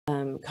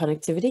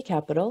Connectivity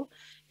Capital,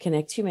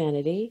 Connect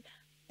Humanity,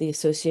 the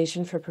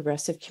Association for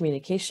Progressive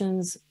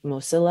Communications,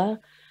 MOSILA,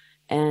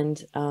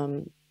 and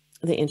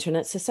the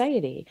Internet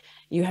Society.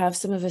 You have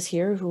some of us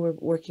here who are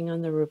working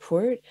on the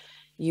report.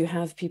 You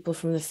have people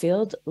from the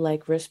field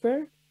like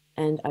RISPER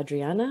and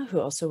Adriana, who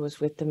also was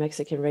with the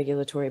Mexican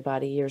regulatory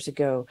body years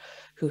ago,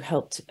 who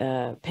helped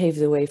pave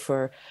the way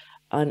for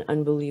an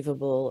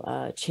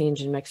unbelievable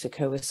change in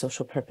Mexico with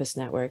social purpose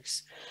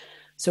networks.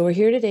 So we're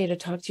here today to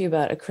talk to you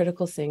about a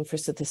critical thing for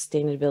the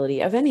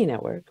sustainability of any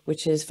network,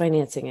 which is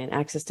financing and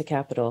access to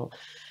capital.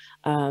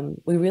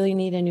 We really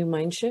need a new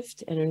mind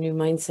shift and a new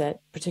mindset,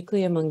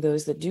 particularly among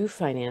those that do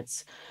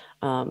finance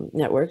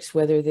networks,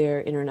 whether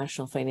they're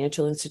international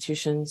financial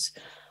institutions,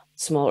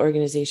 small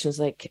organizations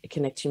like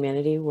Connect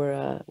Humanity, we're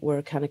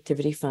a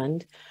connectivity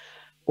fund,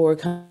 or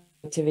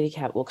Connectivity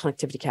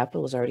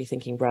Capital is already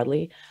thinking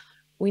broadly.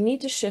 We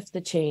need to shift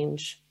the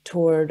change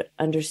toward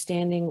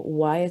understanding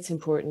why it's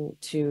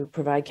important to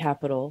provide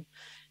capital,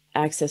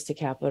 access to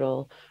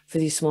capital for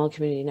these small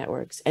community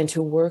networks, and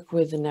to work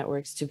with the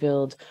networks to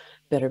build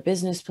better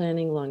business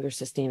planning, longer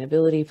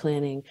sustainability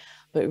planning,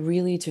 but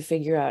really to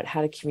figure out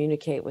how to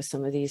communicate with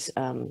some of these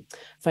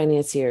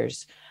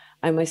financiers.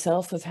 I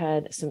myself have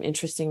had some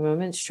interesting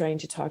moments trying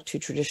to talk to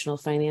traditional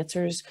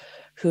financiers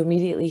who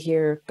immediately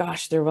hear,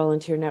 gosh, they're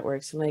volunteer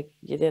networks. I'm like,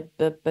 yeah,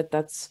 but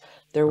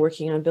they're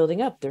working on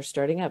building up, they're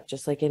starting up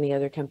just like any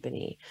other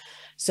company.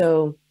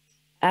 So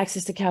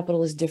access to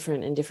capital is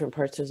different in different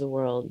parts of the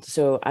world.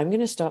 So I'm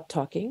going to stop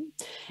talking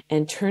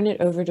and turn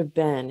it over to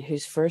Ben,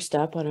 who's first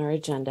up on our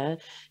agenda,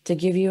 to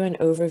give you an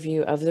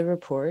overview of the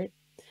report.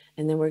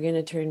 And then we're going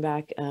to turn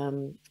back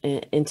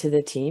into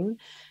the team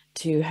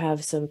to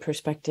have some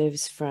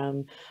perspectives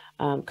from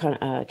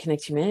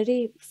Connect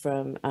Humanity,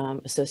 from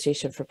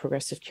Association for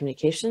Progressive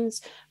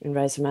Communications, and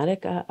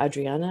Rhizomatic,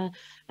 Adriana,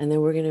 and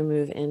then we're going to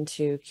move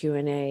into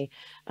Q&A,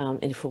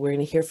 and we're going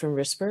to hear from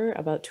RISPER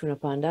about Tuna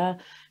Panda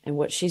and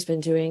what she's been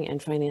doing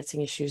and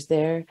financing issues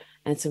there,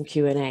 and some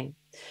Q&A.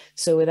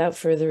 So without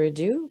further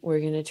ado,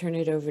 we're going to turn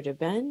it over to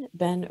Ben.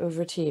 Ben,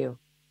 over to you.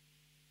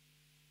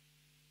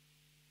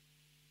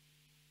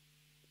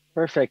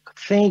 Perfect.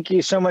 Thank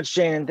you so much,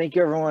 Jane, and thank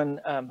you everyone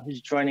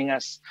who's joining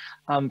us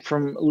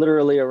from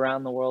literally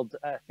around the world.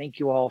 Thank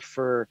you all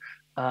for,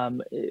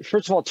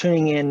 first of all,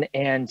 tuning in.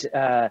 And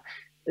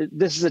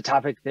this is a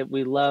topic that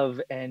we love.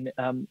 And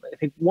I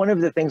think one of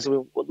the things that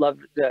we would love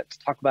to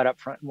talk about up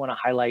front and want to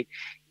highlight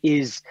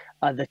is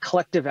the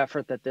collective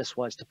effort that this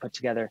was to put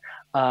together.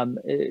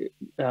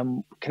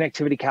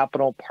 Connectivity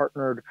Capital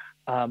partnered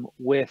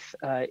with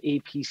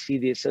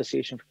APC, the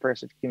Association for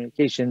Progressive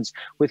Communications,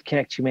 with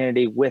Connect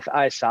Humanity, with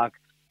ISOC.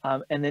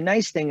 And the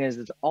nice thing is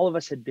that all of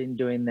us had been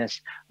doing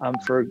this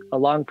for a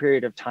long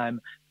period of time,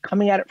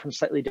 coming at it from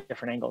slightly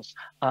different angles,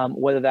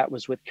 whether that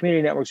was with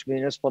community networks,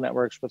 municipal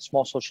networks, with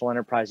small social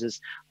enterprises.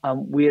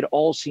 We had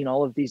all seen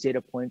all of these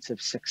data points of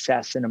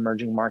success in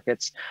emerging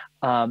markets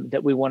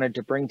that we wanted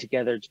to bring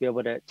together to be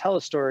able to tell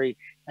a story,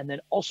 and then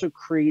also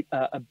create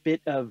a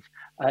bit of,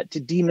 to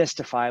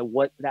demystify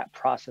what that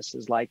process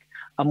is like.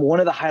 One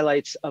of the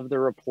highlights of the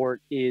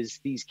report is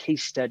these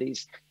case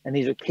studies, and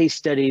these are case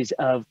studies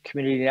of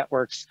community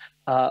networks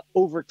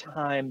over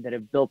time that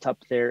have built up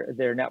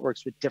their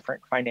networks with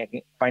different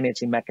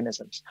financing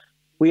mechanisms.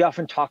 We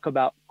often talk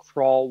about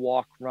crawl,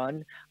 walk,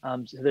 run.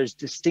 So there's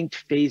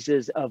distinct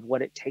phases of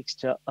what it takes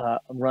to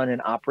run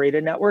and operate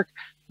a network.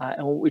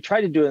 And what we try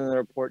to do in the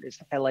report is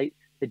highlight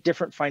the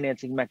different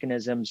financing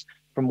mechanisms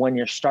from when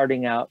you're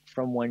starting out,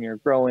 from when you're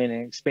growing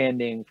and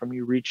expanding, from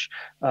you reach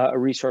a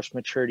resource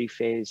maturity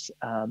phase,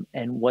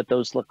 and what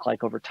those look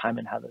like over time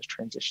and how those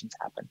transitions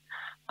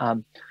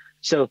happen.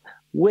 So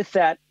with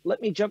that,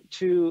 let me jump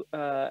to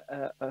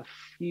a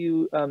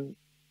few.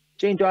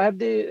 Jane, do I have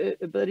the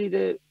ability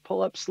to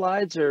pull up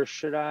slides, or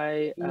should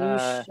I?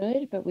 You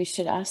should, but we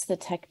should ask the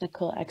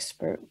technical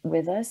expert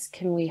with us.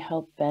 Can we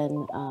help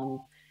Ben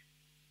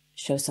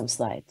show some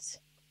slides?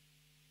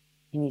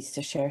 He needs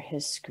to share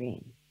his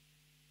screen.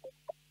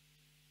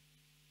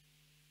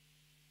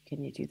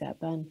 Can you do that,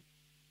 Ben?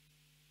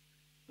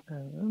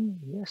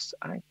 Yes,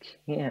 I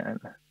can.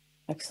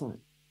 Excellent.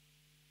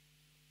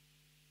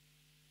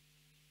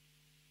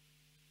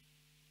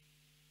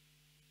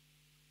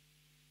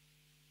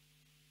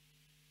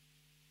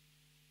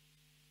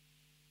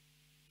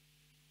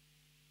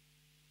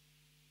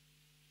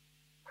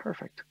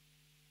 Perfect.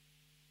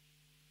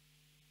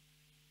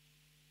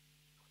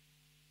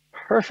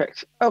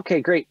 Perfect. Okay,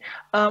 great.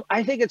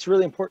 I think it's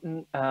really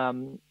important,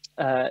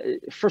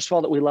 first of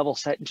all, that we level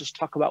set and just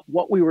talk about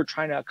what we were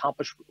trying to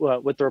accomplish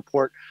with the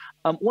report.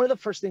 One of the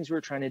first things we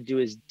were trying to do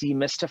is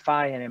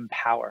demystify and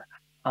empower.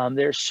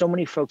 There's so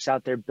many folks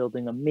out there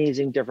building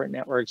amazing different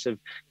networks of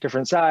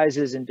different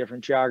sizes and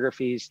different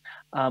geographies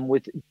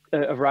with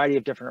a variety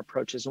of different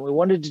approaches. And what we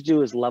wanted to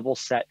do is level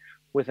set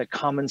with a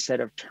common set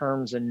of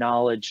terms and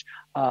knowledge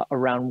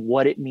around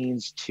what it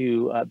means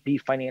to be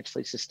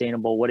financially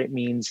sustainable, what it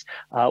means,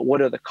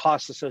 what are the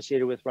costs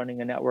associated with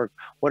running a network,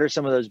 what are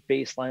some of those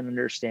baseline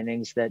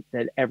understandings that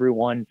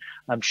everyone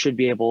should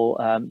be able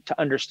to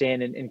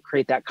understand and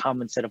create that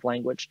common set of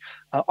language.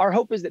 Our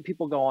hope is that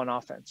people go on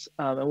offense.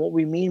 And what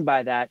we mean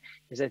by that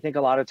is I think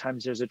a lot of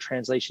times there's a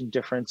translation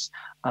difference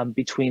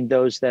between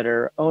those that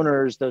are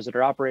owners, those that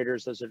are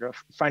operators, those that are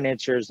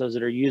financiers, those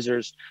that are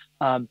users.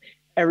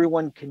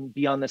 Everyone can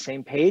be on the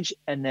same page,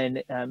 and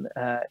then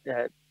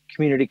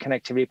community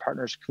connectivity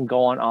partners can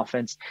go on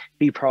offense,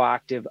 be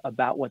proactive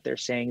about what they're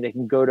saying. They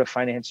can go to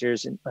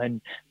financiers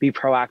and be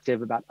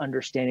proactive about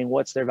understanding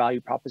what's their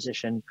value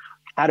proposition.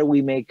 How do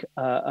we make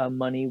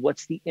money?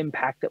 What's the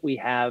impact that we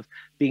have?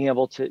 Being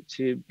able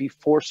to be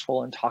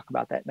forceful and talk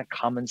about that in a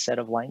common set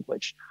of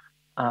language.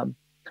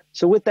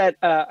 So with that,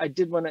 I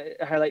did want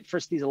to highlight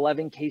first these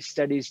 11 case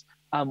studies.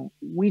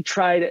 We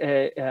tried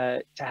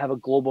to have a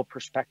global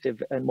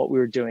perspective in what we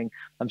were doing.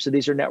 So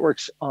these are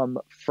networks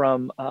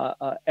from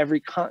every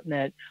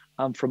continent,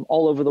 from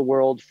all over the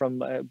world,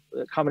 from a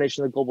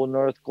combination of the global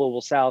north,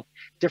 global south,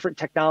 different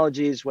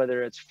technologies,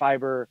 whether it's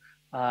fiber,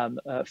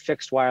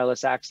 fixed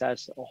wireless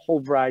access, a whole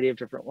variety of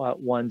different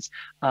ones,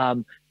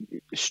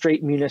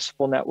 straight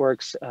municipal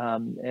networks,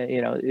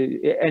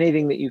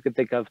 anything that you could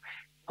think of,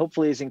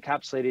 hopefully is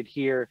encapsulated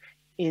here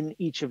in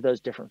each of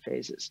those different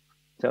phases.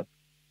 So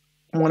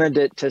I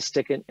wanted to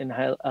stick it and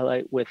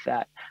highlight with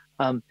that.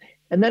 And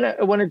then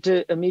I wanted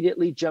to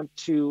immediately jump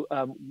to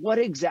what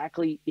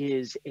exactly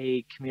is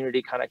a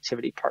community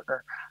connectivity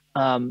partner.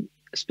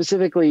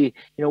 Specifically,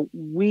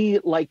 we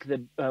like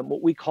the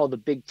what we call the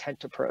big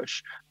tent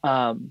approach.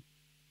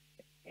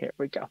 Here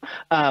we go.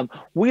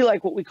 We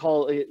like what we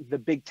call the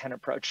big tent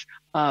approach.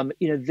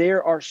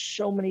 There are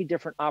so many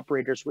different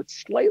operators with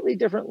slightly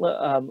different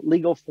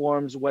legal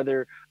forms,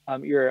 whether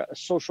you're a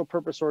social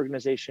purpose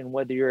organization,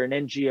 whether you're an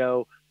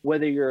NGO,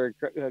 whether you're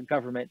a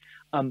government,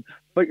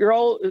 but you're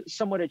all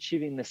somewhat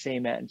achieving the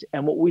same end.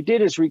 And what we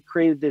did is we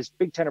created this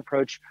big tent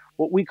approach,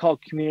 what we call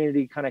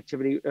community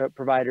connectivity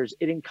providers.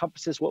 It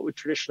encompasses what would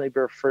traditionally be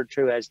referred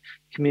to as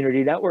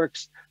community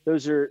networks.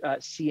 Those are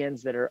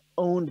CNs that are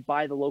owned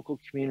by the local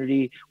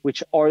community,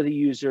 which are the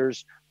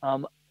users.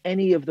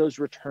 Any of those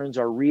returns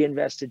are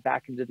reinvested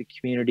back into the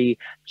community.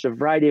 There's a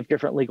variety of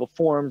different legal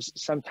forms.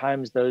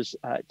 Sometimes those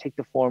take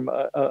the form,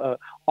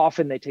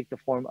 often they take the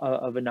form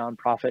of a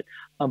nonprofit,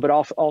 but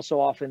also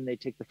often they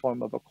take the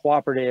form of a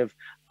cooperative.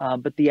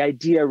 But the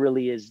idea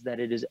really is that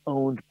it is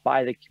owned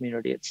by the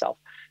community itself.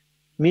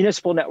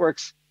 Municipal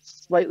networks,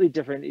 slightly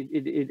different.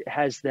 It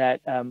has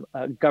that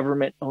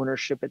government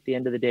ownership at the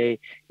end of the day.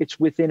 It's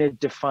within a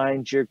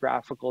defined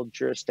geographical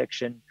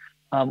jurisdiction.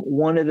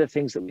 One of the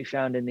things that we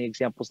found in the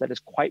examples that is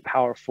quite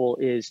powerful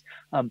is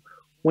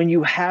when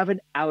you have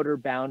an outer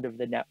bound of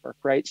the network,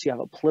 right? So you have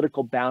a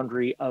political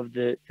boundary of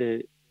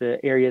the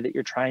area that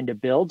you're trying to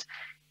build.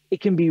 It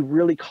can be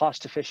really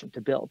cost efficient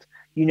to build.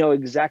 You know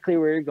exactly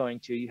where you're going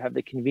to. You have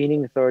the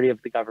convening authority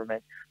of the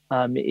government.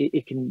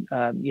 It can,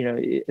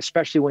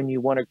 especially when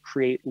you want to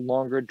create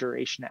longer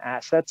duration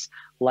assets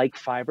like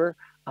fiber,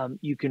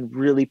 you can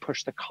really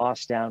push the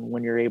cost down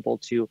when you're able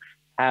to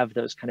have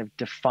those kind of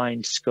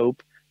defined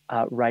scope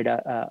right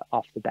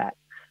off the bat.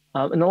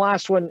 And the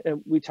last one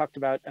we talked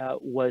about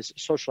was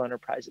social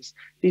enterprises.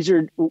 These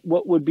are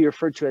what would be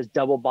referred to as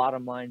double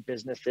bottom line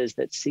businesses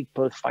that seek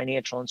both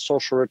financial and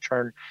social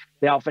return.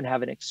 They often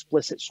have an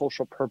explicit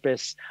social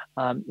purpose.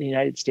 In the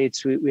United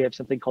States, we have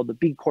something called the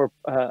B Corp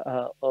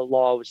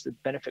law, which is the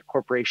benefit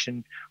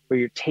corporation, where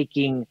you're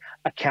taking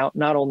account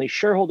not only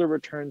shareholder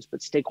returns,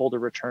 but stakeholder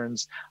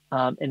returns.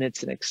 And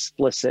it's an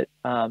explicit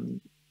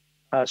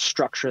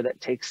structure that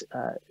takes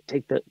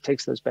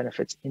those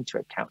benefits into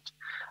account.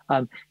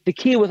 The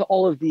key with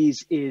all of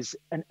these is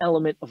an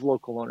element of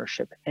local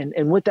ownership,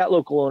 and with that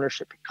local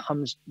ownership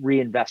comes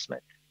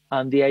reinvestment.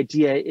 The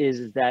idea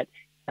is that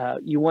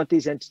you want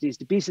these entities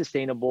to be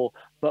sustainable,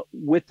 but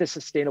with the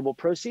sustainable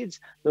proceeds,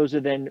 those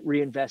are then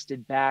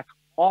reinvested back,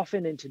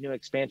 often into new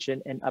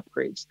expansion and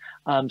upgrades.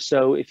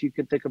 So if you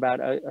could think about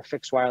a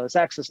fixed wireless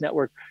access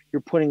network,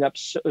 you're putting up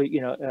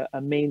a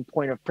main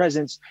point of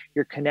presence,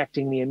 you're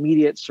connecting the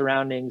immediate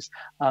surroundings,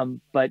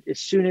 but as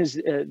soon as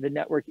the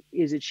network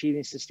is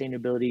achieving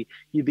sustainability,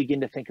 you begin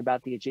to think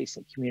about the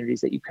adjacent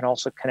communities that you can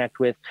also connect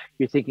with.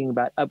 You're thinking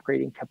about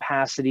upgrading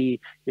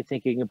capacity, you're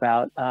thinking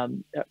about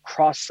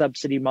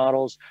cross-subsidy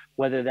models,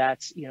 whether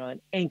that's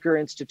an anchor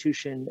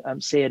institution,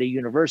 say at a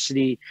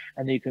university,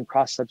 and then you can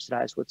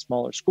cross-subsidize with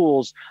smaller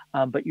schools.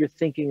 But you're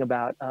thinking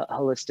about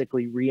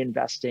holistically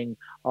reinvesting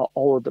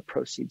all of the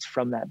proceeds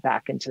from that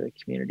back into the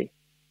community.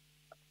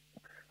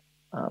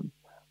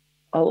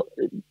 I'll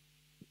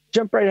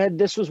jump right ahead.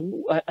 This was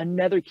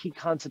another key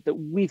concept that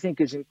we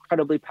think is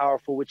incredibly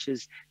powerful, which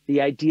is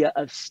the idea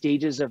of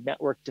stages of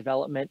network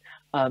development.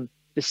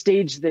 The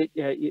stage that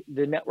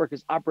the network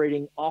is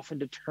operating often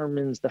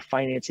determines the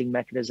financing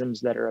mechanisms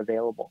that are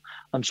available.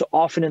 So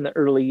often in the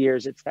early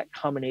years, it's that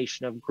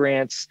combination of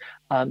grants,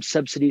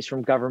 subsidies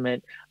from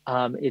government.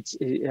 It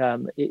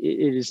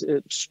is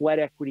sweat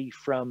equity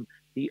from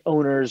the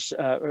owners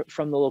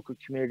from the local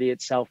community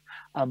itself.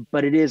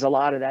 But it is a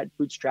lot of that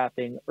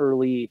bootstrapping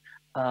early,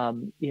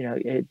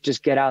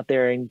 just get out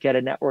there and get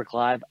a network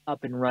live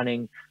up and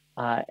running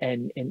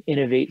and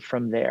innovate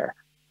from there.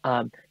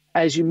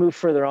 As you move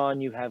further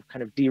on, you have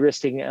kind of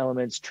de-risking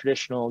elements,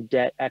 traditional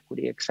debt,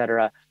 equity, et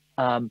cetera.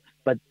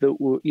 But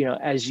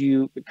as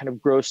you kind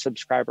of grow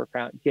subscriber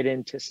count, get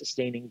into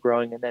sustaining,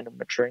 growing, and then a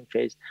maturing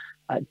phase,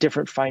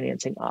 different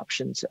financing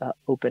options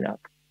open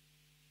up.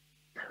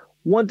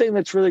 One thing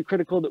that's really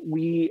critical that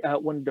we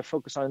wanted to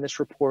focus on in this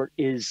report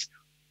is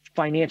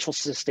financial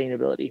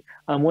sustainability.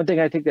 One thing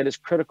I think that is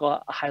critical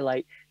to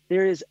highlight,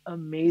 there is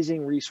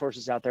amazing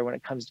resources out there when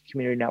it comes to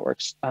community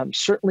networks.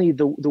 Certainly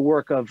the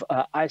work of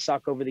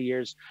ISOC over the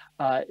years,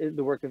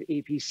 the work of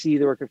APC,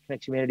 the work of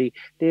Connect Humanity,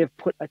 they have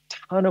put a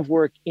ton of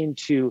work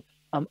into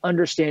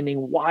understanding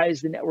why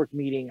is the network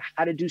meeting,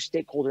 how to do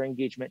stakeholder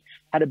engagement,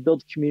 how to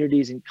build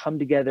communities and come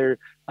together,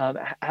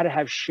 how to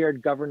have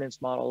shared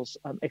governance models,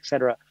 et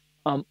cetera.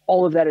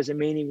 All of that is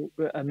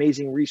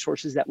amazing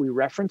resources that we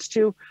reference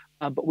to,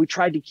 but we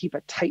tried to keep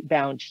a tight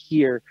bound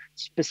here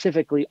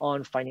specifically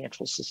on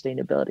financial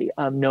sustainability,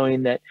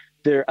 knowing that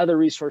there are other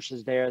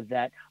resources there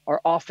that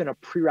are often a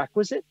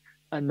prerequisite,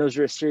 and those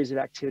are a series of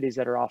activities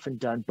that are often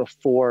done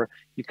before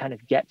you kind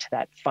of get to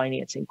that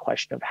financing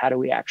question of how do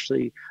we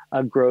actually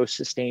grow,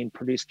 sustain,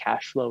 produce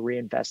cash flow,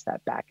 reinvest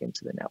that back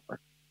into the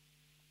network.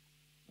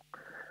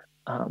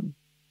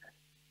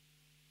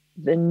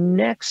 The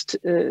next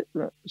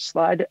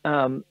slide,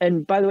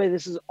 and by the way,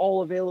 this is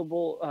all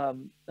available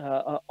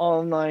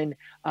online.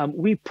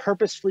 We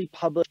purposefully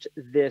published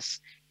this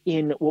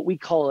in what we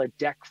call a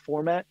deck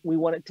format. We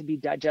want it to be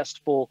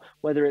digestible,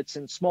 whether it's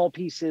in small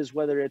pieces,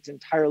 whether it's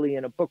entirely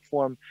in a book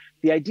form.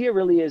 The idea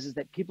really is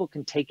that people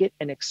can take it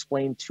and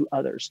explain to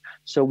others.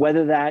 So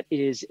whether that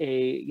is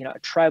a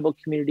tribal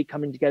community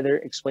coming together,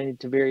 explaining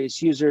to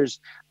various users,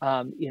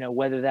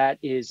 whether that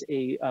is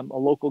a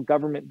local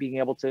government being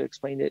able to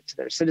explain it to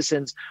their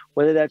citizens,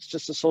 whether that's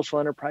just a social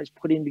enterprise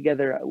putting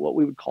together what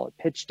we would call a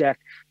pitch deck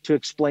to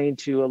explain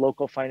to a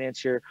local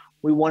financier.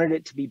 We wanted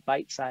it to be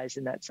bite-sized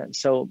in that sense.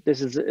 So this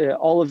is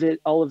all of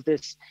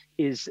this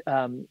is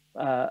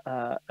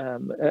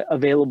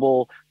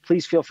available.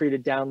 Please feel free to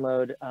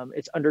download.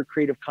 It's under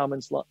Creative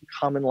Commons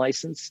common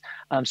license.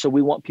 So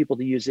we want people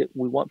to use it.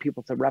 We want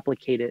people to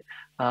replicate it.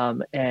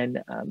 And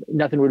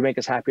nothing would make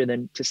us happier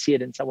than to see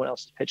it in someone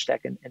else's pitch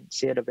deck and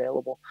see it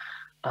available.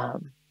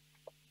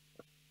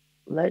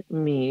 Let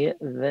me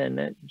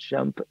then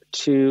jump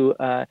to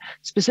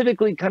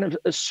specifically kind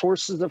of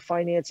sources of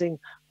financing.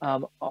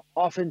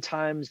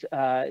 Oftentimes,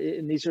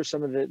 and these are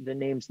some of the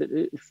names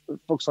that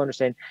folks will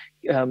understand,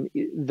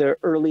 the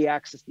early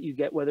access that you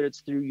get, whether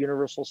it's through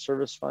universal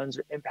service funds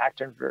or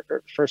impact or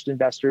first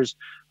investors,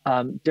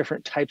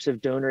 different types of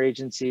donor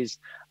agencies.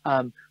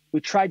 We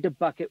tried to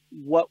bucket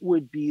what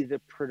would be the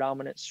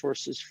predominant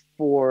sources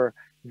for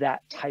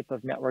that type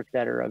of network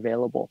that are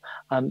available.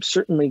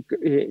 Certainly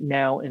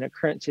now in a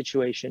current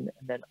situation,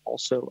 and then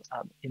also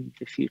in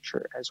the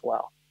future as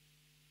well.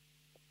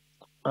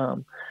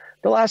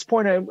 The last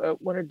point I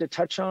wanted to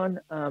touch on,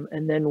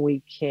 and then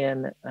we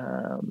can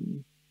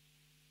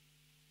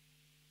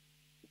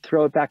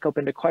throw it back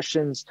open to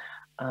questions,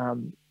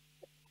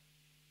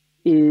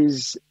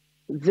 is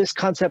this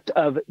concept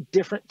of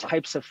different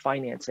types of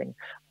financing.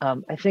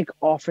 I think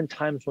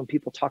oftentimes when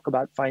people talk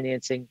about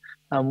financing,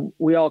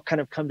 we all kind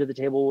of come to the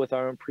table with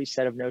our own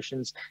preset of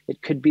notions.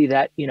 It could be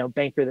that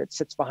banker that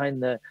sits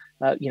behind the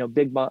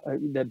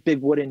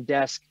big wooden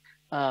desk,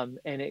 and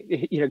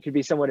it could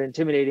be somewhat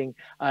intimidating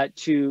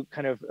to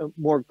kind of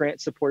more grant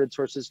supported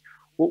sources.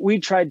 What we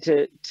tried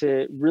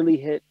to really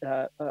hit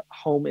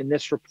home in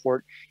this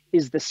report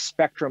is the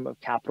spectrum of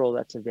capital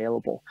that's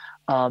available.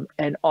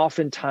 And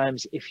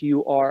oftentimes, if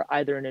you are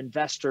either an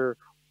investor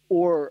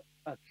or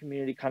a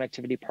community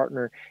connectivity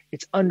partner,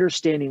 it's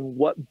understanding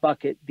what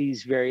bucket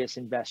these various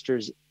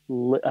investors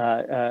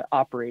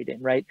operate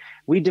in, right?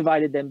 We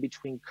divided them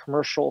between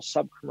commercial,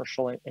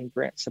 sub-commercial, and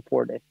grant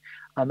supported,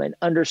 and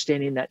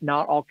understanding that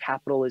not all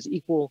capital is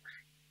equal.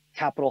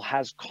 Capital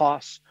has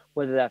costs,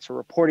 whether that's a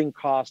reporting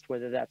cost,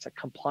 whether that's a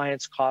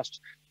compliance cost,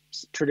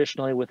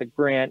 traditionally with a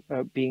grant,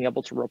 being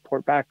able to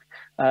report back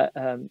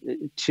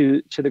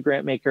to the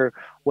grant maker,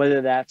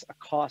 whether that's a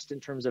cost in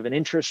terms of an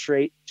interest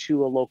rate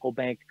to a local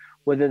bank,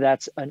 whether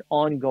that's an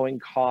ongoing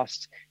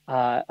cost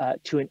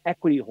to an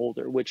equity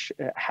holder, which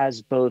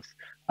has both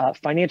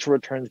financial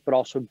returns, but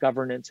also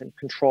governance and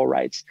control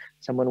rights.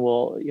 Someone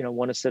will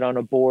want to sit on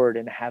a board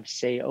and have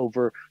say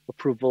over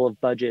approval of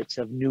budgets,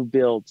 of new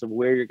builds, of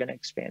where you're going to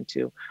expand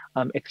to,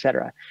 et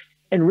cetera.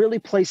 And really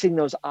placing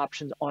those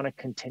options on a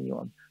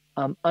continuum.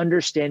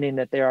 Understanding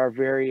that there are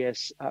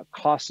various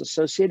costs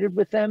associated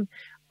with them,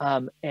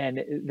 and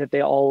that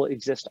they all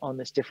exist on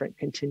this different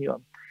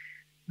continuum.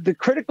 The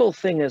critical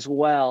thing as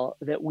well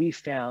that we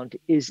found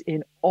is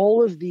in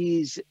all of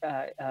these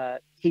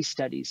case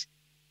studies,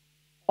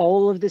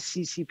 all of the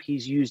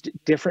CCPs used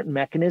different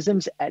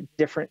mechanisms at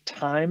different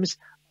times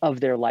of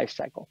their life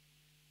cycle.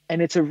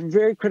 And it's a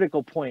very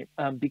critical point,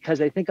 because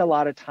I think a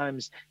lot of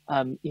times,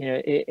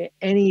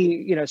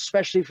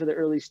 especially for the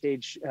early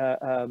stage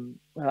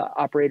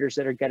operators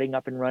that are getting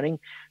up and running,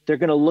 they're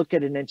going to look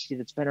at an entity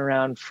that's been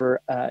around for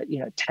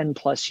 10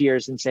 plus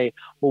years and say,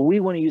 well, we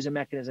want to use a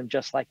mechanism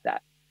just like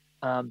that.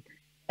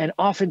 And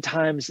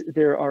oftentimes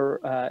there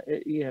are,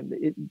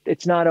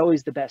 it's not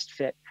always the best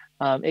fit.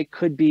 It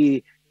could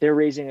be they're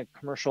raising a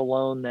commercial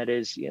loan that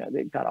is,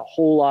 they've got a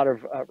whole lot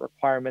of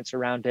requirements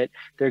around it.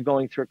 They're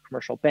going through a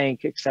commercial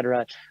bank, et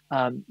cetera.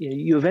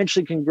 You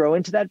eventually can grow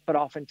into that, but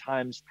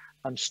oftentimes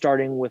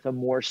starting with a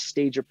more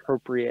stage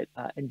appropriate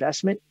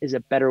investment is a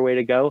better way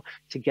to go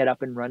to get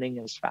up and running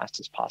as fast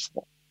as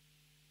possible.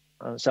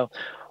 So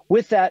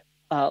with that,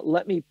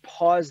 let me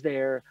pause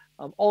there.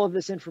 All of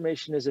this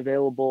information is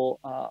available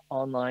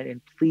online,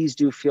 and please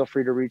do feel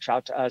free to reach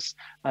out to us,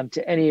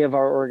 to any of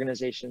our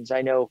organizations.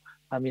 I know,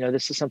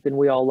 this is something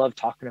we all love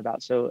talking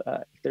about. So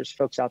if there's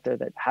folks out there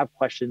that have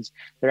questions,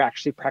 they're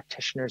actually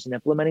practitioners in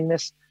implementing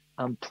this,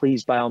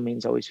 please, by all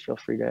means, always feel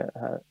free to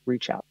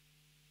reach out.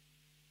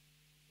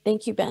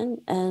 Thank you, Ben.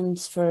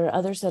 And for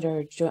others that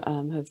are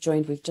have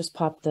joined, we've just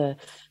popped the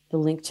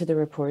link to the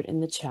report in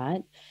the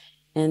chat.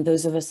 And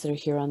those of us that are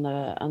here on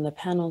the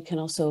panel can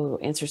also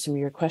answer some of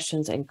your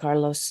questions. And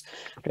Carlos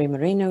Rey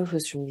Moreno,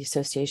 who's from the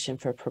Association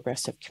for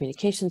Progressive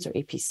Communications, or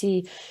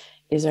APC,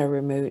 is our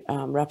remote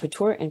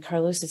rapporteur. And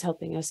Carlos is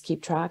helping us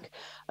keep track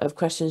of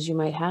questions you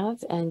might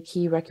have and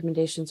key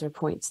recommendations or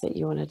points that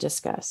you want to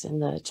discuss in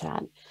the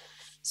chat.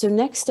 So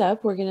next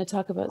up, we're going to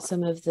talk about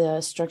some of the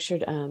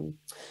structured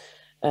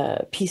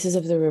pieces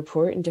of the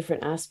report and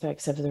different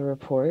aspects of the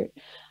report.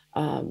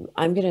 I'm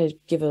going to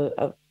give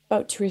about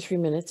 2 or 3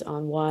 minutes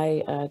on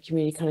why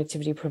community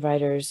connectivity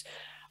providers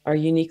are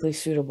uniquely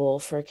suitable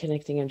for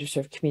connecting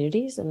underserved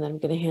communities. And then I'm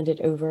going to hand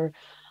it over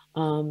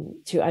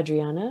to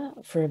Adriana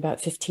for about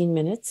 15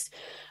 minutes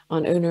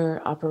on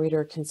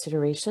owner-operator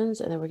considerations.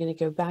 And then we're going to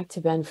go back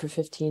to Ben for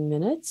 15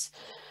 minutes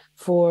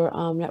for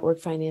network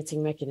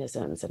financing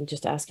mechanisms. And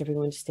just ask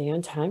everyone to stay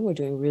on time. We're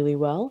doing really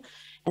well.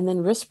 And then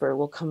Risper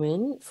will come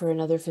in for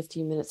another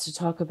 15 minutes to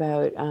talk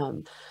about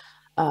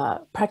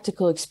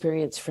practical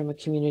experience from a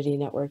community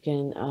network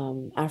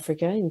in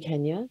Africa, in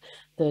Kenya,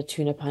 the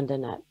Tuna Panda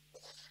Net.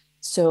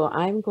 So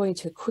I'm going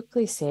to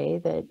quickly say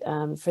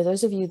that for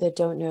those of you that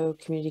don't know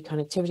community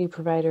connectivity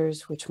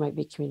providers, which might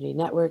be community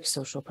networks,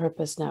 social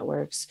purpose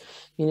networks,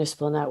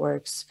 municipal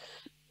networks,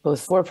 both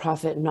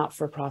for-profit and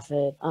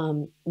not-for-profit,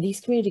 these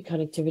community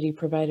connectivity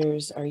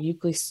providers are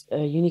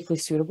uniquely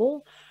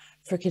suitable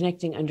for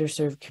connecting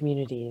underserved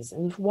communities.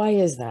 And why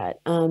is that?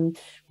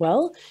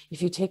 Well,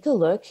 if you take a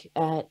look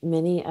at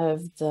many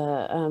of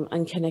the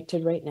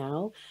unconnected right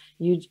now,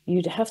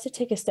 you'd have to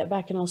take a step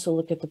back and also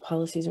look at the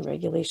policies and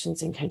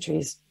regulations in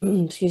countries,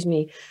 excuse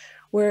me,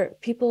 where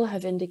people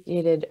have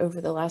indicated over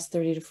the last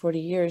 30 to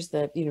 40 years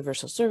that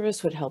universal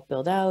service would help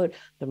build out,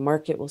 the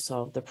market will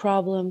solve the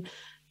problem.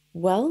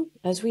 Well,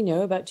 as we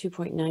know, about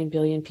 2.9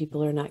 billion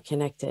people are not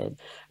connected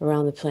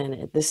around the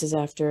planet. This is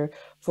after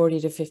 40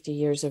 to 50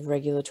 years of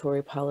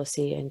regulatory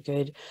policy and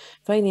good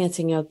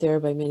financing out there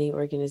by many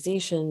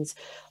organizations,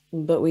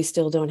 but we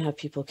still don't have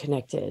people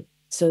connected.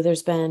 So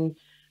there's been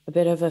a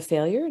bit of a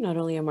failure, not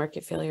only a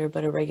market failure,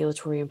 but a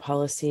regulatory and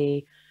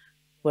policy.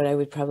 What I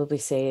would probably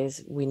say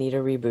is we need a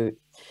reboot.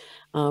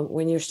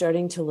 When you're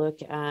starting to look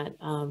at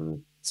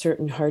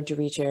certain hard to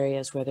reach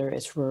areas, whether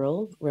it's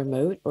rural,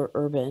 remote, or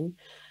urban,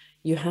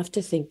 you have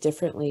to think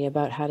differently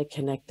about how to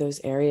connect those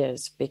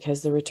areas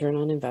because the return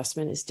on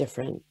investment is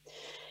different.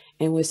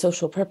 And with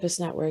social purpose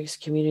networks,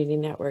 community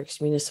networks,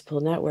 municipal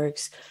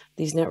networks,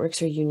 these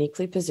networks are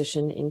uniquely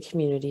positioned in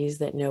communities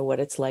that know what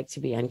it's like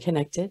to be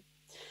unconnected,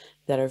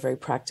 that are very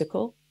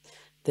practical,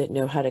 that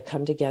know how to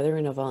come together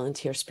in a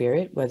volunteer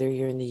spirit, whether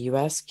you're in the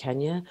US,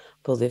 Kenya,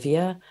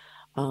 Bolivia,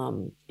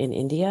 in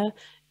India,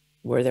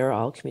 where there are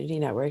all community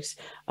networks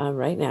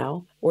right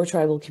now, or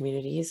tribal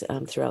communities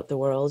throughout the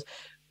world,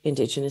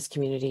 indigenous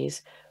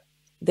communities.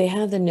 They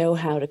have the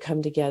know-how to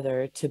come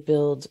together to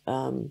build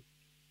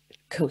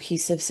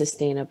cohesive,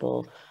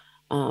 sustainable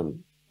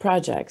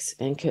projects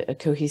and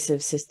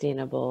cohesive,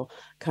 sustainable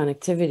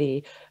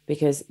connectivity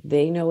because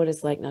they know what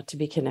it's like not to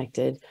be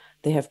connected.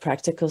 They have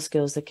practical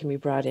skills that can be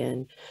brought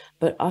in,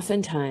 but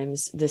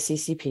oftentimes the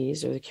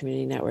CCPs or the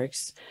community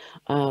networks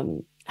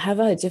have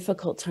a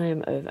difficult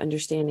time of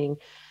understanding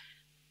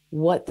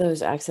what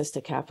those access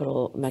to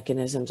capital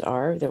mechanisms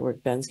are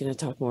that Ben's going to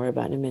talk more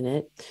about in a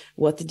minute,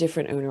 what the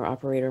different owner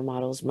operator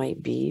models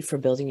might be for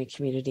building a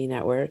community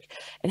network,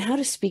 and how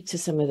to speak to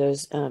some of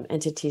those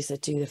entities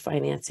that do the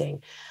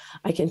financing.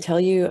 I can tell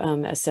you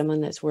as someone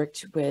that's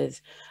worked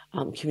with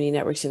community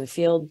networks in the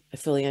field, I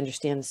fully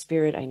understand the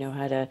spirit. I know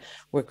how to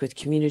work with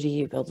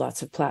community, build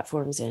lots of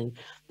platforms and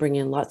bring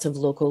in lots of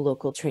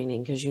local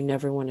training because you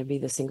never want to be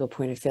the single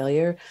point of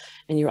failure.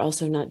 And you're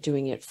also not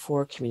doing it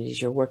for communities.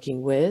 You're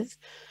working with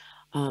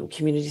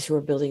communities who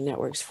are building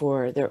networks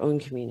for their own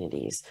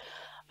communities.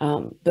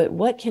 But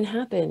what can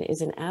happen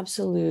is an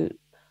absolute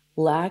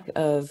lack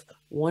of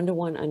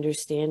one-to-one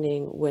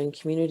understanding when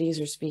communities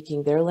are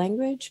speaking their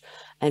language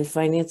and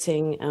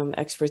financing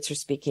experts are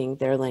speaking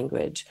their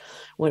language.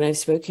 When I've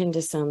spoken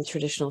to some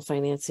traditional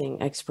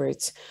financing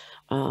experts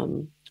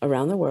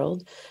around the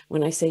world,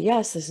 when I say,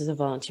 yes, this is a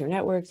volunteer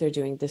network, they're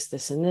doing this,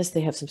 this, and this,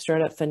 they have some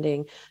startup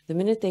funding, the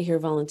minute they hear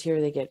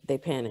volunteer, they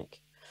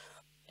panic.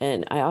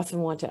 And I often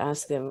want to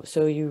ask them,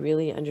 so you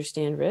really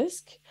understand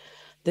risk?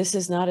 This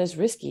is not as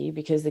risky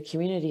because the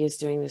community is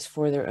doing this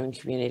for their own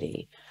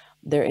community.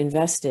 They're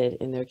invested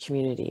in their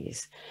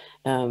communities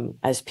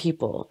as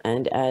people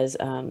and as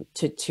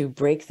to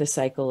break the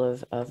cycle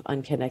of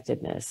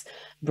unconnectedness,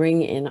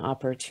 bring in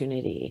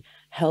opportunity,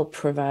 help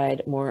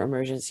provide more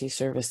emergency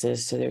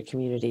services to their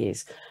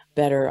communities,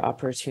 better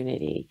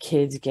opportunity,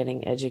 kids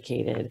getting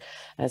educated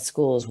at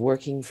schools,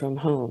 working from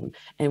home.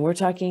 And we're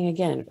talking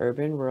again,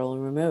 urban, rural,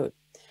 and remote.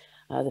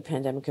 The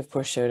pandemic, of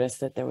course, showed us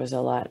that there was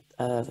a lot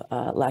of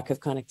lack of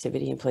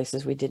connectivity in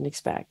places we didn't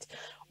expect,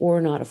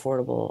 or not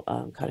affordable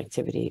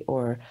connectivity,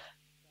 or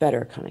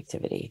better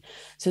connectivity.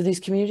 So these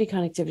community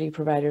connectivity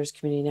providers,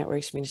 community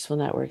networks, municipal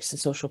networks, and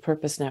social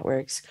purpose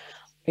networks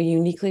are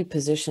uniquely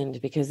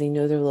positioned because they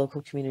know their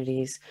local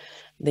communities.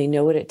 They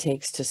know what it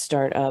takes to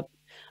start up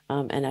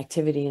an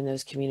activity in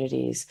those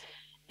communities,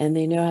 and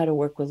they know how to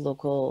work with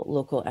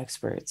local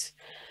experts.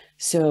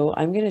 So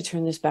I'm going to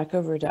turn this back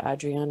over to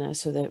Adriana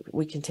so that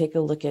we can take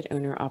a look at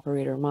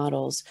owner-operator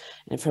models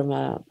and from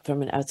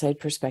an outside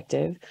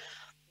perspective.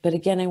 But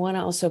again, I want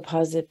to also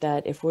posit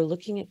that if we're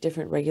looking at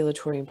different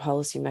regulatory and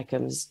policy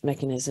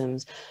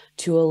mechanisms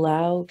to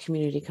allow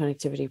community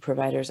connectivity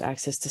providers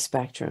access to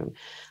spectrum,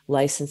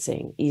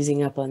 licensing,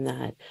 easing up on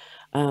that,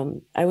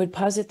 I would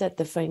posit that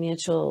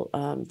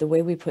the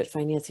way we put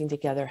financing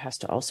together has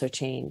to also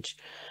change.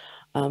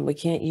 We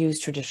can't use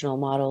traditional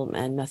model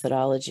and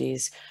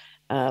methodologies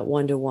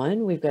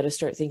one-to-one. We've got to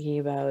start thinking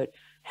about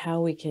how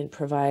we can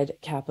provide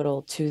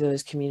capital to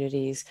those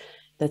communities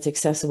that's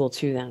accessible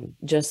to them,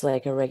 just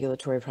like a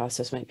regulatory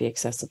process might be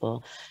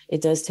accessible.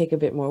 It does take a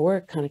bit more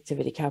work.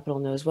 Connectivity Capital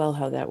knows well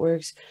how that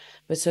works,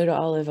 but so do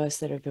all of us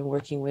that have been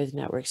working with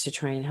networks to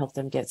try and help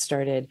them get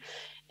started,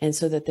 and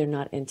so that they're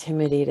not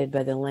intimidated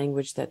by the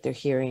language that they're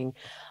hearing.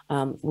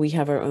 We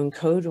have our own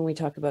code when we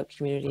talk about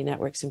community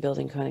networks and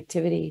building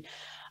connectivity.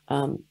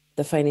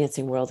 The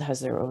financing world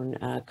has their own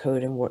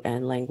code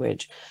and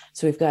language.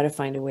 So we've got to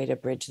find a way to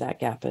bridge that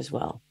gap as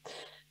well.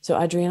 So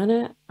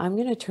Adriana, I'm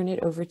going to turn it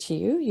over to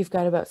you. You've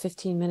got about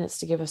 15 minutes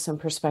to give us some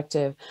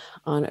perspective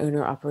on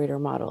owner-operator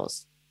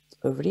models.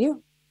 Over to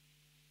you.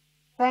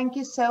 Thank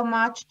you so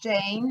much,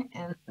 Jane,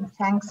 and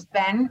thanks,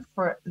 Ben,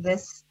 for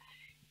this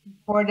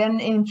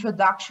important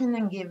introduction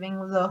and giving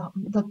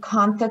the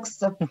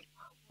context of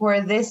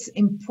where this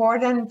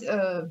important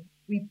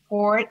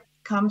report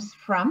comes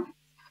from.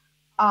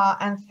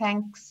 And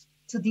thanks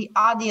to the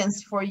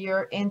audience for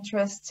your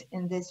interest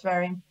in this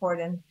very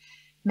important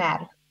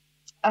matter.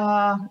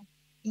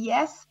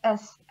 Yes,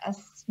 as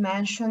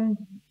mentioned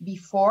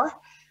before,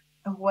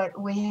 what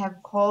we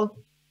have called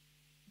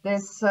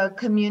this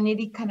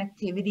community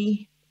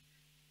connectivity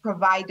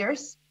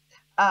providers,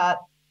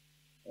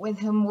 with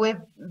whom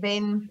we've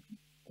been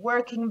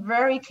working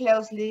very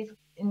closely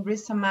in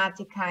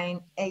Rhizomatica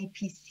and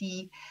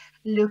APC,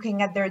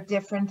 looking at their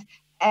different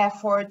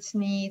efforts,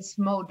 needs,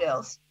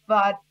 models.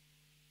 But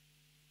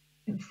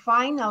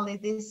finally,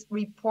 this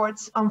report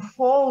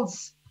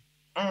unfolds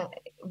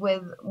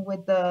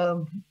with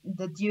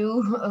the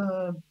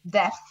due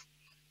depth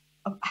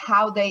of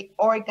how they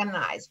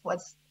organize,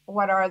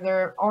 what are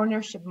their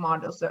ownership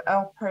models, their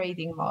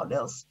operating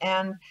models.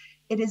 And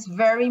it is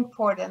very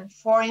important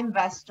for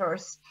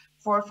investors,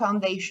 for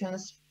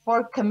foundations,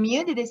 for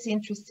communities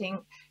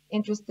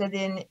interested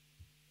in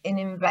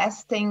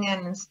investing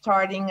and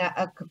starting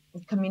a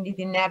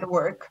community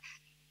network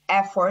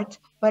effort,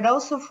 but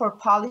also for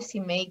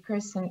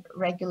policymakers and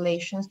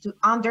regulations to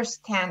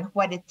understand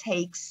what it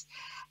takes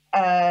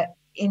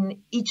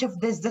in each of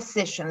these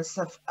decisions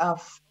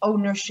of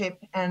ownership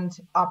and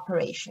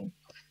operation.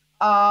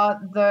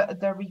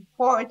 The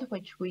report,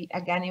 which we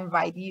again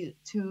invite you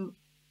to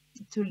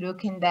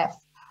look in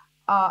depth,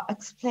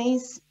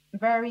 explains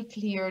very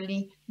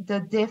clearly the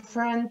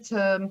different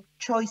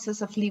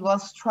choices of legal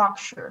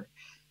structure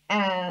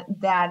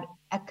that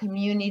a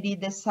community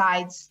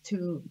decides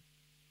to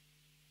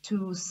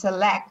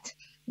select,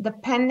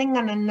 depending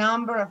on a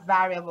number of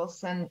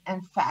variables and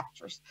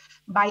factors.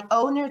 By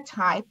owner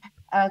type,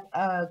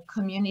 a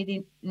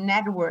community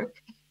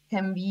network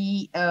can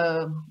be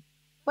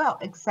well,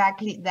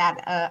 exactly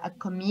that, a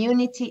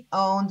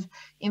community-owned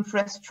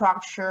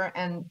infrastructure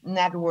and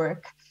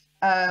network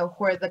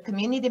where the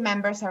community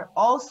members are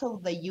also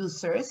the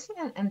users,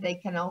 and they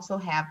can also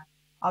have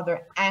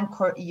other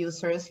anchor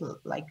users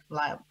like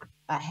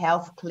a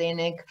health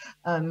clinic,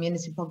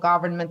 municipal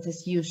government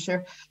as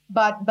user,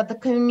 but the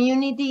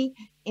community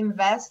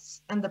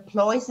invests and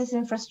deploys these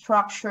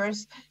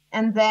infrastructures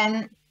and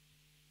then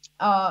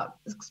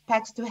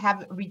expects to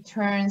have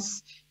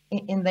returns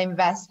in the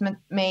investment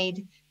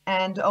made,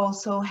 and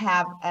also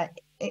have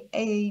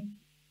a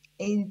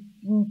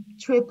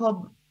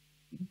triple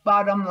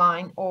bottom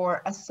line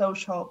or a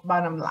social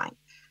bottom line.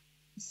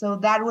 So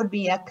that would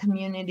be a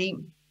community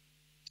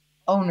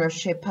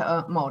ownership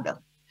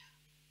model.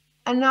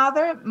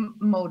 Another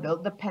model,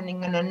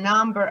 depending on a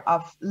number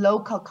of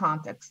local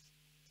contexts,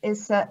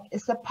 is a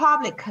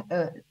public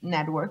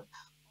network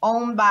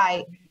owned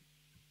by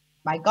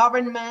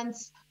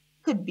governments,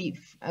 could be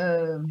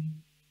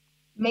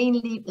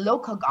mainly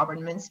local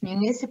governments,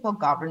 municipal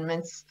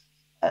governments,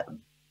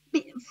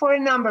 for a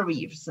number of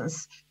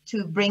reasons,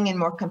 to bring in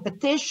more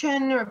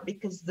competition, or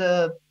because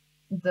the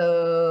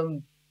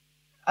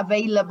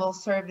available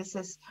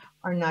services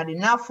are not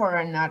enough or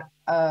are not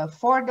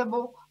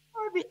affordable,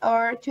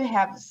 or to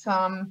have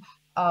some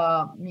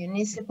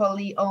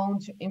municipally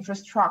owned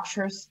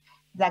infrastructures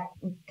that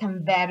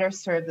can better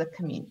serve the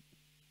community.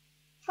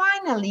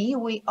 Finally,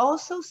 we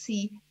also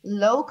see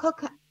local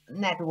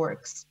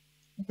networks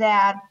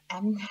that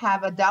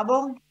have a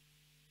double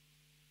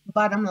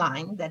bottom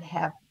line, that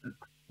have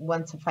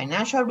once a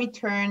financial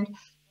return,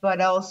 but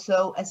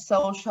also a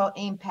social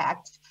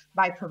impact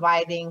by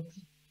providing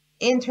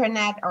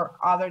internet or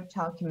other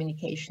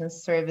telecommunications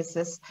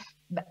services,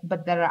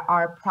 but that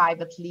are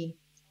privately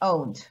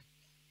owned.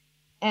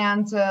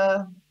 And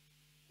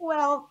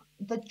well,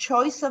 the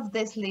choice of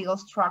this legal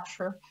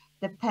structure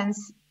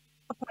depends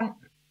upon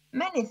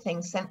many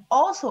things, and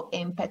also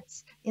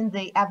impacts in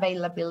the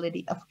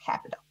availability of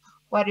capital.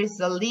 What is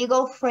the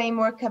legal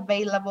framework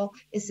available?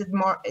 Is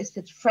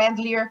it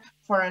friendlier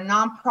for a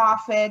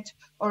nonprofit,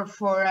 or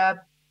for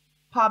a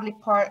public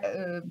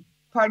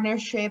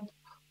partnership,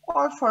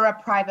 or for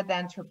a private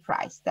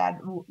enterprise? That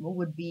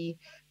would be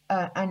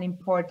an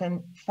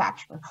important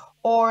factor.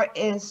 Or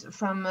is,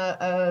 from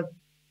a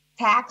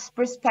tax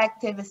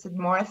perspective, is it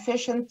more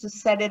efficient to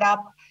set it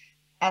up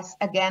as,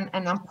 again,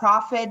 a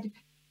nonprofit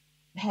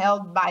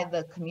held by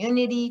the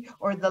community,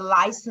 or the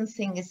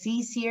licensing is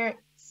easier?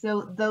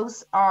 So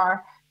those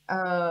are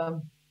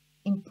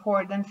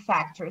important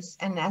factors,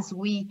 and as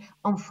we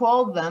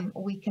unfold them,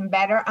 we can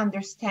better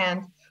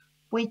understand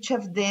which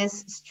of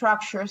these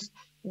structures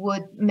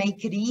would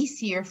make it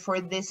easier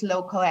for these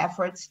local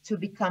efforts to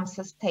become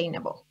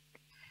sustainable.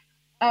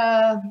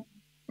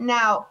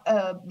 Now,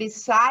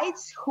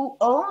 besides who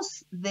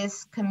owns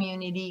this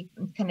community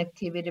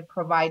connectivity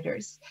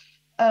providers,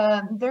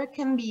 there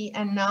can be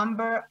a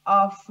number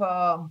of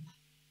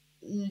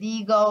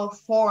legal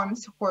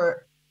forms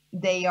where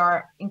they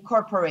are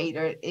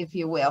incorporated, if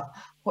you will.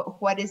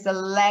 What is the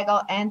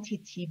legal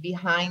entity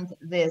behind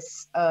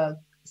this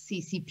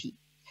CCP?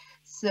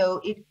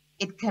 So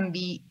it can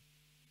be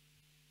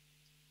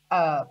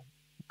a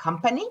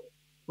company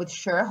with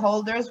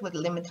shareholders with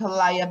limited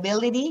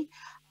liability,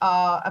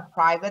 a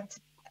private,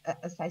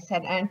 as I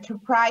said,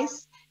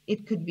 enterprise.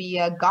 It could be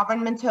a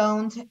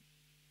government-owned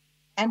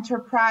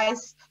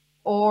enterprise,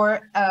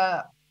 or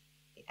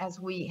as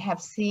we have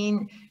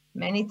seen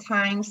many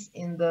times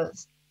in the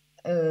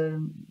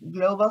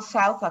Global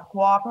South, a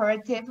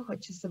cooperative,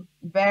 which is a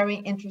very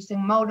interesting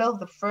model.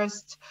 The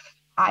first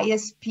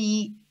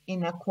ISP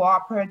in a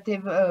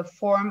cooperative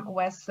form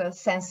was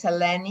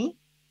Senseleni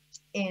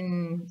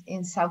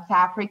in South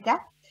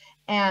Africa.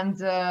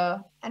 And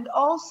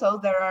also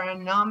there are a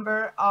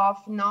number of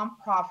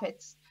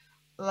nonprofits,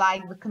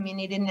 like the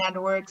community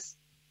networks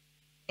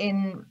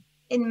in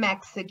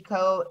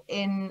Mexico,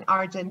 in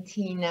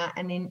Argentina,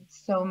 and in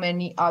so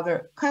many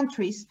other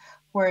countries,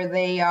 where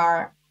they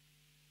are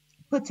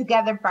put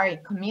together by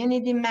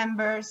community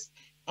members,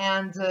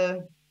 and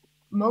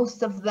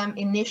most of them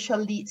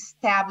initially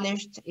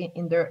established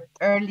in their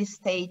early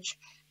stage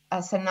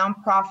as a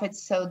nonprofit,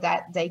 so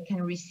that they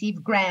can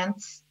receive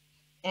grants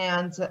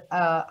and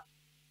a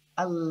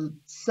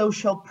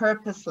social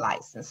purpose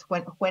license.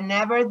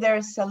 Whenever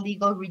there's a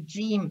legal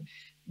regime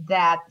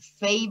that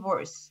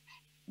favors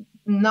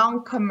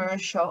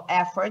non-commercial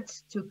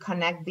efforts to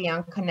connect the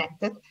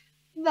unconnected,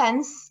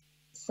 then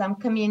some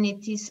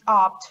communities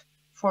opt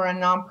for a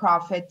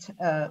nonprofit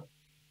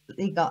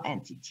legal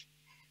entity.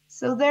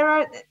 So there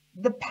are,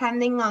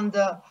 depending on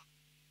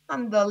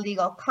the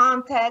legal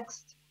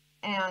context,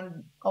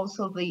 and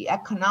also the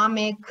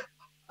economic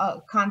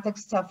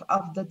context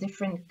of the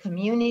different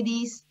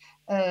communities,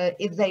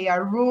 if they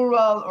are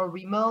rural or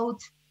remote,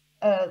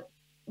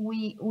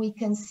 we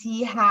can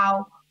see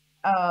how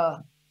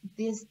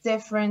these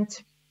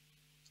different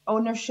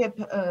ownership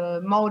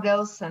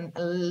models and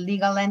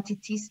legal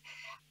entities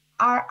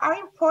are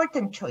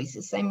important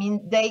choices. I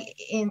mean,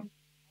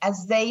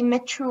 as they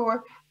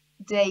mature,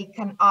 they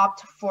can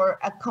opt for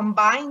a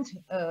combined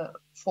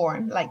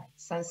form, like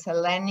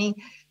Senseleni,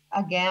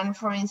 again,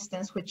 for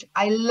instance, which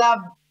I love,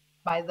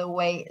 by the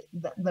way,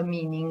 the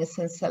meaning.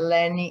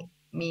 Senseleni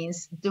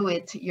means do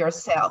it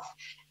yourself.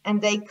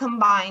 And they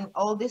combine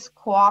all these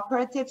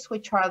cooperatives,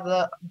 which are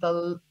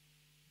the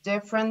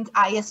different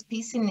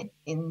ISPs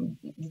in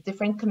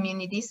different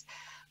communities,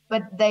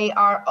 but they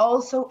are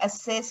also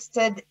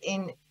assisted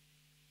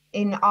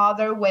in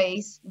other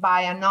ways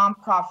by a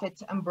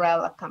nonprofit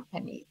umbrella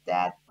company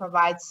that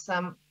provides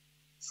some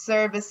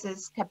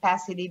services,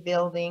 capacity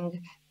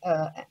building,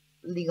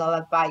 legal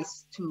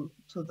advice to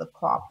the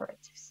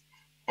cooperatives.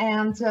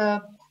 And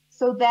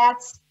So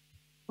that's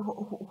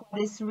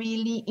what is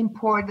really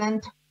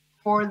important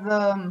for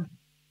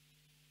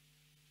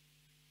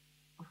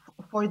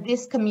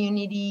this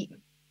community,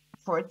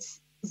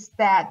 is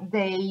that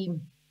they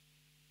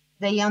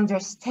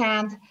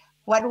understand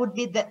what would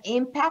be the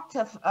impact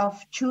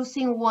of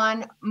choosing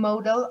one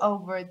model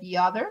over the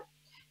other,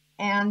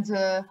 and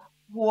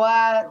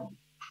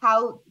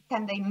how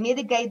can they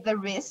mitigate the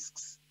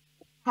risks,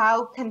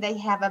 how can they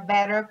have a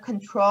better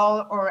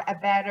control or a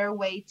better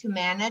way to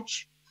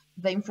manage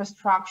the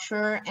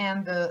infrastructure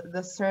and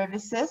the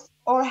services,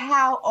 or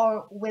how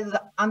or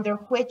under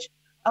which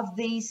of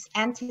these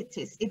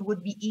entities it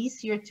would be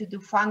easier to do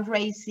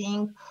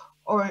fundraising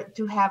or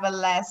to have a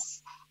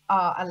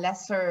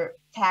lesser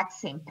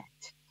tax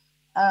impact.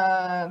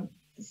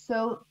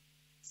 So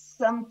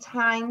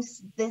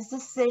sometimes these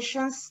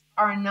decisions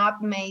are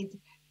not made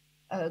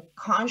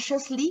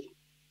consciously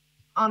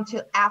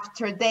until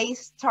after they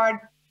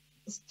start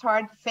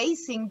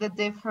facing the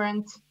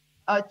different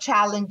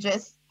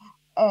challenges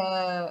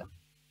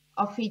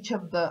of each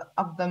of the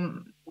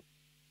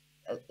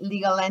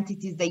legal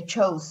entities they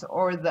chose,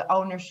 or the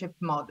ownership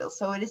model.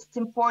 So it is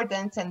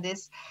important, and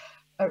this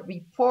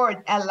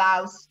report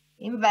allows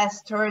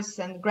investors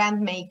and grant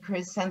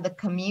makers and the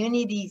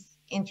communities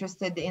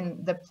interested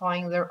in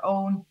deploying their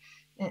own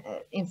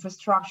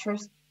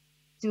infrastructures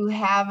to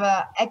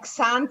have ex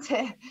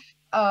ante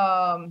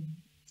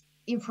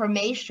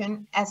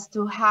information as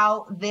to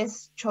how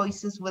these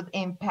choices would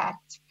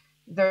impact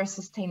their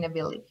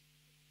sustainability.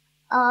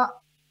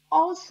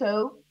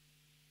 Also,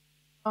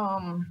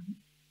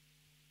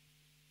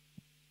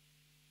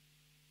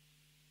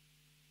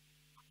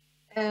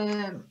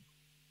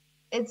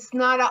 it's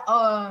not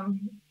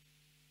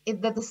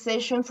if the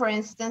decision, for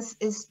instance,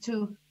 is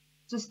to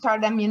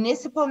start a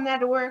municipal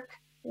network,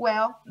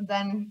 well,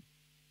 then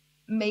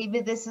maybe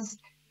this is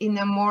in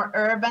a more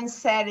urban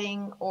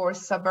setting or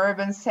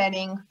suburban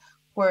setting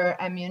where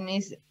a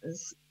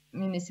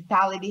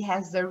municipality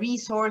has the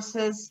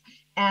resources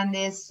and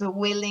is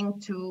willing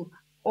to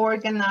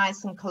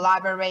organize and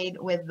collaborate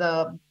with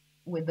the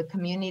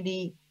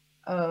community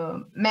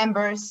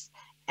members,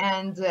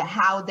 and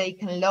how they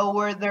can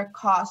lower their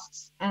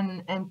costs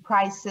and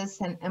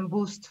prices and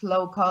boost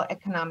local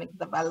economic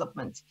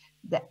development.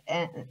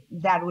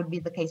 That would be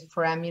the case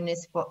for a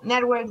municipal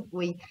network.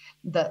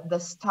 The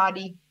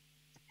study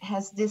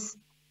has this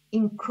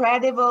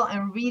incredible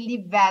and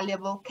really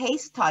valuable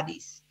case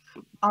studies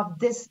of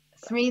these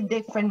 3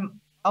 different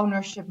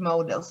ownership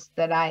models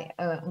that I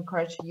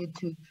encourage you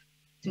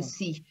to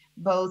see,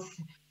 both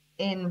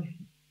in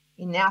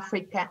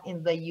Africa,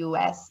 in the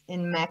US,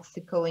 in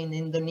Mexico, in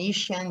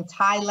Indonesia, in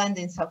Thailand,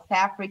 in South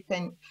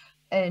Africa,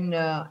 and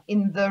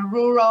in the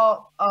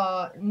rural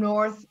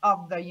north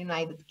of the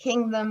United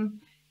Kingdom.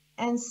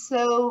 And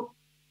so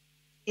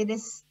it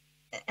is,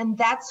 and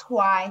that's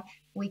why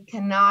we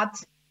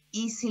cannot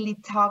easily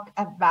talk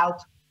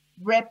about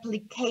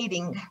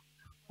replicating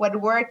what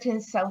worked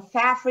in South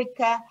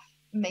Africa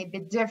may be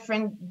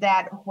different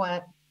than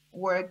what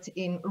worked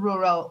in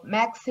rural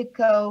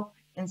Mexico,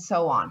 and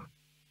so on.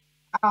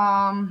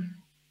 Now,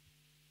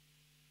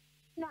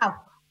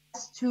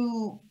 as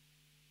to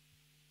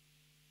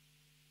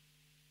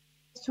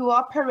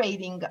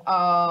operating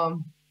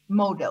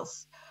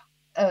models,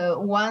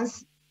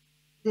 once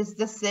these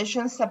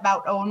decisions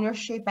about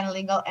ownership and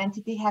legal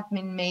entity have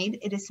been made,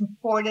 it is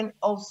important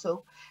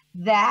also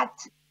that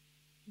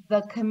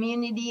the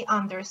community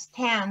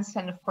understands,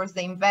 and of course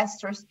the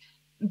investors,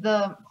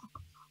 the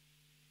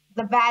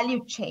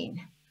value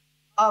chain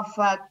of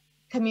a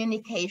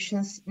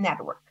communications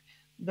network.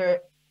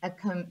 A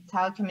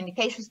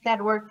telecommunications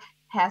network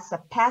has a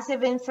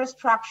passive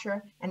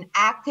infrastructure, an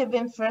active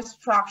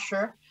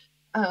infrastructure,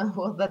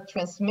 the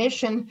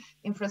transmission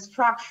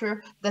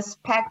infrastructure, the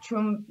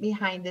spectrum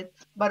behind it,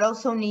 but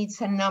also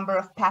needs a number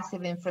of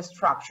passive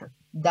infrastructure,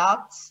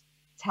 ducts,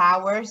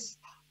 towers,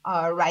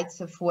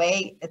 rights of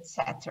way,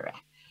 etc.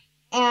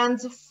 And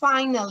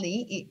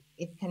finally,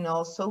 it can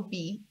also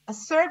be a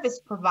service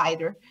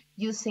provider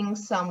using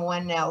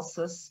someone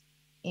else's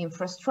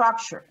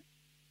infrastructure.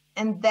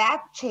 And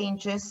that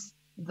changes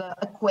the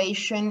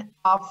equation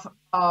of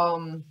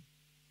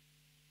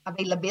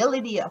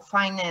availability of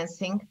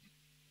financing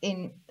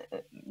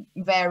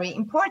very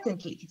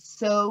importantly.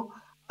 So,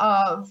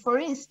 for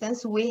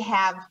instance, we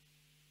have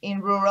in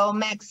rural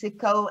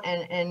Mexico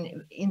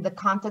and in the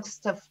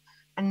context of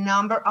a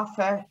number of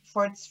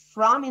efforts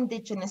from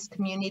indigenous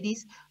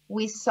communities,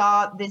 we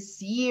saw this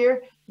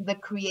year the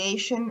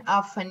creation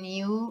of a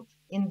new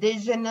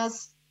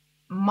indigenous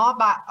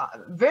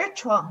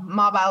virtual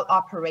mobile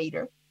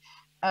operator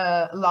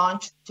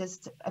launched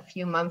just a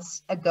few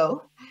months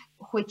ago,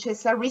 which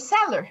is a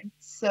reseller.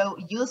 So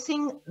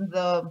using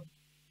the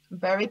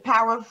very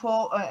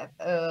powerful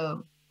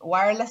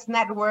wireless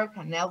network,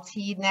 an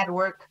LTE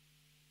network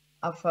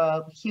of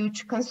a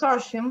huge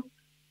consortium,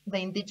 the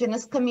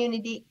indigenous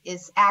community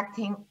is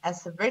acting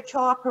as a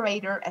virtual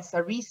operator, as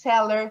a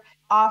reseller,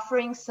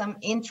 offering some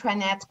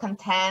intranet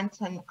content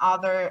and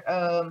other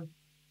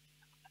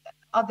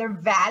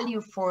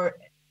value for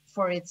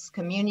for its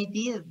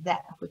community,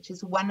 that which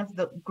is one of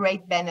the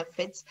great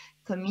benefits.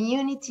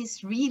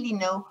 Communities really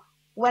know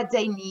what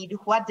they need,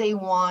 what they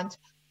want,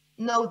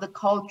 know the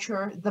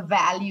culture, the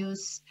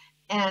values,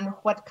 and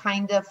what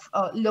kind of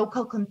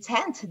local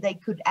content they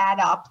could add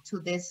up to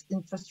these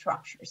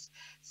infrastructures.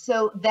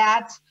 So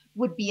that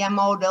would be a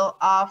model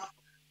of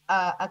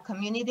a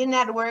community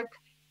network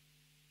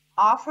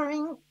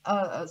offering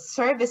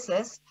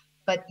services,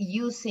 but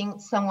using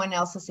someone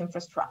else's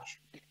infrastructure.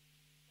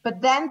 But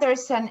then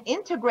there's an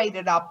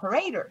integrated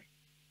operator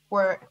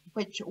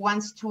which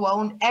wants to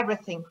own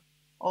everything,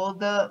 all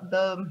the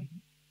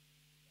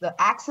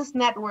access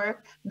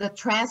network, the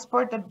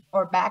transport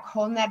or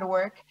backhaul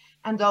network,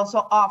 and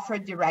also offer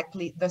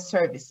directly the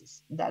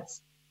services.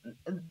 That's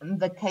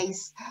the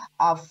case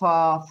of,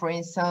 for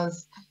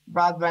instance,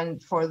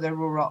 broadband for the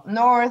rural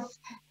north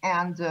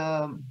and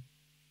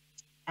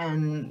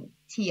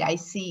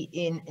TIC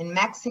in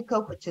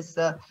Mexico, which is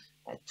a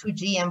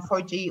 2G and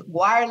 4G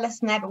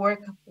wireless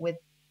network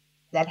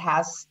that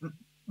has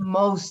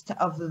most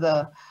of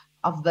the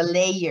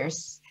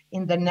layers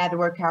in the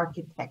network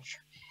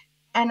architecture.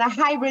 And a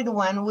hybrid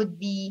one would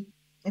be,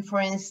 for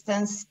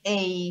instance,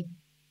 an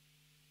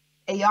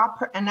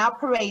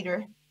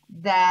operator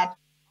that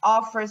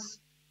offers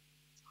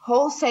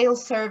wholesale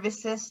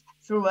services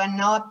through a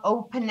not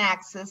open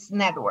access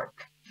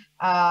network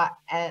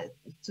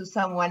to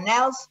someone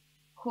else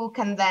who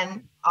can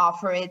then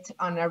offer it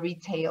on a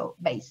retail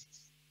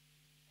basis.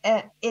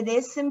 It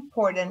is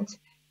important,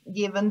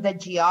 given the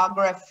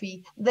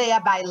geography, the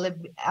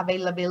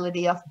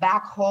availability of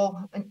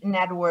backhaul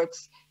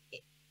networks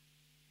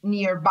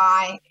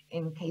nearby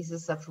in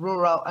cases of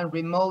rural and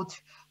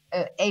remote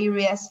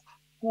areas,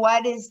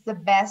 what is the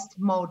best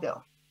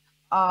model?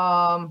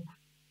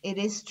 It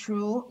is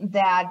true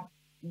that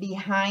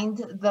behind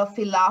the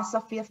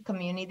philosophy of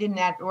community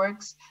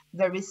networks,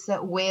 there is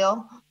a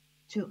will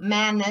to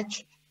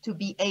manage, to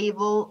be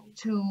able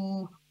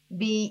to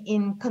be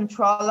in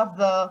control of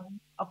the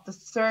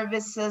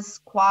services,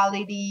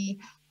 quality,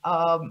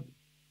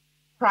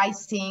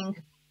 pricing,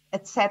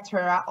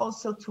 etc.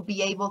 Also to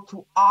be able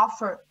to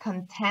offer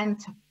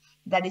content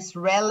that is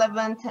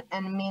relevant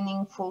and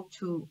meaningful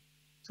to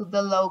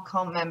the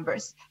local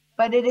members.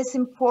 But it is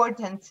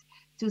important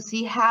to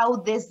see how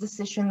this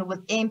decision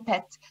would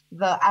impact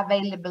the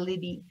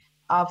availability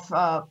of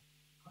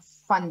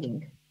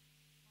funding.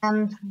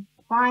 And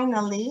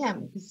finally,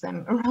 because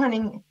I'm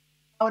running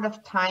out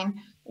of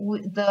time,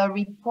 the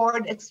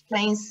report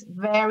explains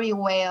very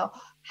well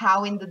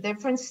how in the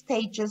different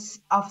stages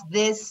of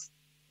this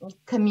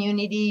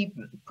community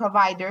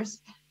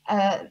providers,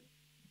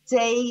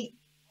 they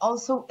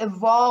also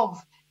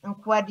evolve, and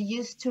what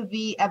used to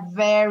be a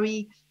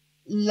very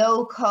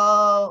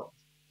local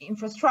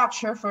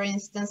infrastructure, for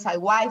instance, a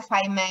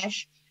Wi-Fi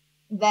mesh,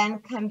 then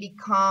can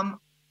become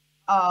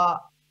a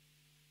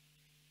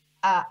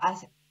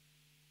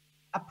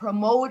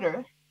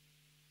promoter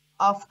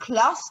of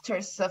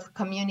clusters of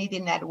community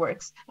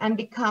networks and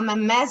become a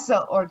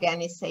meso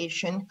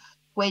organization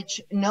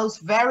which knows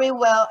very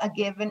well a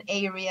given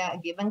area, a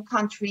given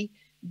country,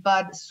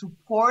 but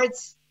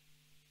supports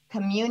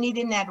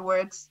community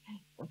networks,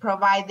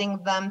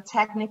 providing them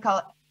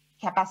technical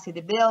capacity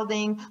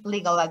building,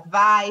 legal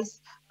advice,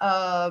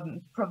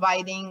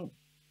 providing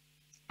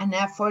an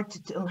effort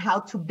on how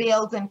to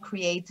build and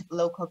create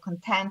local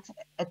content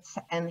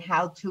and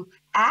how to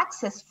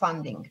access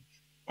funding.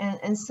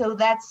 And so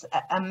that's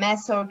a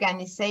meso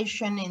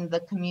organization in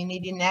the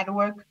community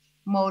network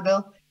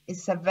model.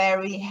 Is a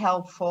very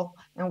helpful,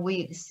 and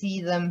we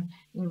see them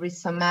in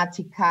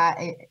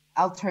Rhizomatica,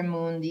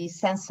 Altermundi,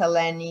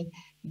 Sensaleni,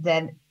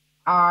 that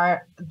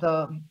are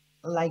the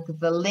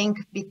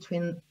link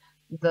between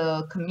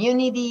the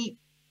community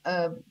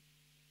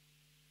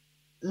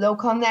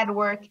local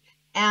network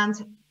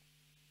and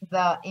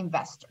the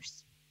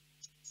investors.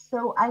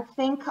 So I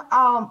think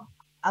I'll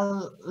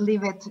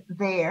leave it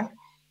there,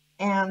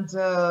 and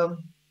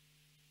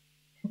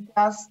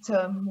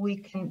we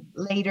can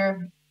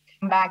later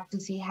back to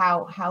see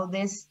how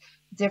these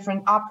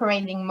different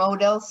operating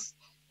models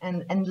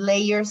and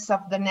layers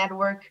of the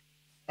network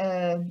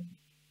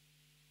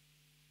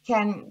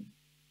can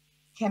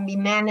be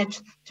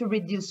managed to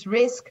reduce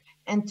risk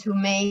and to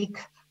make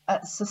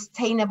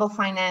sustainable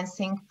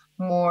financing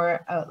more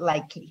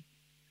likely.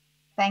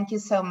 Thank you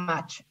so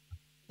much.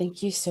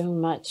 Thank you so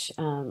much,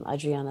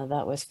 Adriana.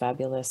 That was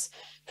fabulous.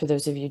 For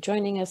those of you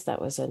joining us,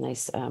 that was a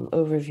nice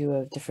overview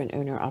of different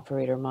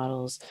owner-operator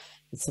models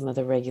and some of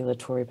the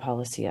regulatory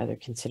policy, other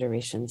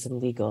considerations,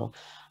 and legal.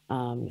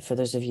 For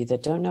those of you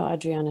that don't know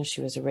Adriana,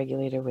 she was a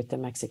regulator with the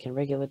Mexican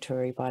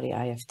regulatory body,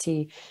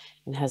 IFT,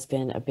 and has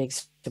been a big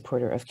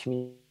supporter of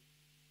community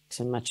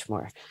and much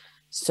more.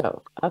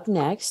 So up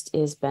next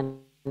is Ben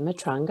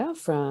Matranga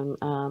from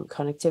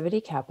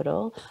Connectivity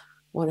Capital,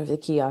 one of the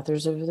key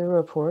authors of the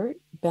report.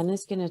 Ben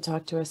is going to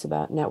talk to us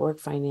about network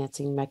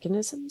financing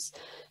mechanisms.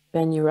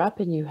 Ben, you're up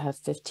and you have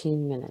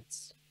 15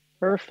 minutes.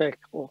 Perfect.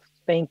 Well,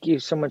 thank you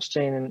so much,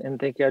 Jane, and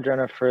thank you,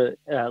 Adriana, for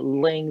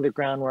laying the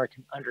groundwork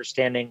and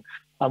understanding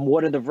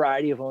what are the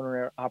variety of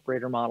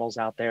owner-operator models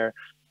out there.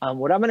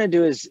 What I'm going to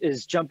do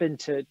is jump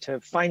into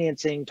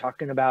financing,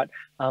 talking about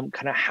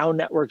kind of how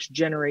networks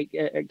generate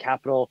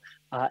capital,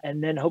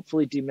 and then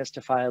hopefully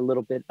demystify a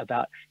little bit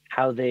about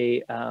how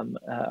they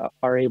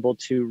are able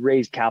to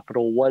raise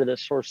capital. What are the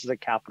sources of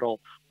capital?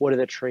 What are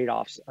the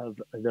trade-offs of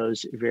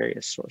those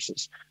various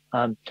sources?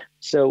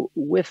 So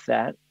with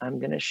that, I'm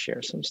going to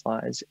share some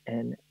slides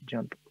and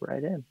jump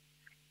right in.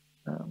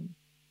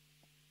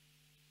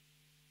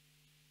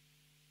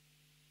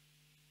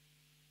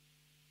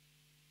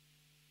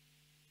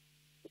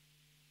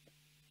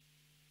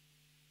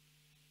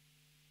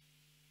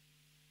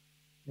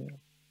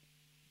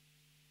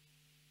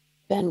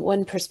 Ben,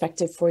 one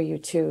perspective for you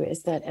too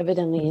is that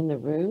evidently in the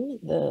room,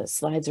 the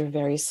slides are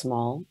very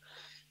small.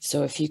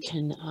 So if you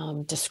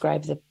can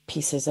describe the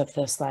pieces of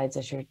the slides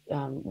as you're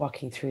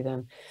walking through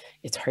them,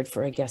 it's hard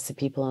for, I guess, the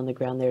people on the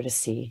ground there to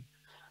see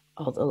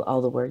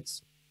all the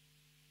words.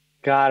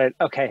 Got it.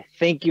 Okay.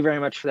 Thank you very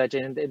much for that,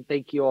 Jane. And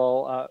thank you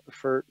all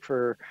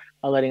for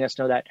letting us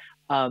know that.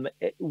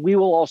 We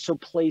will also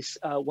place,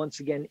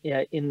 once again,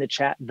 in the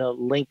chat, the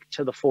link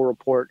to the full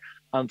report.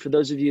 For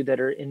those of you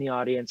that are in the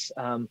audience,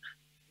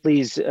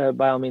 please,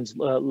 by all means,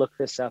 look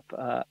this up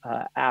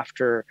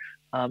after,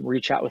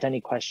 reach out with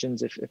any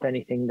questions if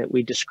anything that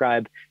we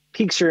describe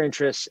piques your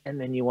interest, and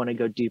then you want to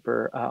go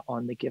deeper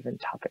on the given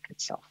topic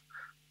itself.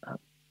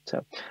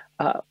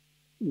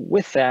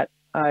 With that,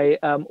 I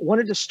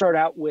wanted to start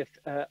out with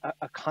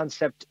a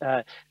concept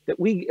that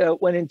we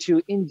went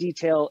into in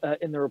detail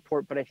in the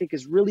report, but I think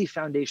is really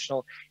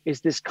foundational,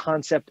 is this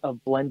concept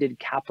of blended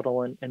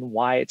capital and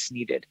why it's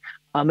needed.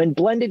 And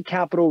blended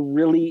capital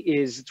really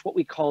is, it's what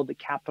we call the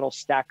capital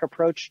stack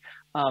approach.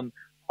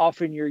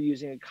 Often you're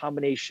using a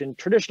combination,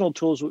 traditional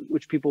tools,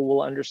 which people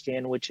will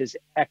understand, which is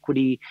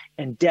equity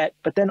and debt,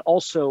 but then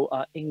also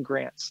in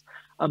grants.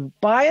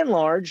 By and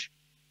large,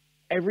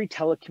 every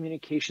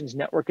telecommunications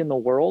network in the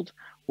world,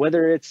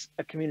 whether it's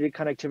a community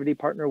connectivity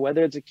partner,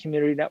 whether it's a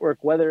community network,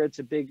 whether it's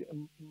a big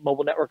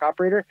mobile network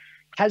operator,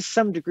 has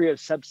some degree of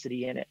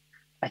subsidy in it.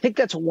 I think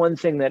that's one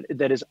thing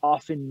that is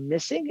often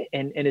missing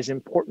and is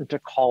important to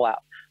call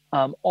out.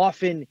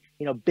 Often,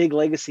 big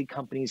legacy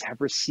companies have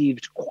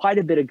received quite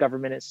a bit of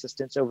government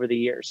assistance over the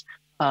years.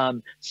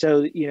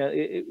 So,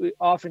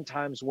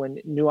 oftentimes when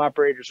new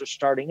operators are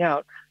starting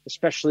out,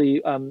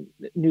 especially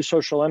new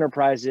social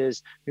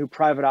enterprises, new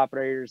private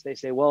operators, they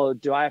say, well,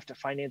 do I have to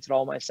finance it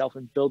all myself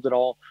and build it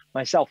all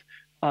myself?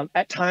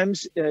 At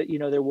times,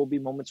 there will be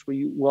moments where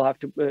you will have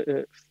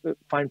to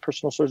find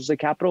personal sources of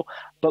capital,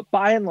 but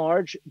by and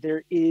large,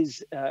 there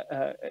is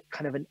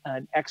kind of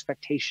an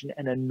expectation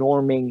and a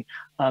norming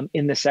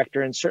in the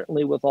sector, and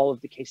certainly with all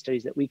of the case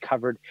studies that we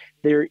covered,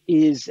 there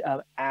is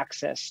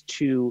access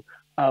to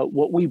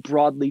what we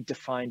broadly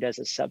defined as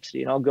a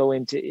subsidy. And I'll go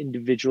into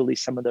individually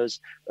some of those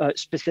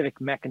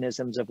specific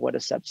mechanisms of what a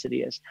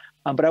subsidy is.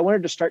 But I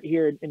wanted to start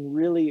here and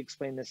really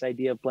explain this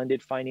idea of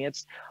blended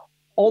finance.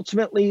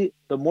 Ultimately,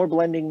 the more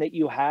blending that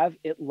you have,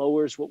 it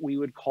lowers what we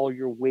would call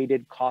your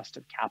weighted cost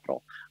of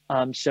capital.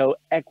 So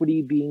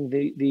equity being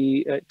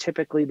the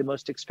typically the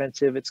most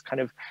expensive, it's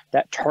kind of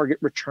that target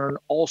return,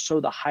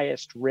 also the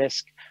highest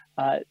risk,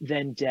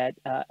 then debt,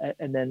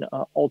 and then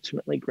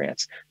ultimately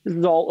grants. This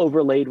is all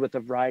overlaid with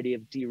a variety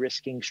of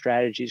de-risking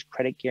strategies,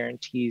 credit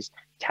guarantees,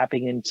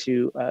 tapping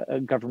into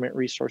government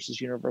resources,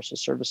 universal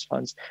service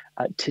funds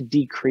to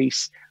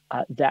decrease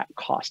that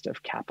cost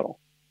of capital.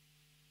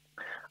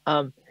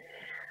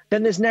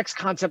 Then this next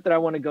concept that I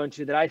want to go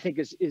into that I think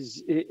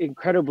is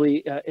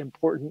incredibly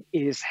important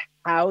is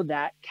how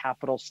that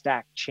capital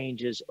stack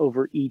changes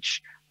over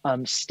each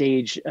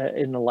stage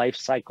in the life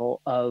cycle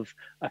of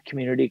a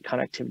community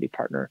connectivity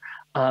partner.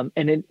 And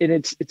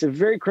it's a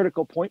very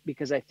critical point,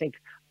 because I think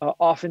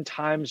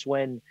oftentimes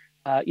when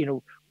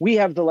we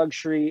have the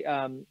luxury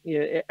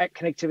at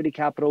Connectivity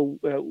Capital,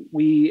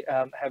 we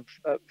have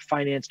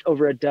financed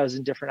over a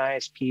dozen different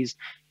ISPs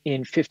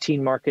in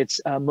 15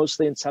 markets,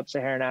 mostly in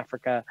sub-Saharan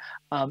Africa.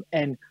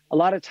 And a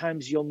lot of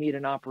times you'll meet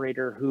an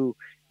operator who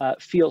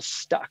feels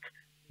stuck.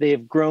 They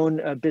have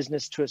grown a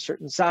business to a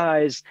certain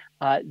size.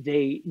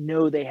 They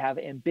know they have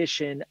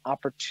ambition,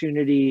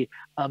 opportunity,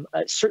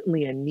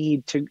 certainly a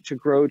need to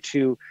grow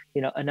to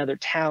another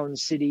town,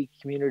 city,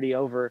 community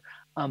over,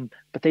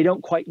 but they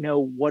don't quite know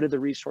what are the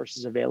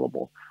resources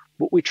available.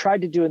 What we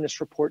tried to do in this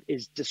report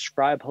is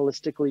describe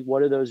holistically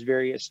what are those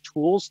various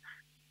tools,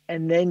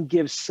 and then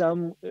give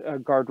some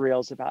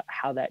guardrails about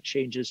how that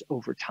changes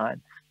over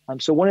time.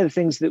 So one of the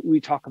things that we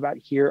talk about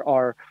here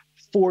are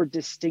 4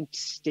 distinct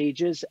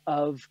stages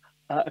of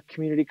a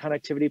community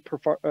connectivity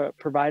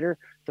provider.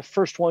 The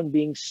first one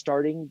being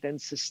starting, then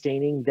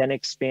sustaining, then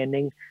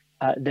expanding,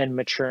 then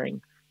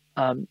maturing.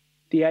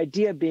 The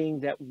idea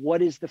being that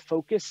what is the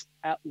focus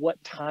at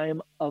what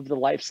time of the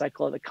life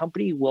cycle of the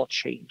company will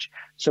change.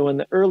 So in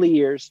the early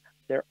years,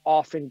 they're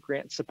often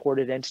grant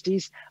supported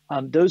entities.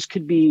 Those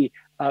could be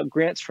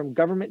grants from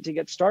government to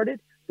get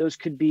started. Those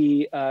could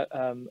be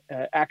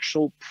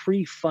actual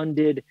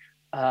pre-funded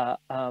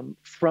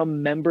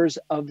from members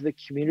of the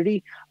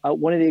community.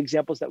 One of the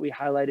examples that we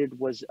highlighted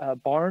was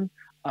Barn,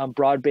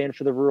 broadband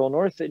for the rural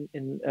north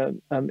in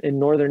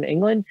northern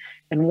England.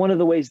 And one of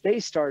the ways they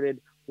started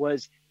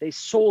was they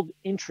sold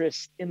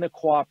interest in the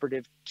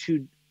cooperative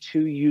to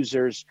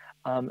users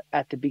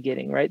at the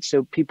beginning, right?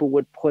 So people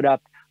would put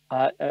up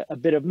a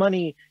bit of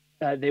money.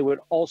 They would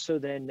also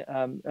then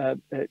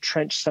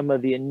trench some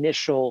of the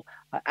initial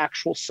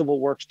actual civil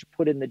works to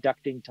put in the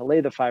ducting to lay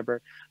the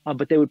fiber,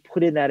 but they would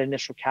put in that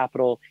initial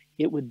capital.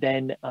 It would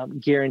then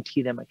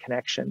guarantee them a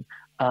connection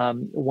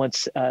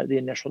once the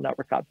initial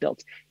network got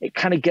built. It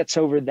kind of gets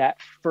over that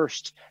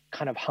first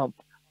kind of hump.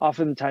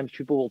 Oftentimes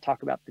people will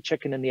talk about the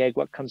chicken and the egg,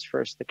 what comes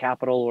first, the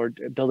capital or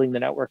building the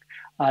network.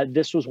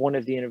 This was one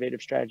of the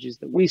innovative strategies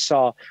that we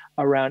saw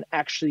around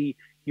actually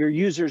your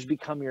users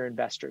become your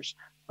investors.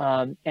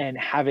 And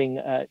having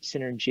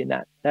synergy in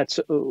that.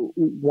 That's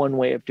one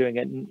way of doing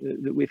it, and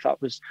that we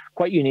thought was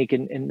quite unique,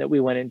 and that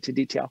we went into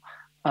detail.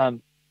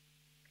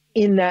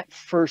 In that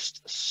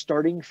first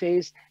starting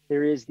phase,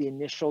 there is the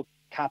initial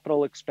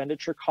capital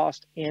expenditure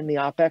cost and the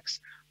OpEx.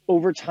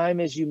 Over time,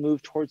 as you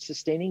move towards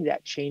sustaining,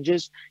 that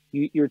changes.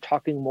 You're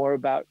talking more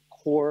about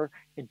core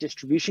and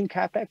distribution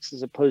CapEx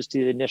as opposed to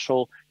the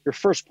initial, your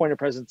first point of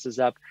presence is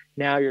up.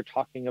 Now you're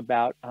talking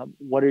about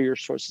what are your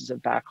sources of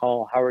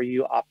backhaul? How are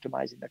you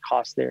optimizing the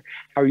cost there?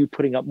 How are you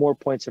putting up more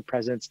points of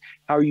presence?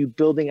 How are you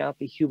building out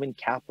the human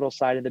capital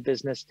side of the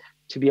business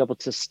to be able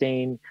to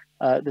sustain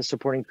the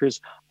supporting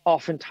crews?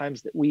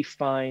 Oftentimes that we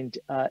find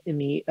in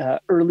the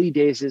early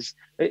days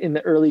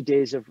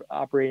of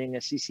operating a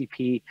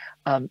CCP,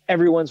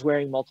 everyone's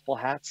wearing multiple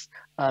hats.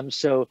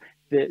 So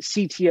the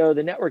CTO,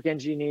 the network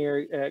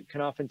engineer,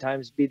 can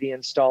oftentimes be the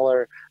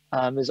installer,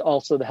 is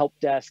also the help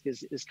desk,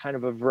 is kind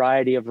of a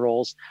variety of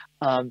roles.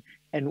 And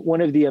one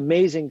of the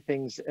amazing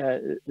things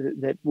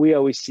that we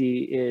always see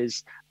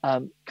is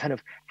kind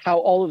of how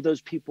all of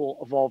those people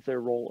evolve their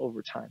role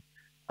over time,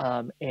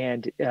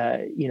 and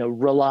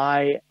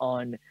rely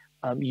on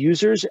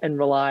users and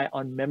rely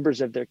on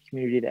members of their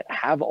community that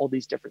have all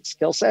these different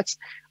skill sets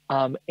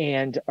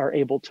and are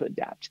able to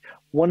adapt.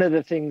 One of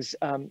the things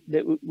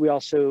that we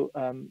also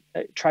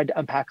tried to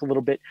unpack a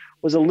little bit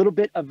was a little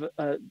bit of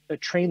a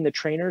train the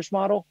trainers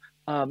model.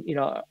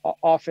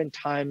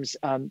 Oftentimes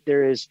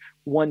there is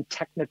one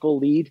technical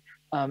lead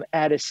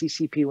at a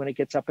CCP when it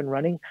gets up and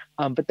running,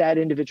 but that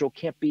individual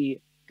can't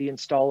be the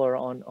installer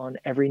on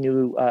every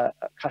new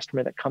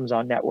customer that comes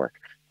on network.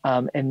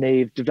 And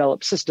they've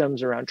developed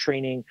systems around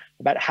training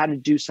about how to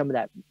do some of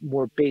that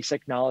more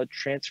basic knowledge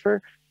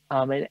transfer.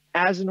 And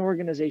as an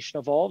organization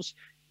evolves,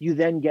 you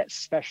then get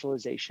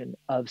specialization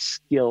of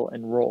skill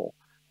and role.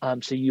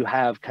 So you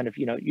have kind of,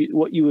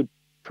 what you would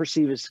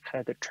perceive as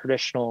kind of the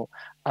traditional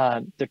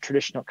kind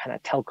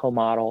of telco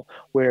model,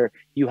 where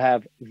you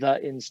have the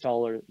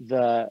installer,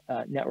 the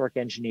network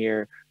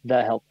engineer,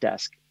 the help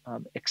desk,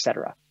 et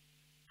cetera.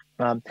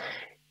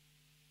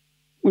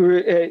 We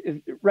were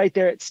right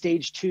there at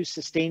stage 2,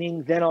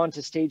 sustaining, then on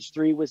to stage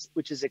 3,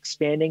 which is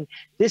expanding.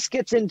 This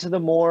gets into the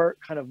more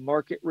kind of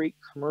market rate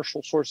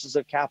commercial sources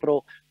of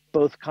capital,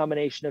 both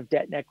combination of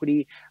debt and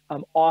equity.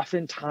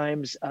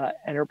 Oftentimes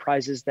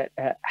enterprises that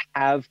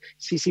have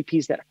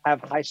CCPs that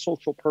have high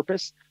social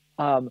purpose,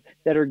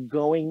 that are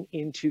going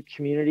into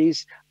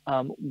communities,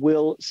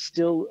 will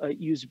still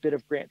use a bit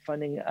of grant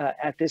funding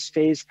at this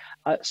phase.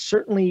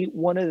 Certainly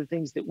one of the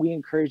things that we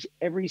encourage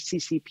every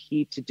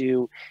CCP to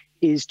do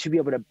is to be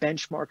able to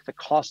benchmark the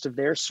cost of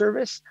their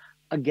service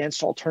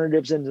against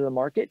alternatives into the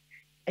market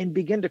and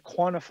begin to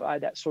quantify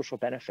that social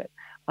benefit.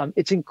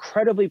 It's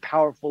incredibly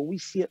powerful. We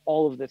see it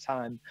all of the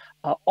time.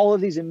 All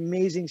of these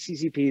amazing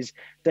CCPs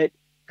that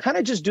kind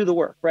of just do the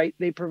work, right?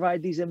 They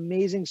provide these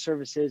amazing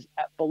services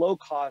at below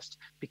cost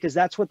because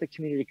that's what the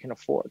community can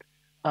afford.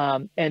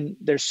 And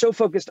they're so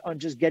focused on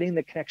just getting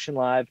the connection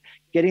live,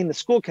 getting the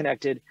school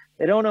connected,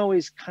 they don't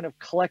always kind of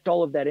collect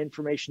all of that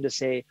information to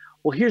say,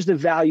 well, here's the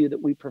value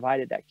that we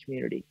provided that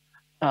community.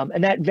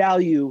 And that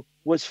value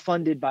was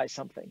funded by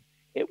something.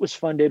 It was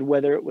funded,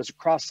 whether it was a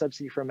cross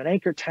subsidy from an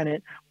anchor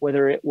tenant,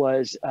 whether it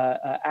was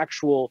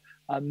actual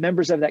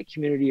members of that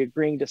community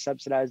agreeing to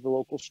subsidize the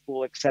local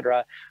school, et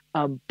cetera.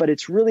 But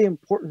it's really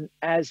important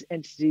as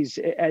entities,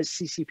 as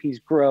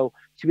CCPs grow,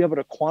 to be able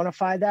to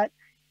quantify that.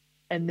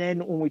 And then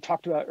when we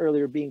talked about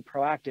earlier being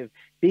proactive,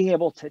 being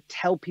able to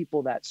tell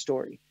people that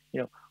story.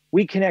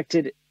 We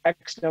connected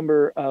X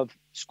number of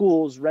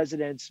schools,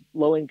 residents,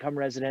 low-income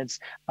residents,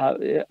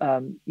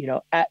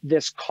 at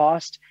this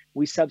cost.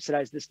 We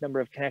subsidize this number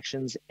of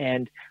connections.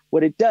 And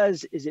what it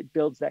does is it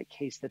builds that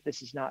case that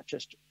this is not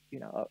just,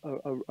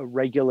 a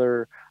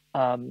regular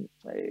kind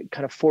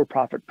of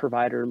for-profit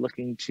provider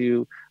looking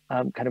to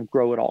kind of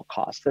grow at all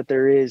costs, that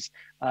there is,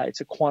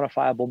 it's a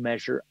quantifiable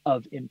measure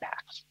of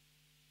impact.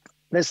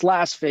 This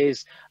last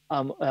phase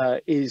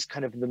is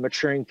kind of the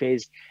maturing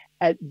phase.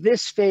 At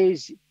this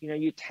phase,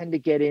 you tend to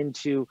get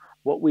into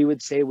what we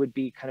would say would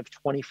be kind of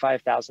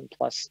 25,000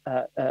 plus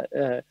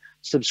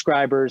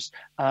subscribers.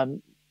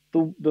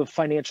 The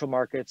financial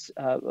markets,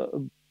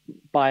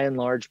 by and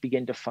large,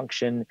 begin to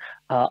function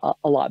a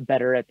lot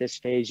better at this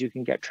phase. You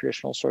can get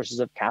traditional sources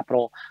of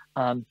capital.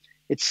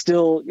 it's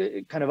still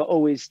kind of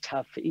always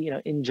tough.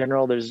 In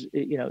general, there's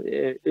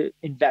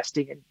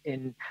investing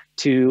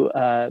into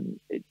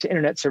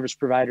internet service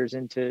providers,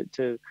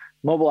 to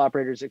mobile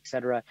operators, et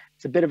cetera.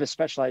 It's a bit of a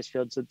specialized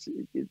field, so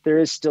there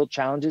is still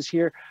challenges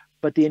here,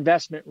 but the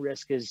investment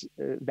risk is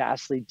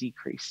vastly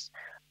decreased.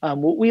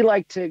 What we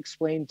like to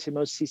explain to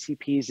most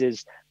CCPs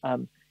is,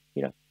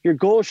 your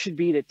goal should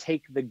be to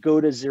take the go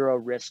to zero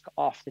risk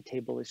off the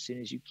table as soon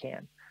as you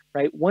can,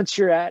 right? Once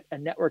you're at a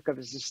network of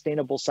a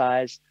sustainable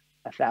size,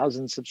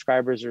 1,000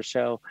 subscribers or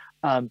so,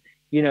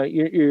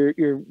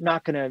 you're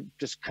not going to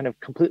just kind of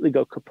completely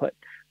go kaput.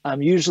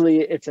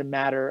 Usually it's a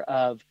matter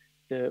of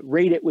the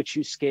rate at which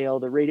you scale,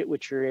 the rate at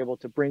which you're able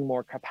to bring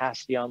more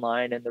capacity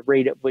online, and the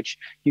rate at which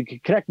you can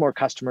connect more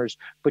customers,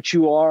 but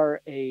you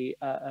are a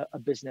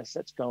business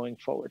that's going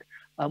forward.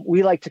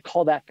 We like to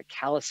call that the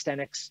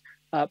calisthenics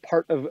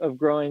part of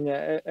growing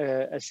a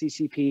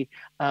CCP.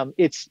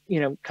 It's,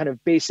 kind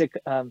of basic,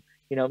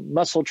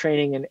 muscle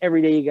training, and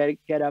every day you got to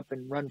get up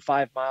and run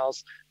 5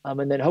 miles.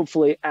 And then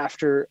hopefully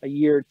after a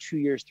year, 2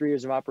 years, 3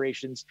 years of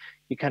operations,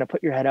 you kind of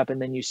put your head up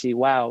and then you see,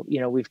 wow,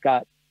 we've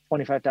got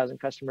 25,000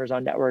 customers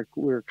on network.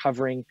 We're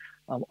covering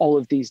all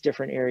of these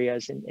different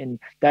areas. And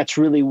that's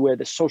really where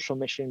the social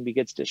mission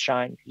begins to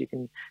shine. You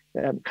can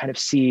kind of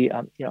see,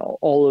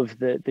 all of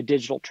the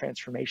digital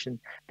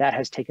transformation that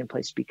has taken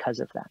place because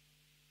of that.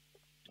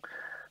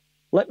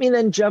 Let me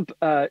then jump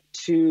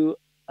to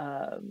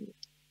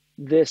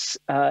this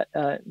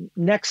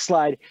next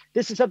slide.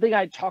 This is something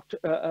I talked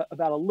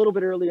about a little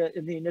bit earlier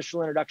in the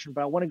initial introduction,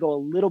 but I want to go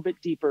a little bit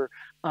deeper.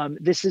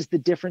 This is the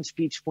difference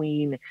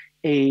between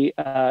a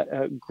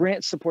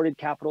grant-supported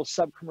capital,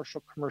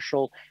 sub-commercial,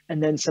 commercial,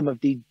 and then some of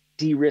the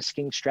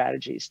de-risking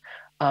strategies.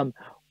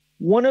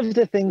 One of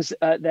the things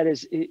that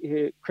is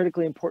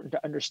critically important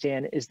to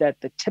understand is that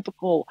the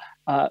typical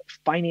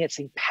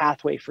financing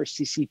pathway for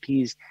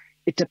CCPs,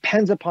 it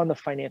depends upon the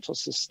financial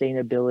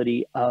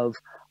sustainability of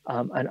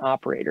an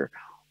operator.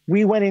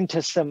 We went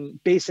into some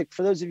basic,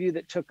 for those of you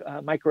that took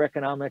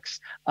microeconomics,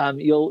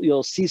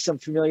 you'll see some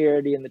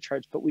familiarity in the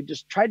charts, but we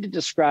just tried to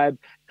describe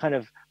kind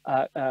of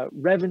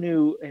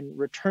revenue and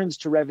returns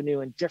to revenue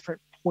and different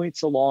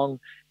points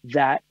along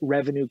that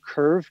revenue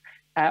curve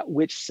at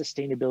which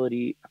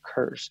sustainability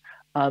occurs.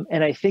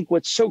 And I think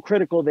what's so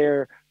critical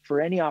there for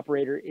any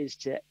operator is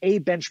to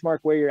benchmark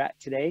where you're at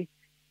today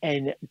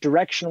and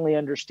directionally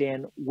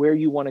understand where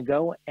you want to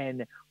go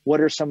and what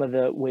are some of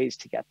the ways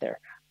to get there.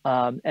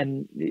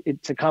 And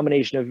it's a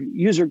combination of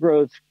user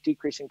growth,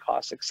 decreasing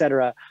costs, et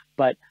cetera.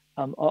 But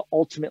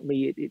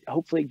ultimately, it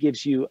hopefully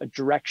gives you a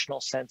directional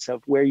sense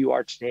of where you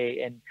are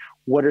today and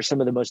what are some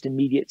of the most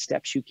immediate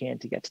steps you can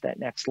to get to that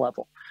next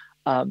level.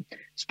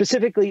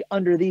 Specifically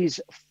under these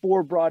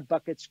 4 broad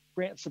buckets,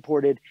 grant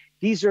supported,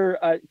 these are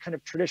kind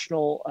of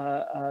traditional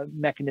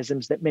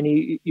mechanisms that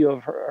many you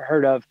have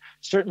heard of,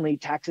 certainly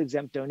tax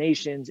exempt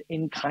donations,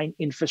 in-kind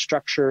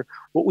infrastructure,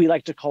 what we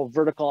like to call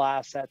vertical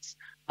assets.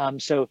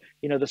 So,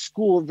 the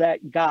school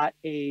that got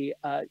a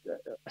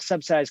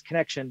subsidized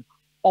connection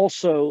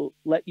also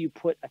let you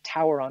put a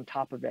tower on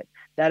top of it.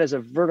 That is a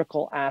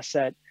vertical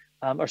asset.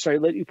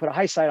 Let you put a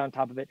high side on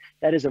top of it.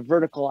 That is a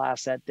vertical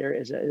asset. There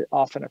is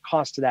often a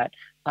cost to that.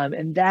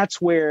 And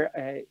that's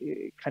where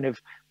kind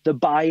of the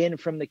buy-in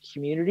from the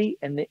community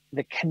and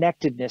the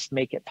connectedness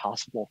make it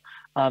possible,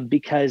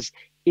 because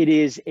it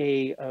is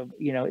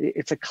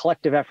it's a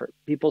collective effort.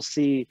 People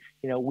see,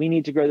 we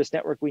need to grow this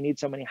network. We need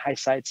so many high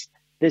sites.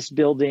 This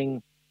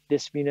building,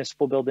 this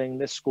municipal building,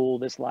 this school,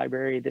 this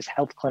library, this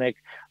health clinic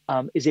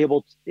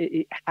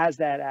it has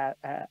that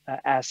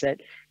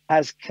asset,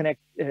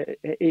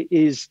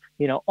 is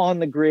on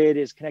the grid,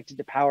 is connected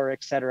to power,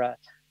 et cetera.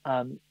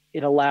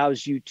 It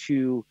allows you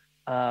to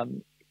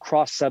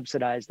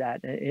cross-subsidize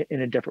that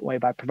in a different way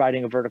by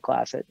providing a vertical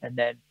asset and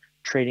then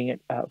trading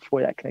it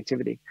for that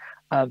connectivity.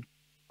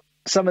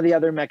 Some of the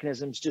other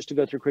mechanisms, just to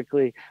go through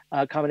quickly,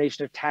 a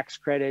combination of tax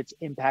credits,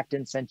 impact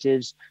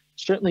incentives,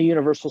 certainly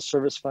universal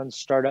service funds,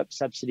 startup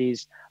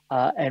subsidies,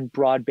 and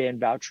broadband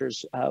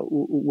vouchers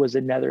was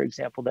another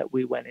example that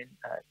we went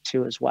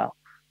into as well.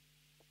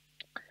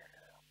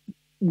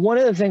 One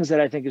of the things that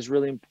I think is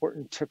really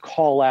important to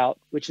call out,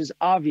 which is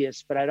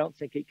obvious, but I don't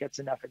think it gets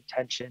enough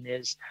attention,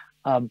 is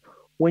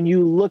when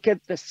you look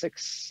at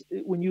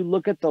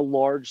the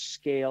large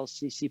scale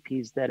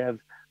CCPs that have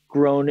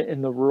grown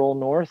in the rural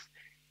North,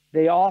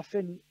 they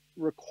often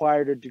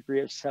required a degree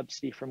of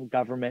subsidy from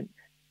government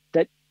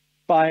that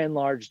by and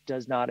large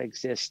does not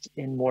exist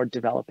in more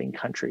developing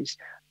countries.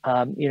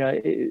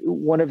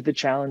 One of the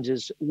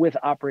challenges with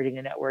operating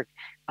a network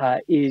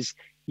is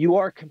you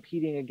are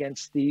competing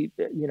against the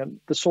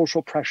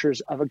social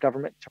pressures of a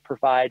government to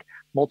provide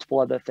multiple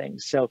other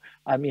things. So,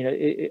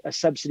 a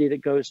subsidy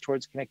that goes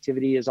towards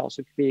connectivity is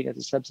also competing as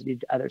a subsidy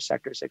to other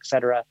sectors, et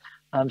cetera.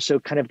 So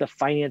kind of the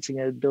financing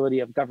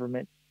ability of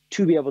government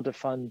to be able to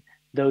fund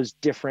those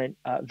different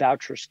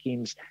voucher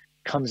schemes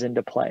comes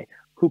into play.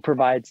 Who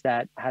provides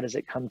that? How does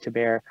it come to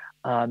bear?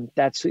 I think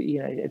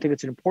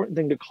it's an important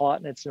thing to call it,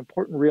 and it's an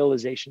important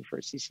realization for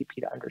a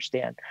CCP to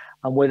understand,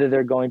 whether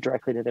they're going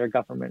directly to their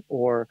government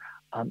or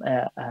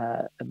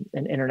an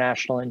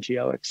international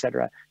NGO, et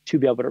cetera, to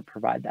be able to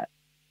provide that.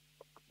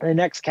 The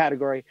next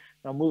category,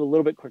 and I'll move a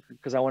little bit quicker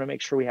because I want to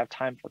make sure we have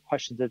time for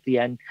questions at the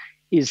end,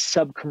 is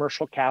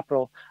sub-commercial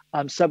capital.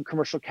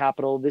 Sub-commercial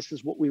capital, this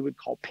is what we would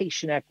call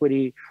patient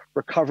equity,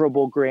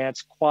 recoverable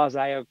grants,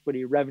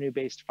 quasi-equity,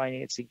 revenue-based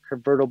financing,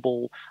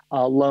 convertible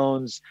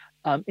loans.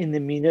 In the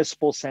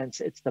municipal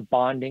sense, it's the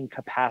bonding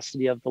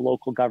capacity of the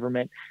local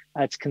government.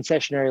 It's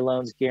concessionary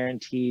loans,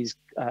 guarantees,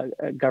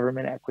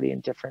 government equity in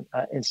different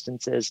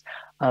instances,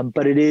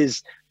 but it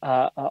is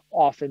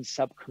often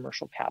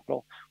sub-commercial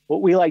capital.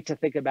 What we like to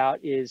think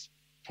about is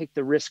take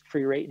the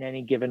risk-free rate in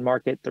any given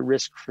market. The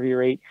risk-free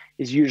rate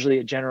is usually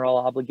a general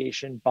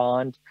obligation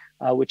bond,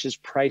 which is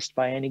priced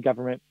by any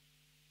government.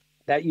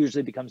 That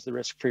usually becomes the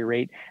risk-free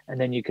rate, and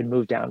then you can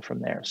move down from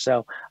there.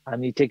 So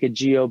you take a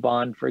geo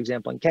bond, for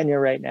example, in Kenya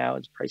right now,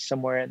 it's priced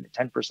somewhere in the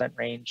 10%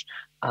 range.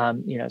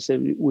 So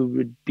we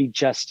would be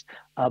just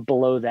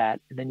below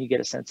that, and then you get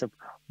a sense of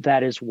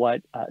that is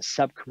what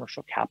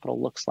sub-commercial capital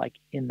looks like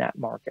in that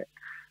market.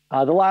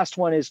 The last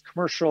one is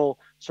commercial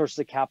sources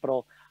of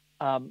capital.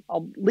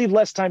 I'll leave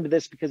less time to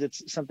this because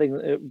it's something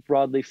that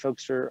broadly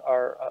folks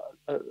are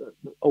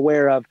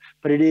aware of,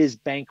 but it is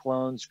bank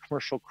loans,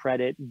 commercial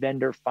credit,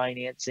 vendor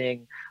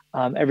financing,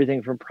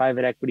 everything from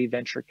private equity,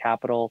 venture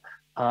capital.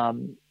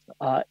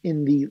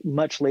 In the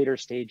much later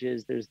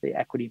stages, there's the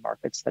equity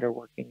markets that are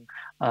working.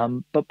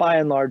 But by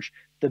and large,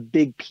 the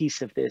big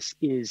piece of this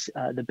is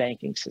the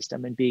banking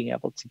system and being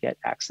able to get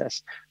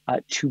access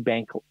to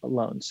bank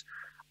loans.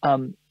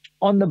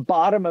 On the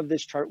bottom of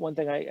this chart, one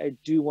thing I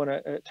do want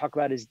to talk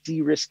about is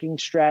de-risking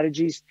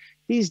strategies.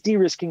 These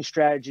de-risking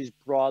strategies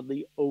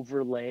broadly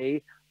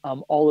overlay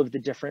all of the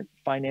different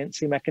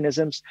financing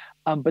mechanisms,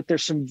 but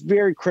there's some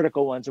very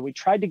critical ones, and we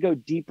tried to go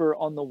deeper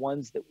on the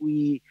ones that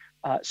we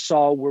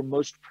saw were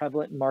most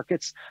prevalent in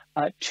markets.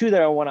 Two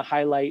that I want to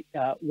highlight,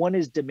 one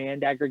is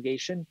demand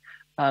aggregation.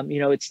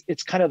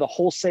 It's kind of the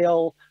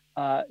wholesale,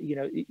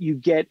 you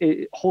get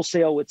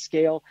wholesale with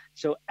scale.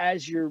 So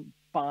as you're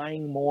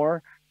buying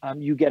more,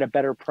 you get a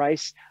better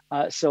price.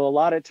 So a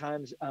lot of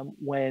times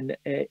when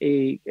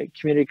a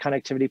community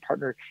connectivity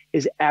partner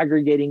is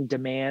aggregating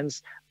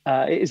demands, for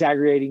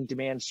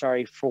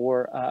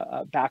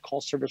a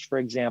backhaul service, for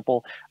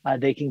example,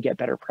 they can get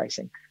better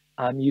pricing.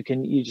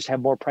 You just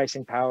have more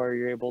pricing power.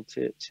 You're able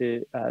to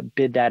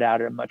bid that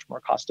out at a much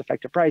more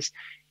cost-effective price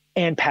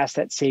and pass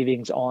that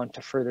savings on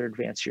to further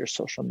advance your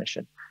social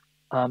mission.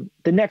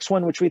 The next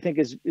one, which we think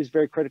is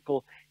very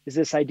critical, is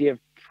this idea of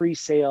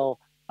pre-sale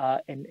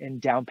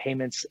and down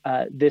payments.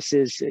 This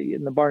is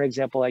in the barn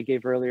example I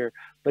gave earlier,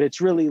 but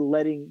it's really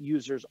letting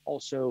users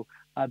also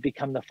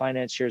become the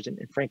financiers and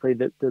frankly,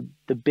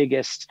 the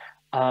biggest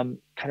kind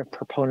of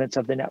proponents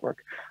of the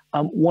network.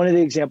 One of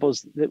the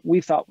examples that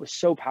we thought was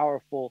so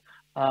powerful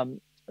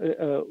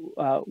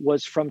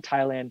was from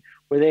Thailand,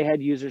 where they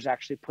had users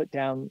actually put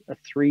down a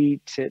 $3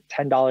 to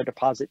 $10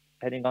 deposit,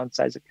 depending on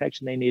size of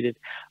connection they needed.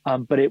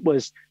 But it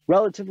was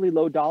relatively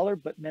low dollar,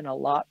 but meant a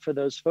lot for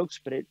those folks.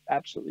 But it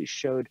absolutely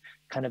showed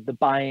kind of the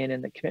buy-in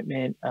and the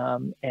commitment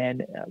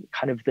and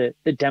kind of the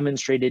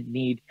demonstrated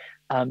need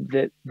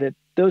that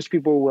those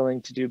people were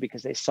willing to do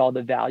because they saw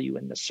the value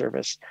in the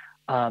service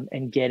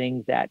and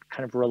getting that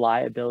kind of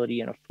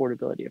reliability and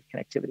affordability of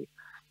connectivity.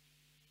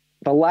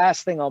 The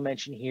last thing I'll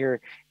mention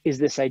here is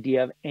this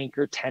idea of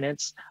anchor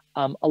tenants.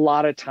 A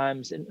lot of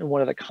times, and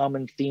one of the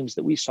common themes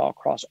that we saw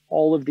across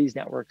all of these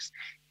networks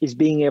is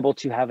being able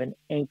to have an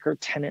anchor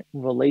tenant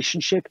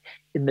relationship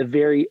in the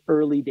very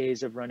early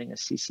days of running a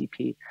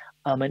CCP.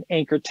 An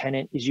anchor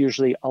tenant is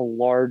usually a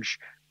large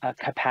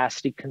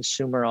capacity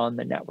consumer on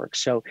the network.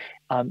 So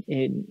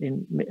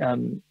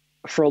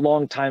for a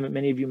long time,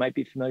 many of you might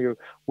be familiar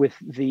with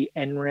the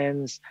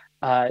NRENs,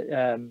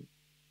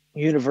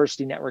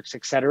 university networks,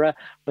 et cetera,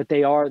 but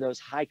they are those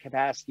high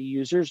capacity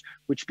users,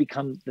 which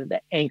become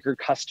the anchor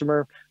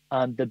customer,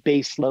 the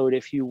base load,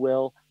 if you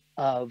will,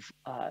 of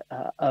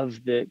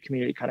the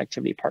community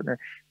connectivity partner.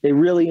 They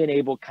really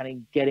enable kind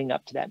of getting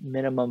up to that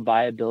minimum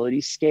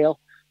viability scale.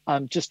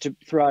 Just to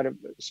throw out a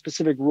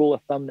specific rule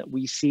of thumb that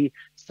we see,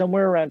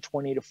 somewhere around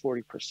 20 to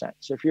 40%.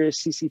 So if you're a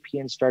CCP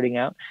and starting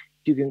out,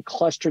 you can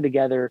cluster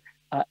together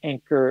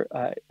anchor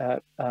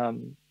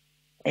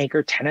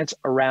tenants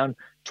around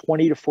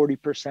 20 to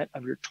 40%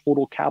 of your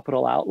total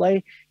capital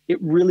outlay.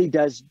 It really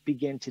does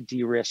begin to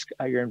de-risk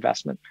your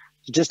investment.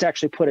 So just to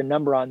actually put a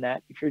number on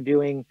that, if you're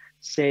doing,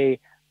 say,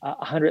 a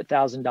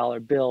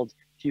 $100,000 build,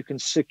 you can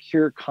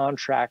secure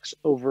contracts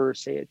over,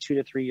 say, a 2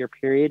 to 3 year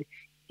period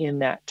in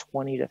that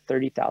 $20,000 to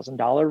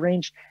 $30,000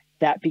 range.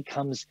 That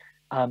becomes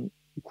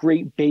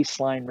great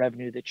baseline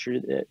revenue that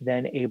you're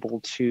then able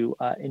to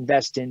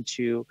invest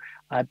into,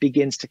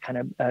 begins to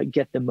kind of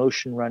get the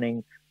motion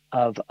running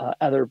of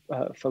other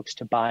folks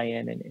to buy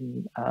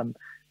in and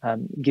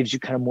gives you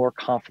kind of more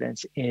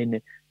confidence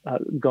in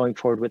going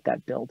forward with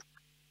that build.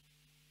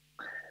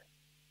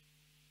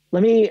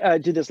 Let me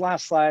do this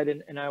last slide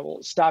and I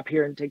will stop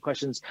here and take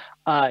questions.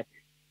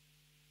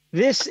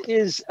 This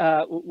is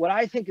what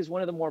I think is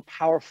one of the more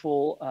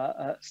powerful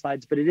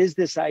slides, but it is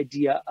this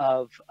idea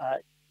of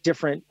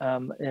different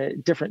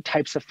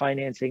types of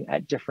financing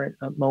at different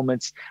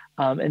moments.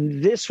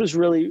 And this was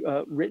really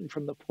written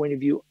from the point of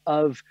view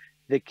of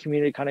the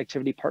community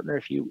connectivity partner.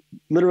 If you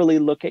literally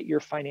look at your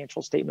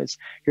financial statements,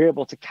 you're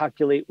able to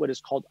calculate what is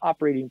called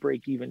operating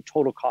break even,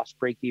 total cost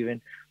break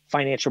even,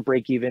 financial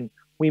break even.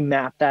 We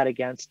map that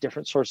against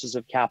different sources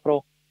of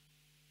capital.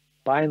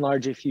 By and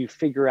large, if you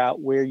figure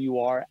out where you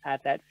are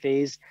at that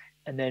phase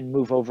and then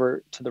move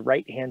over to the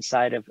right-hand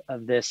side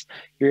of this,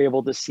 you're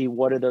able to see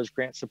what are those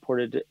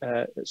grant-supported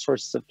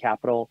sources of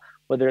capital,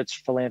 whether it's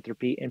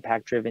philanthropy,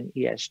 impact-driven,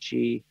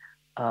 ESG,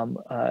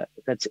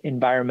 that's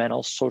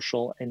environmental,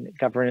 social, and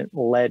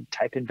government-led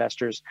type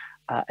investors,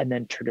 and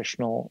then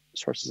traditional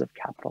sources of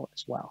capital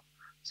as well.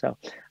 So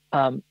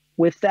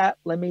with that,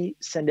 let me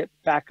send it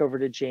back over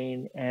to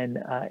Jane and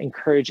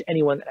encourage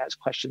anyone that has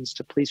questions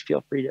to please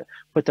feel free to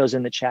put those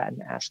in the chat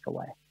and ask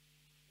away.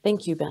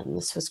 Thank you, Ben.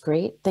 This was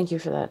great. Thank you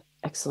for that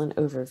excellent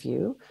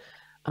overview.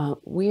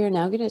 We are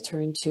now going to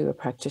turn to a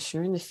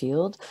practitioner in the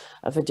field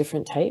of a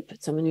different type,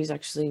 someone who's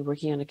actually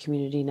working on a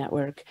community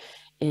network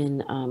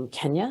in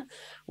Kenya.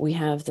 We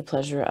have the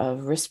pleasure of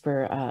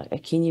Risper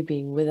Akinyi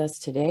being with us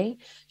today.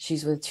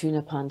 She's with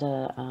Tuna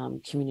Panda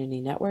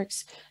Community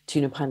Networks,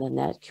 Tuna Panda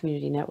Net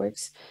Community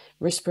Networks.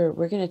 Risper,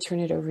 we're going to turn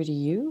it over to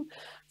you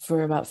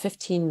for about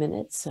 15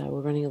 minutes.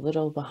 We're running a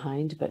little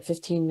behind, but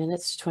 15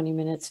 minutes, 20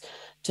 minutes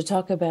to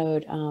talk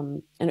about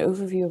an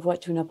overview of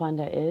what Tuna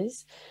Panda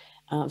is,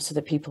 so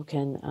that people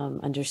can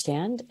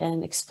understand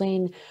and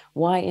explain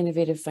why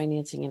innovative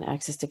financing and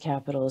access to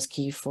capital is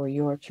key for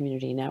your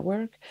community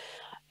network,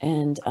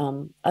 and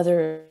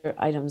other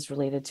items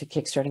related to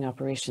kickstarting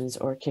operations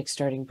or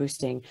kickstarting,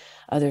 boosting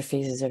other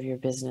phases of your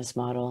business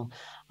model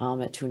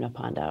at Tuna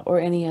Panda, or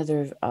any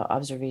other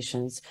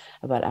observations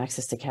about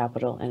access to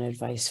capital and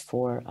advice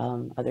for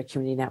other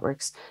community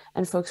networks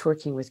and folks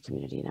working with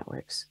community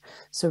networks.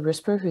 So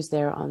Risper, who's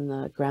there on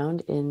the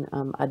ground in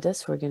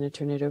Addis, we're going to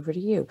turn it over to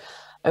you.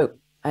 Oh,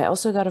 I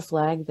also got a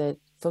flag that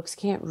folks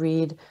can't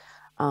read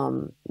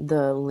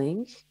the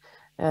link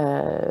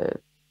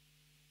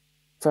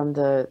from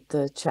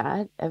the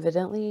chat,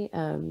 evidently.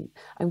 I'm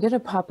going to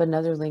pop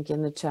another link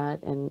in the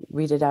chat and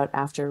read it out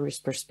after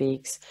Risper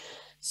speaks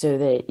so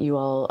that you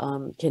all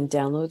can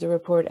download the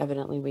report.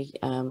 Evidently,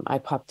 I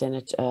popped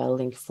in a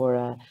link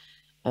for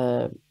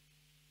a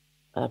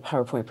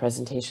PowerPoint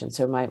presentation.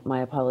 So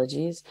my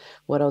apologies.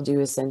 What I'll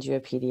do is send you a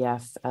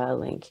PDF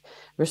link.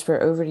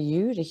 Risper, over to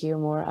you to hear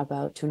more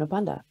about Tuna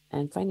Panda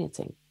and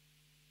financing.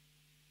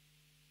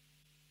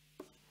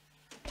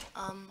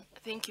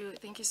 Thank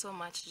you so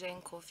much,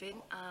 Jane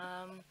Coffin.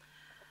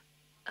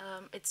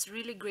 It's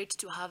really great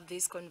to have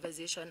this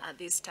conversation at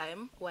this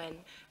time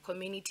when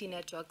community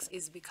networks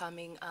is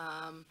becoming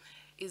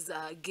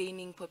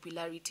gaining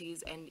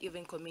popularities, and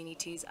even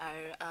communities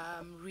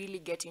are really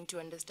getting to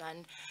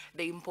understand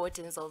the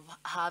importance of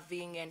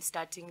having and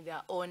starting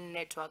their own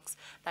networks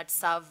that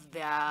serve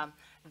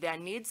their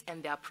needs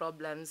and their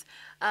problems.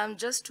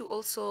 Just to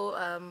also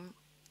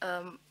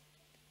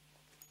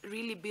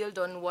really build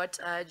on what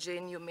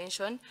Jane, you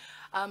mentioned,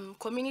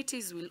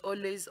 communities will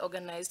always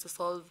organize to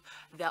solve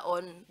their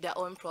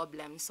own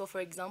problems. So for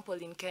example,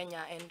 in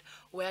Kenya and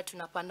where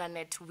Tuna Panda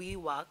Net we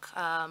work,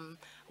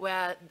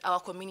 where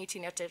our community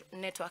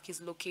network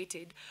is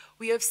located,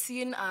 we have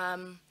seen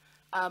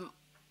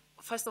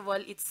first of all,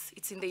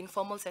 it's in the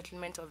informal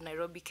settlement of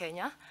Nairobi,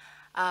 Kenya.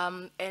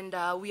 And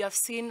we have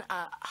seen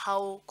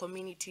how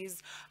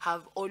communities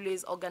have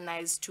always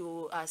organized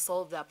to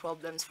solve their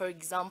problems. For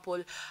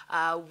example,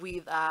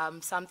 with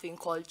something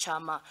called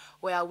Chama,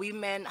 where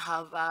women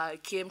have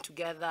came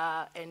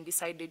together and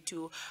decided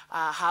to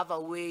have a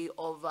way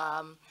of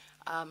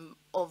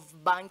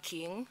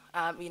banking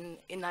in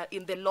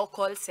the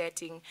local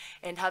setting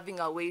and having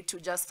a way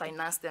to just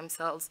finance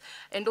themselves.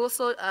 And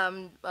also,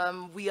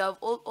 we have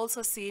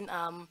also seen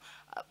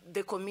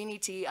the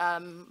community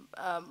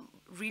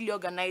really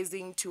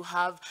organizing to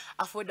have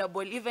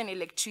affordable, even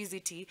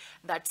electricity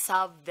that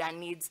serve their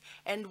needs.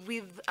 And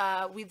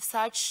with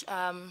such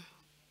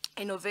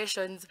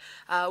innovations,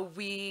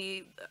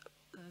 it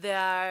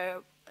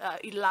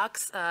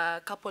lacks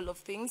a couple of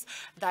things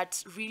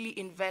that really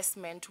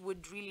investment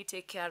would really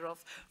take care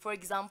of. For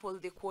example,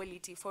 the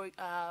quality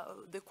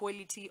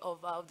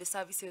of the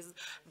services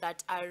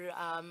that are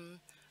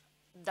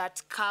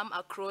that come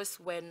across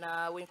when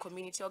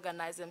community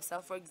organize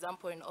themselves. For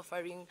example, in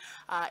offering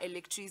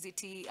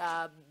electricity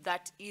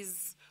that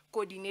is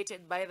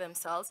coordinated by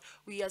themselves.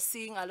 We are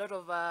seeing a lot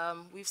of,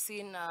 we've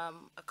seen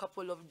a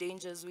couple of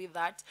dangers with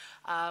that,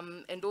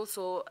 and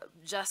also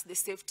just the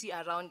safety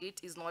around it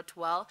is not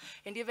well,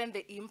 and even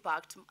the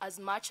impact, as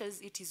much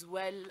as it is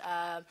well,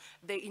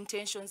 the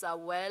intentions are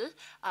well,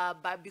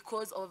 but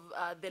because of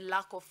the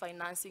lack of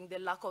financing, the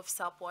lack of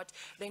support,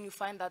 then you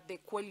find that the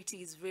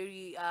quality is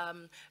very,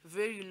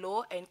 very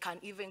low and can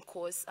even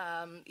cause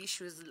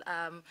issues,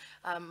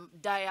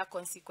 dire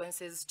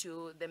consequences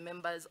to the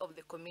members of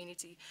the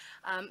community.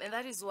 And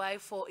that is why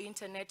for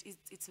internet,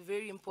 it's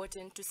very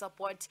important to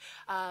support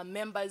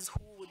members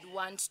who would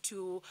want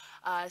to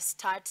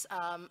start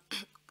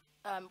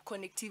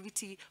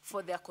connectivity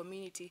for their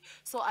community,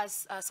 so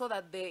as so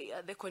that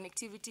the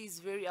connectivity is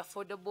very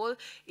affordable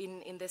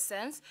in the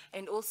sense,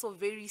 and also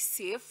very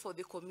safe for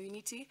the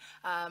community.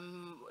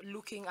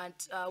 Looking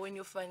at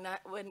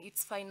when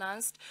it's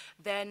financed,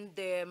 then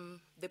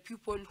the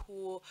people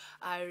who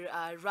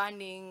are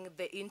running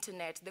the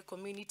internet, the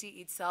community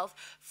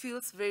itself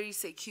feels very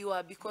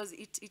secure because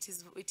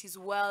it is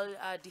well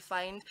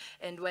defined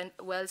and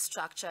well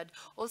structured.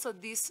 Also,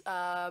 this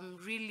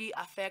really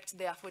affects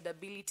the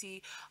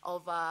affordability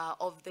of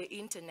the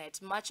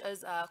internet, much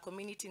as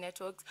community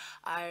networks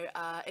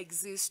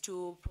exist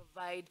to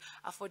provide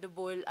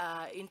affordable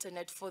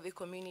internet for the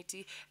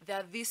community. There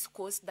are these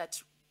costs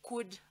that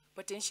could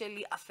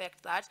potentially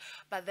affect that,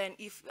 but then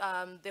if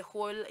the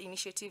whole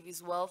initiative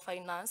is well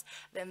financed,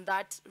 then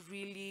that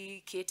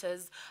really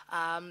caters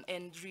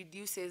and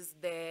reduces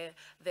the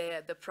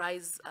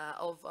price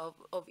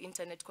of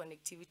internet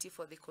connectivity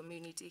for the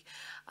community.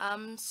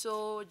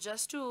 So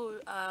just to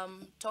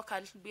talk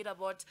a little bit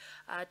about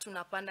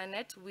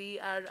Tunapanda.net, we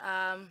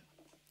are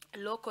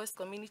low-cost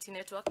community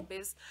network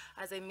based,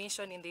 as I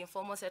mentioned, in the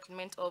informal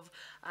settlement of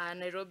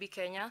Nairobi,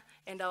 Kenya,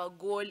 and our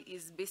goal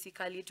is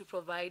basically to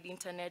provide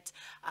internet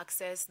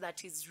access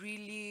that is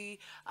really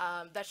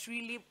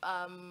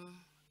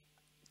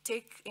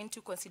take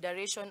into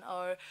consideration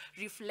or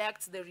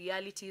reflects the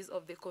realities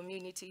of the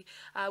community.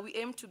 We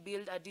aim to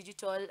build a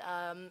digital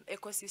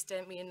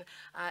ecosystem in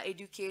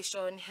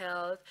education,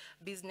 health,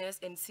 business,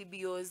 and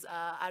CBOs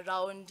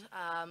around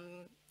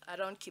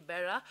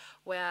Kibera,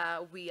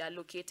 where we are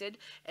located,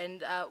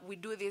 and we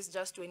do this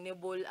just to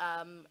enable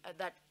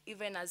that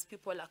even as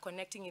people are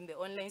connecting in the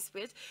online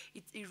space,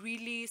 it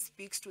really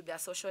speaks to their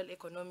social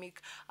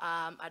economic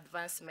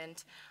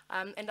advancement.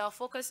 And our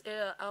focus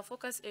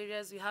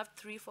areas, we have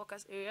 3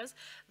 focus areas.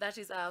 That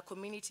is our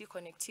community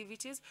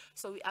connectivities.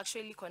 So we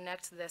actually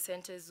connect the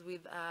centers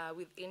with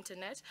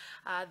internet.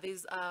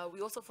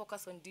 We also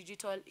focus on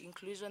digital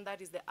inclusion,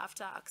 that is the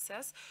after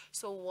access.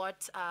 So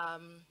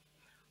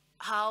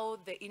how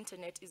the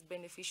internet is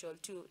beneficial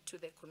to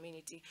the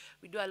community.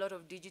 We do a lot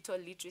of digital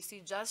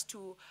literacy just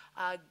to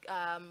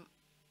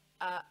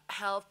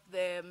help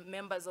the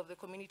members of the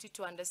community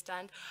to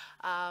understand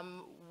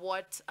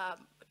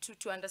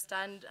to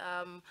understand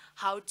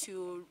how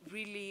to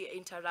really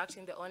interact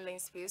in the online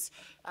space,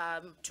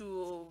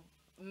 to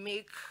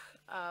make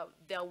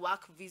their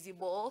work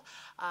visible,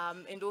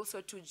 and also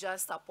to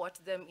just support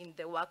them in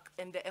the work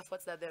and the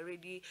efforts that they're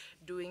already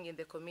doing in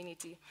the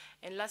community.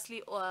 And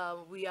lastly,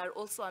 we are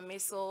also a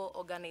MESO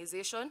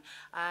organization,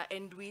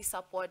 and we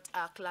support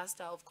a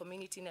cluster of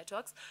community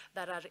networks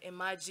that are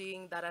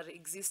emerging, that are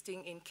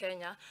existing in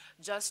Kenya,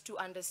 just to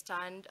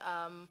understand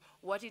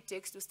what it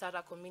takes to start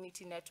a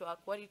community network,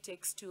 what it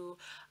takes to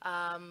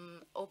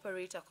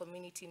operate a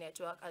community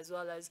network, as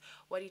well as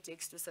what it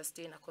takes to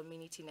sustain a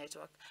community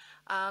network.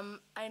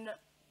 And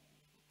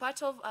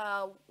part of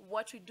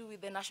what we do with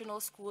the national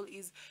school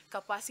is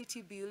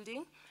capacity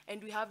building,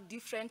 and we have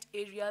different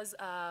areas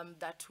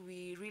that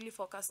we really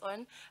focus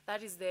on.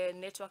 That is the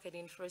network and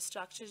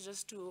infrastructure,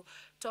 just to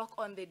talk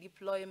on the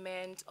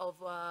deployment of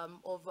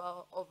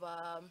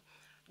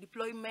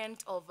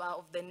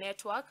the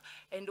network,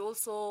 and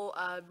also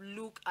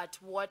look at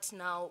what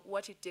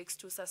it takes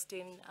to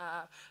sustain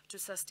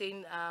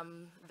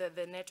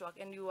the network.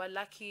 And we were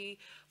lucky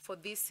for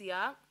this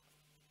year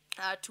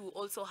to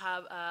also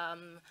have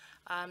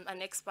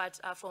an expert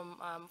from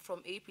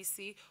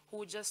APC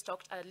who just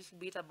talked a little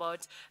bit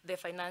about the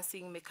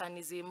financing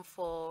mechanism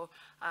for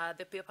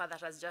the paper that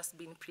has just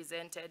been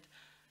presented.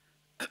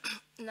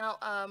 Now,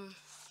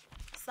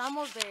 some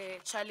of the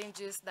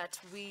challenges that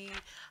we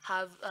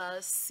have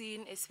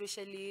seen,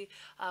 especially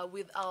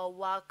with our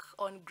work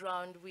on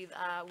ground with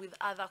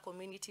other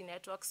community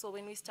networks. So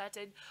when we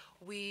started,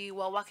 we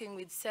were working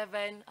with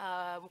 7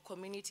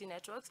 community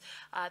networks,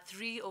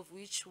 3 of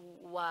which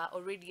were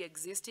already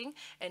existing,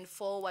 and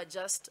 4 were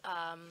just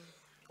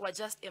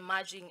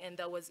emerging, and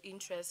there was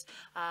interest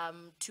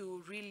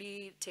to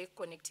really take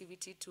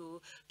connectivity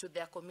to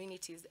their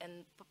communities.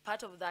 And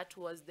part of that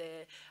was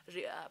the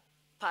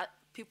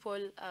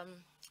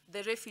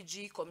the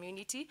refugee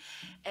community,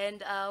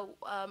 and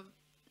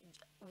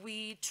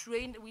we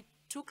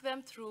took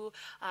them through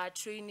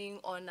training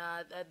on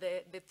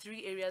the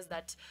 3 areas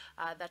that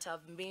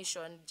I've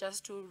mentioned,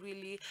 just to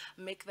really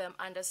make them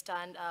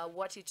understand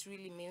what it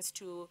really means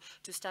to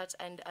start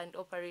and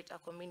operate a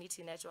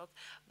community network.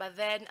 But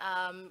then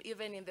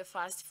even in the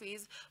first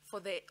phase,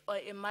 for the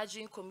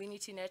emerging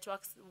community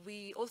networks,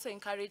 we also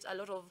encourage a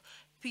lot of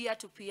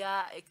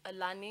peer-to-peer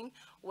learning,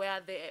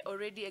 where the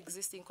already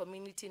existing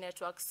community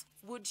networks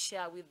would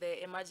share with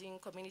the emerging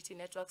community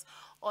networks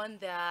on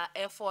their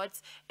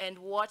efforts and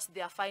what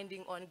they are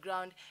finding on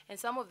ground. And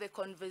some of the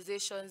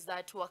conversations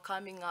that were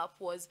coming up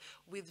was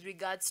with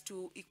regards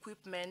to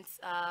equipment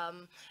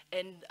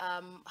and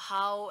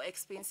how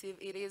expensive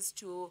it is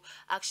to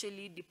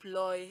actually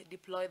deploy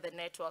the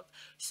network.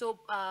 So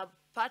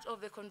part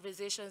of the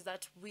conversations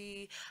that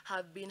we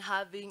have been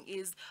having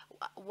is,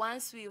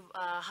 once we've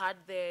had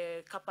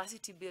the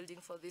capacity building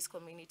for these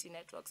community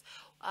networks, networks,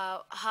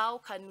 how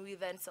can we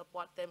then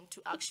support them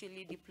to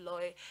actually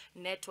deploy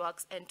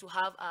networks and to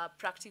have a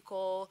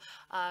practical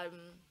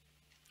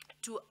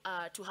to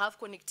have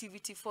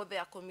connectivity for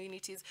their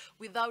communities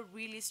without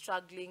really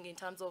struggling in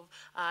terms of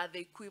the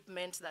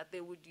equipment that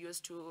they would use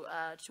to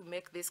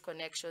make these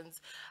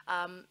connections.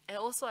 And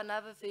also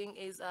another thing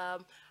is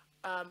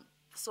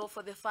so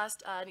for the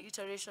first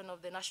iteration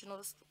of the National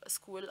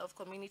School of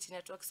Community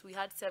Networks, we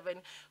had 7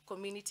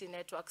 community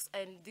networks,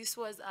 and this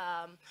was,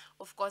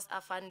 of course,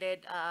 a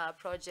funded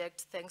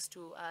project thanks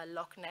to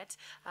LockNet,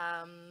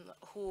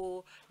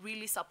 who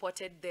really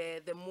supported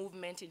the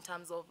movement in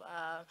terms of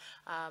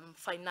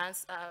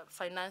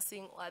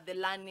financing the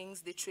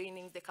learnings, the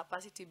trainings, the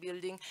capacity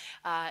building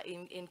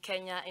in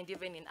Kenya and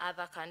even in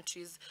other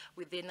countries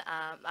within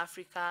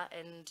Africa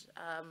and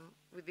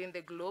within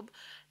the globe.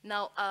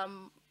 Now,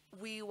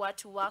 we were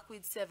to work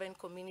with 7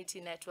 community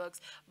networks,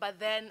 but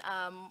then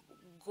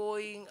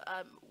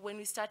when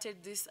we started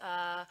this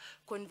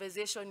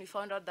conversation, we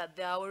found out that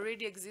there are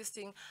already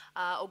existing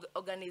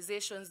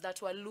organizations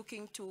that were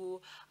looking to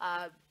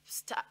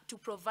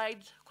provide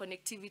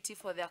connectivity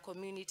for their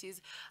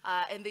communities,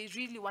 and they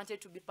really wanted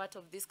to be part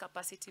of this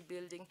capacity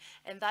building,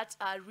 and that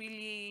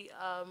really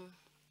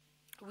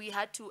we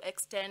had to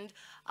extend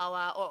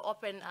our or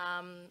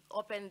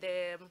open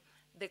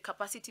the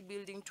capacity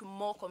building to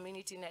more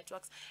community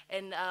networks.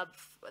 And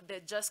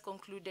the just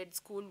concluded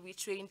school, we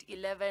trained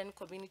 11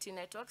 community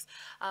networks,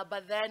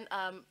 but then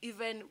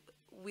even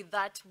with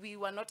that, we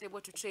were not able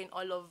to train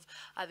all of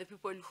the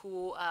people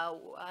who,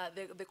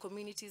 the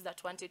communities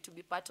that wanted to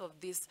be part of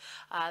this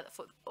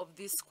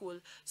school.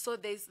 So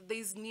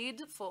there's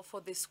need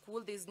for the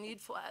school, there's need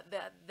for,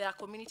 there are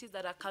communities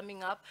that are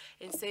coming up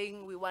and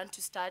saying we want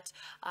to start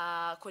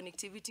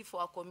connectivity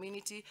for our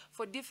community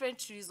for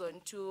different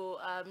reasons,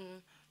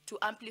 to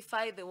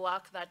amplify the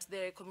work that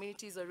the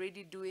community is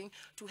already doing,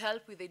 to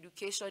help with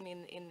education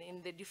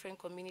in the different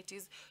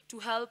communities, to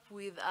help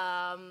with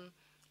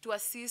to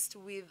assist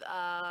with,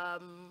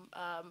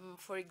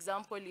 for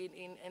example,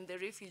 in the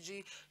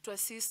refugee, to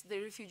assist the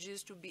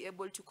refugees to be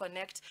able to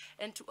connect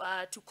and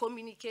to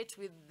communicate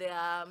with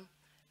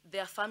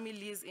their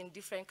families in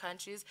different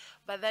countries.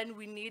 But then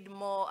we need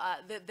more,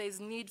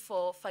 there's need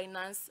for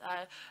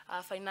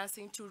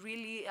financing to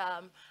really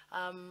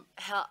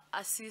help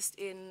assist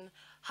in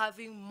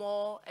having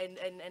more and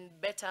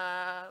better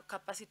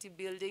capacity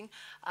building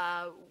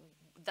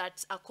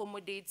that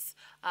accommodates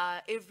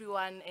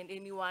everyone and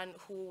anyone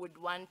who would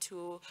want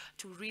to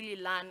really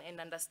learn and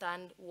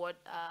understand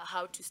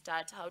how to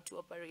start, how to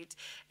operate,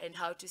 and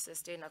how to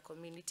sustain a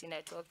community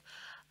network.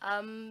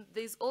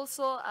 There's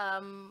also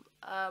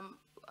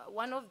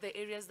one of the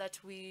areas that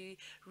we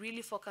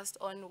really focused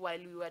on while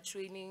we were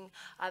training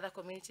other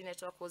community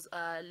network was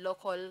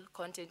local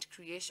content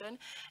creation.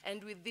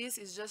 And with this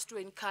is just to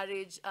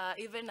encourage,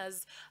 even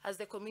as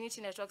the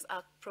community networks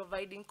are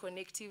providing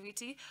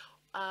connectivity,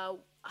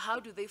 how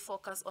do they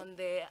focus on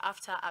the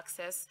after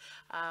access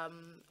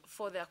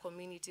for their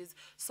communities?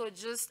 So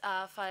just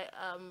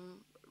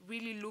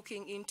really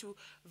looking into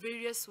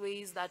various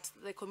ways that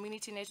the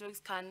community networks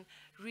can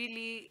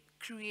really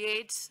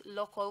create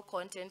local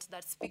content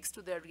that speaks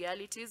to their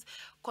realities,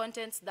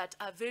 contents that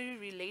are very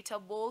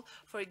relatable.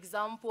 For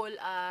example,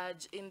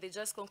 in the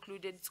just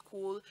concluded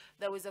school,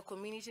 there was a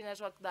community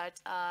network that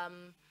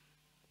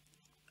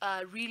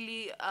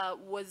really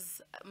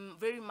was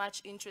very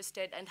much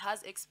interested and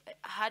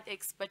had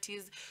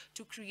expertise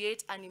to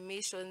create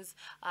animations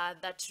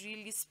that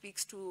really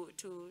speaks to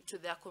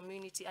their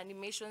community,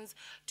 animations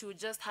to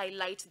just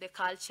highlight the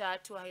culture,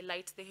 to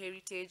highlight the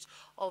heritage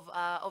of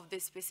the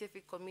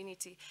specific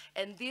community.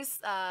 And this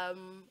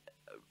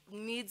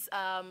needs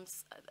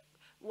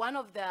one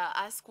of the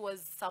ask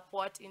was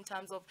support in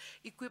terms of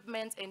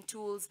equipment and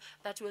tools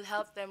that will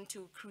help them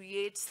to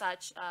create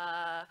such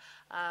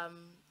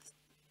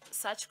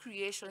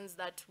creations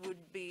that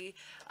would be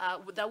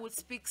that will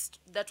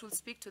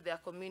speak to their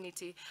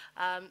community,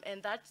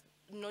 and that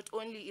not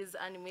only is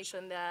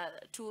animation, there are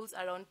tools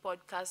around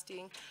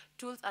podcasting,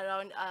 tools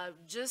around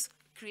just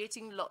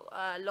creating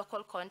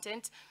local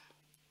content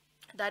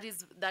that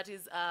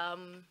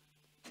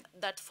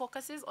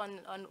focuses on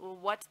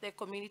what the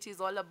community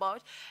is all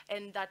about,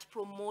 and that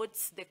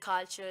promotes the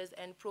cultures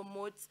and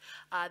promotes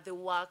the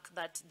work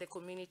that the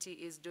community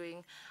is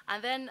doing.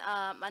 And then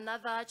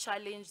another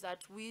challenge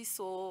that we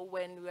saw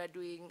when we were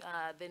doing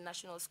the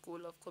National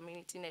School of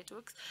Community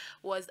Networks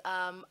was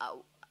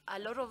a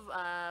lot of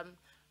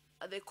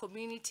the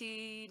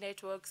community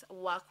networks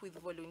work with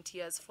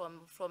volunteers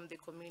from the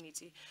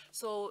community.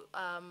 So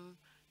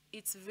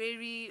it's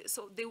very,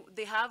 so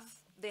they have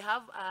they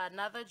have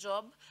another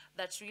job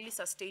that really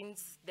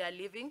sustains their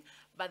living,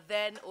 but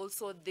then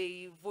also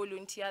they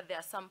volunteer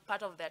their some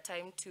part of their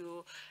time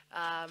to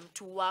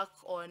work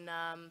on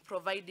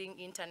providing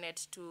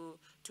internet to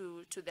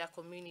their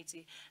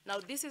community. Now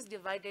this is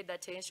divided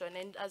attention,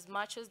 and as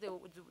much as they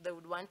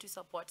would want to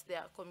support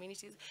their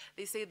communities,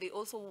 they say they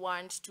also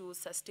want to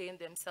sustain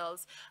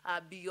themselves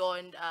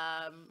beyond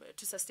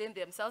to sustain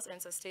themselves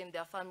and sustain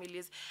their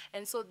families.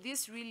 And so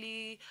this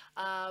really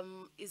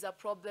is a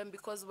problem,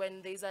 because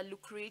when there's a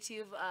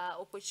lucrative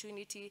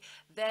opportunity,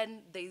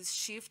 then there's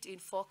shift in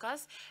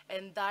focus,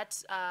 and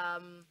that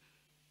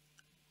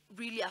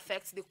really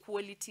affects the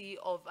quality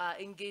of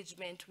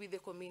engagement with the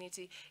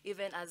community,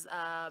 even as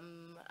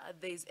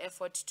there's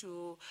effort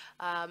to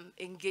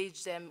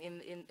engage them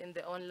in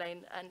the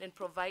online and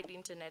provide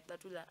internet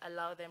that will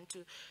allow them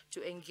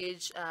to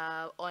engage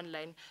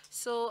online.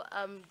 So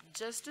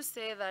just to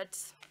say that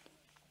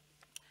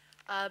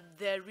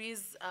there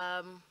is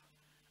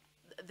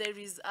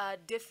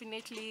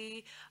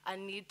definitely a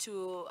need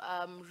to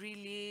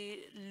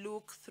really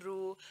look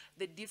through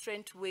the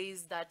different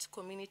ways that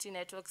community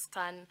networks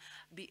can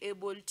be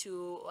able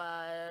to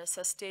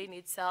sustain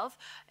itself.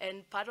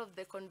 And part of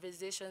the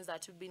conversations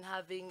that we've been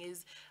having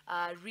is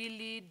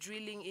really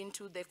drilling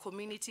into the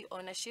community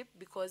ownership,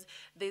 because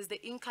there's the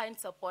in-kind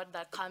support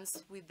that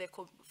comes with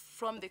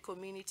from the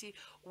community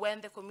when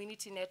the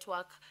community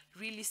network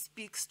really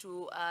speaks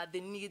to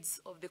the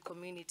needs of the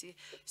community.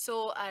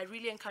 So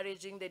really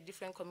encouraging the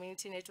different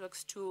community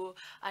networks to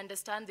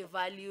understand the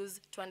values,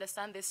 to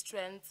understand the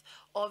strengths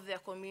of their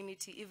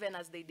community, even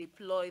as they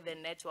deploy the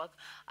network,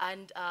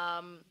 and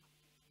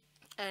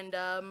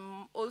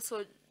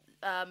also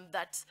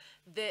that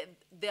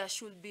there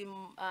should be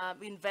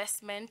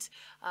investment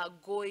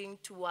going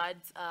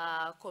towards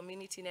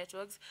community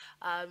networks,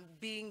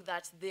 being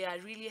that they are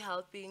really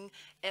helping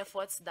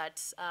efforts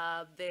that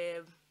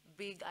the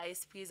big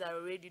ISPs are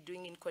already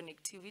doing in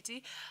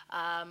connectivity,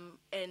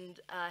 and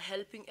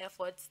helping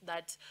efforts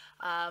that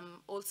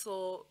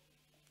also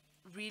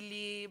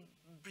really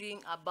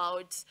bring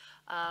about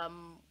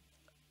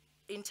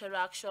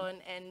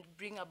interaction and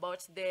bring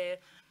about the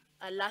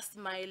last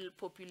mile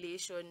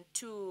population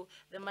to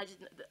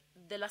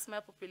the last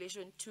mile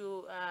population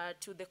to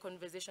the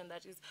conversation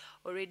that is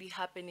already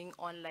happening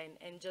online,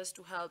 and just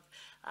to help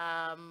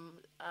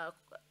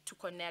to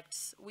connect,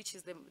 which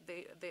is the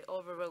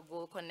overall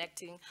goal,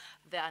 connecting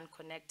the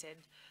unconnected.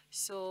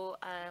 So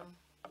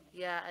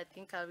yeah, I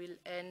think I will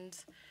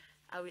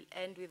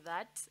end with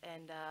that,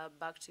 and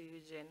back to you,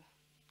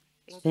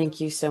 Jen.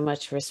 Thank you so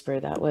much, Whisper.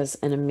 That was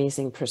an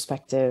amazing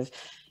perspective.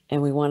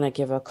 And we want to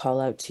give a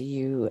call out to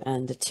you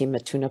and the team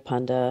at Tuna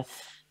Panda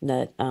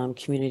Net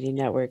Community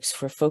Networks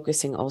for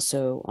focusing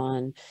also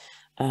on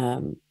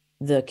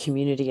the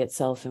community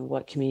itself and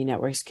what community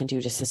networks can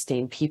do to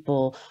sustain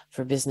people,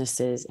 for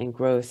businesses, and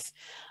growth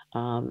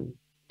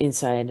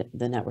inside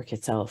the network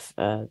itself,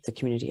 the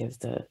community of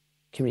the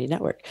community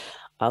network.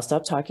 I'll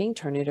stop talking,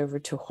 turn it over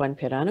to Juan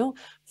Pirano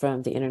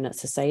from the Internet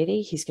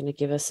Society. He's going to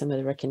give us some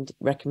of the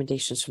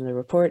recommendations from the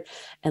report,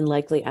 and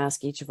likely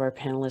ask each of our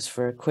panelists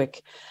for a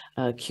quick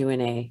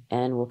Q&A,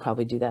 and we'll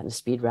probably do that in a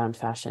speed round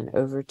fashion.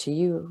 Over to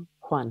you,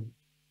 Juan.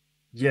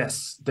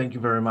 Yes, thank you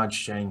very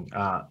much, Jane.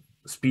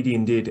 Speedy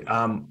indeed.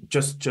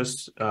 Just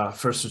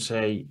first to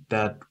say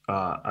that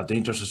at the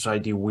Internet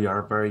Society, we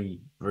are very,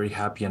 very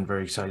happy and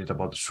very excited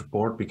about this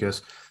report,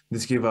 because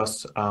this gives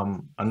us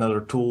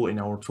another tool in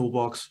our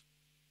toolbox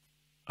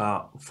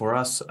for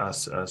us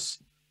as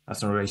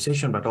an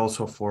organization, but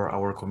also for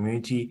our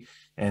community,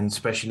 and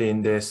especially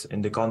in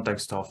the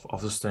context of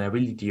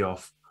sustainability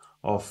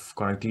of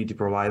connectivity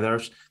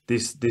providers.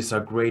 This is a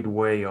great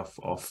way of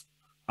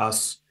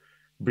us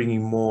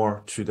bringing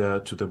more to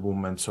the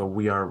movement. So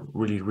we are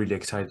really, really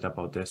excited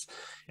about this.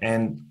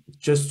 And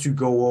just to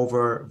go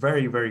over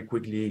very, very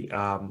quickly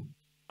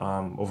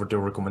over the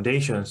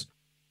recommendations,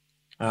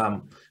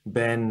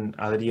 Ben,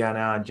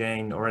 Adriana,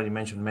 Jane already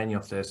mentioned many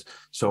of this,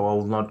 so I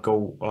will not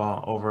go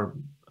over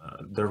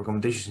the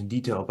recommendations in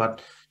detail,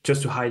 but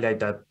just to highlight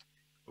that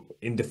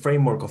in the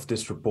framework of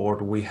this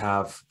report, we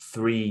have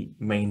three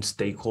main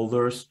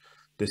stakeholders: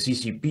 the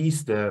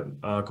CCPs,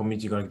 the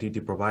community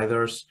connectivity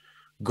providers,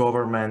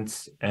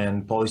 governments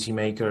and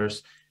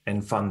policymakers,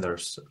 and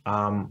funders.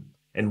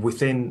 And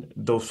within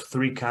those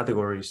three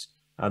categories,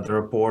 the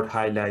report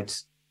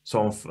highlights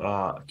some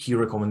of key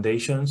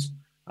recommendations.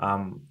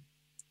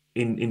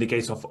 In the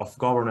case of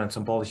governments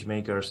and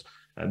policymakers,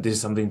 this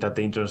is something that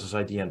the Internet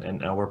Society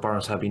and our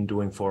partners have been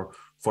doing for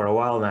a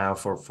while now,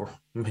 for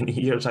many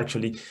years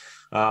actually,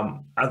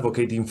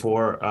 advocating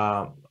for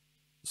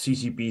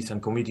CCPs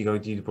and community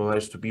connectivity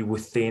providers to be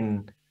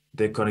within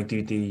the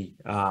connectivity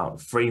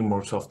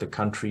frameworks of the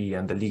country,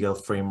 and the legal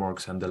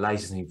frameworks and the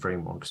licensing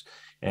frameworks,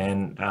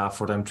 and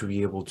for them to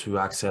be able to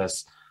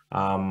access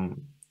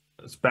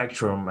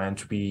spectrum, and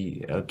to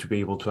be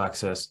able to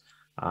access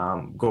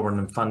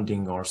government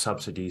funding or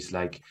subsidies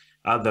like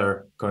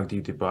other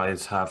connectivity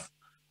providers have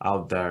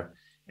out there.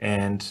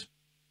 And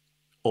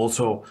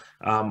also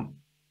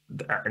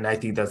and I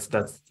think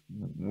that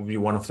will be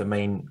one of the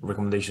main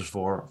recommendations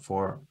for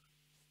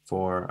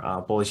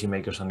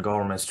policymakers and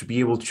governments, to be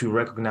able to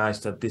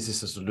recognize that this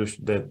is a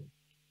solution, that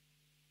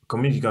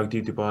community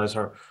connectivity providers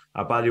are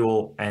a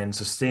valuable and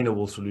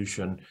sustainable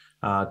solution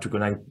to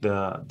connect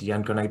the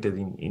unconnected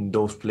in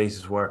those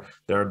places where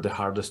they're the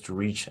hardest to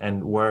reach,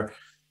 and where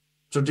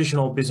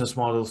traditional business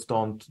models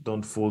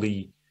don't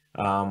fully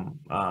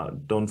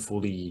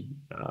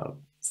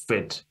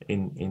fit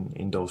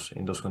in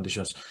those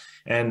conditions.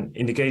 And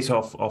in the case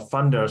of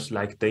funders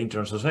like the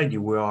Internet Society,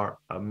 we are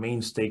a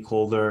main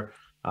stakeholder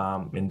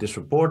in this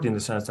report, in the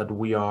sense that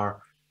we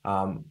are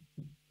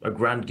a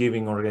grant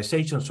giving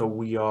organization. So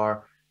we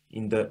are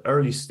in the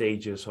early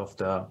stages of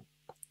the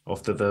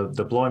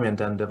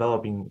deployment and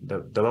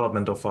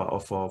development of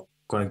a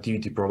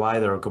connectivity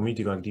provider, or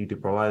community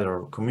connectivity provider,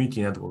 or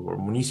community network, or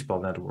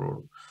municipal network,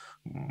 or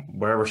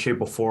whatever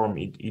shape or form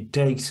it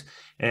takes.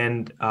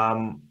 And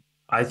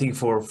I think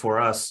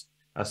for us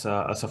as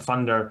a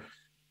funder,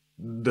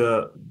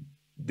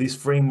 this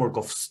framework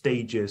of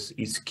stages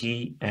is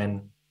key,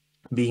 and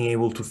being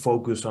able to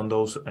focus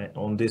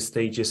on these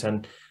stages,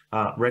 and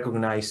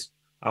recognize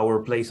our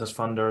place as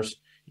funders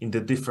in the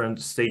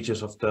different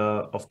stages of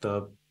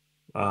the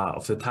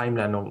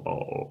timeline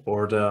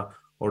or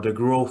the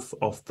growth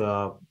of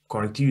the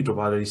connectivity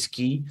provider is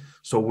key.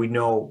 So we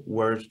know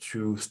where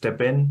to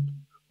step in,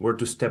 where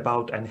to step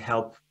out, and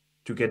help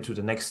to get to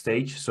the next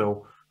stage.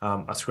 So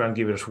as grant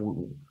givers,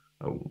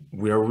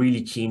 we are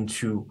really keen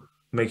to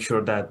make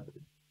sure that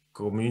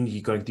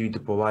community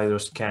connectivity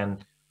providers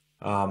can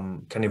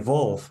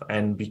evolve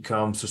and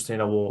become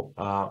sustainable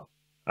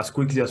as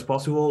quickly as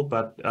possible,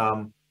 but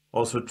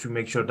also to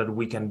make sure that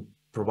we can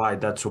provide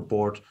that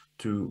support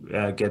to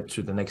get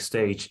to the next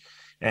stage.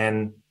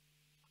 And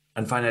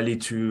finally,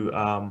 to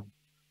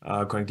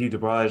connectivity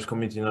providers,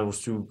 community networks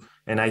too.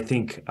 And I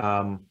think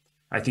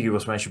it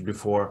was mentioned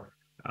before,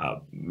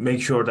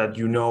 make sure that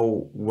you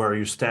know where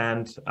you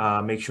stand,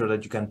 make sure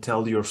that you can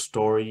tell your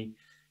story,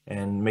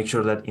 and make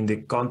sure that in the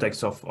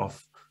context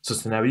of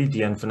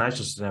sustainability and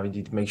financial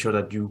sustainability, make sure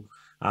that you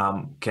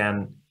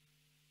can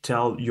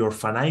tell your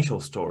financial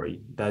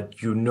story,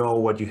 that you know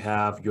what you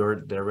have,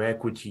 their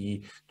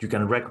equity, you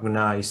can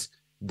recognize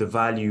the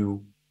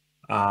value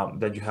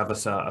that you have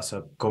as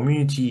a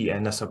community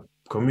and as a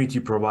community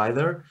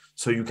provider,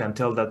 so you can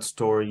tell that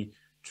story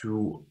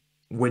to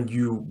when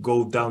you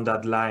go down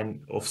that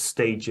line of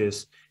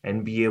stages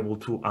and be able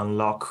to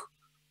unlock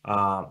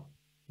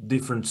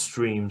different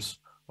streams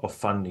of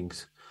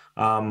fundings.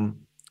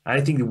 I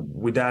think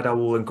with that, I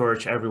will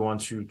encourage everyone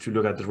to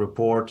look at the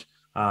report.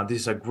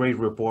 This is a great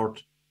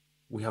report.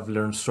 We have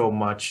learned so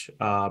much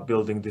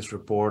building this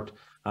report.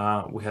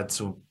 We had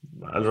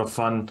a lot of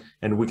fun,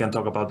 and we can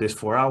talk about this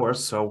for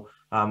hours. So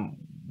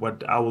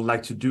what I would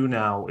like to do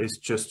now is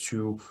just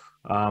to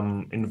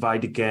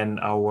invite again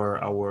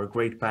our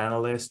great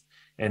panelists,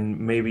 and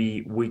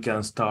maybe we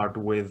can start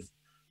with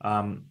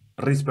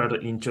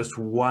Risbert in just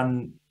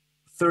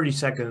 30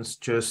 seconds.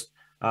 Just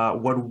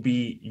what would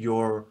be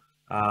your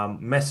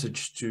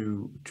message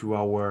to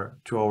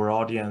our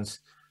audience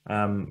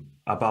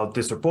about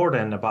this report,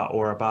 and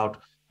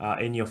about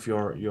any of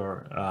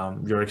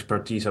your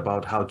expertise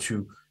about how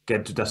to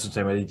get to that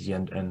sustainability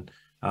and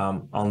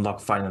unlock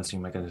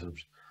financing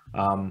mechanisms.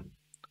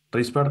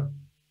 Risbert,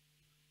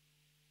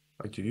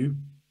 back to you.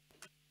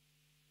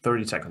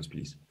 30 seconds,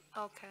 please.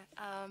 Okay,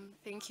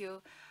 thank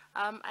you.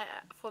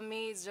 For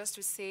me, it's just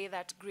to say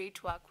that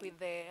great work with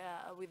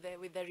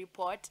the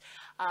report,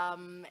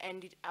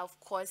 and of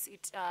course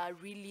it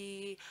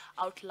really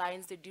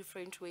outlines the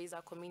different ways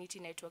a community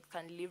network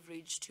can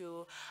leverage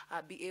to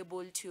be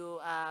able to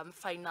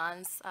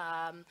finance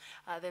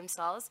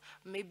themselves.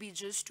 Maybe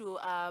just to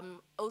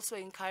also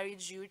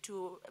encourage you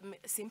to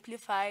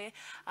simplify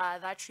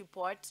that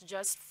report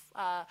just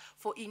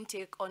for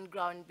intake on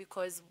ground,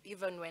 because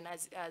even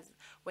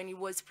when it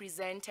was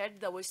presented,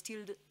 there was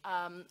still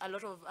a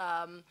lot of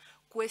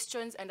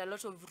questions and a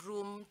lot of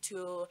room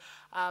to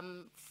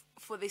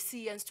for the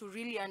CENs to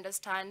really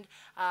understand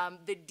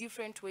the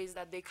different ways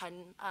that they can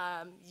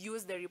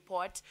use the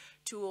report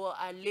to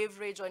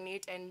leverage on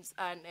it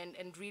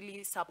and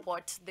really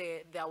support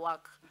their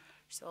work.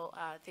 So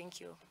thank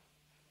you.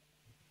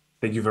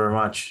 Thank you very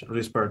much,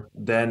 Risbert.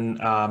 Then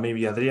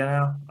maybe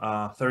Adriana,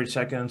 30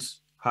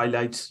 seconds,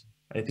 highlights,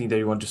 anything that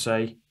you want to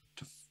say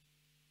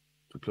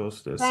to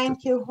close this.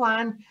 Thank you,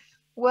 Juan.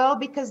 Well,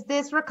 because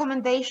these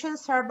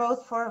recommendations are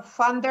both for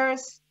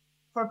funders,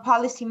 for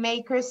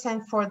policymakers,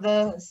 and for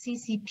the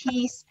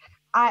CCPs,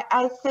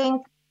 I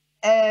think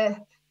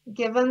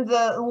given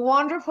the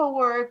wonderful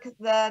work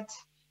that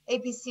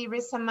APC,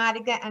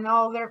 Risamatica, and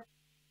all their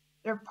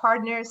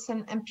partners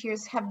and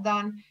peers have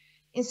done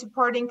in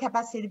supporting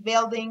capacity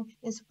building,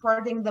 in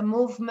supporting the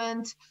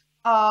movement,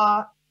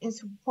 in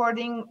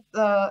supporting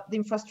the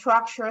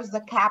infrastructures,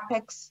 the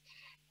CapEx,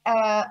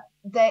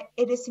 that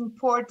it is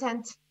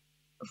important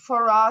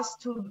for us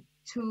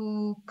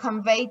to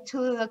convey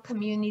to the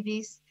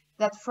communities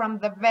that from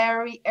the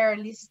very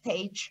early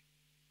stage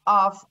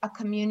of a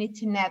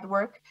community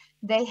network,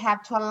 they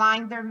have to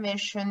align their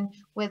mission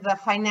with the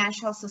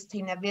financial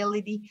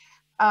sustainability.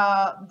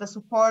 The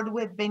support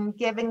we've been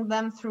giving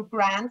them through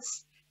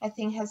grants, I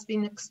think, has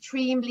been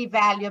extremely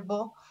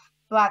valuable.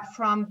 But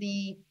from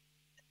the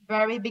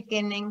very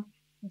beginning,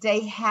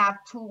 they have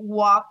to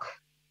walk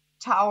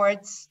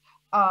towards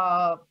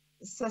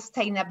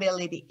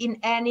sustainability in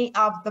any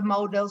of the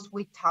models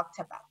we talked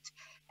about.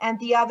 And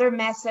the other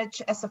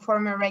message, as a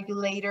former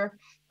regulator,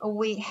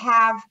 we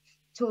have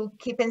to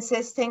keep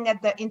insisting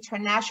at the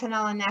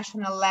international and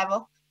national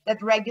level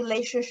that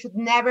regulation should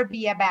never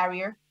be a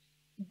barrier,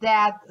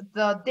 that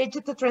the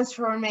digital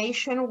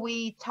transformation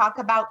we talk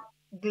about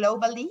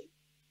globally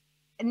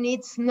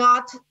needs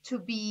not to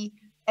be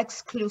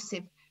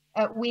exclusive.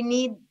 We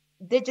need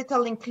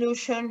digital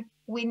inclusion,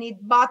 we need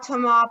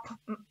bottom-up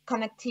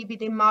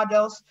connectivity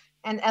models,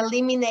 and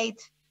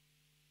eliminate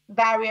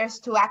barriers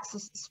to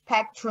access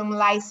spectrum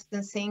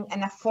licensing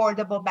and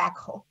affordable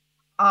backhaul.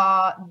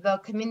 The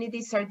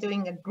communities are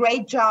doing a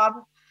great job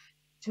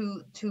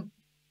to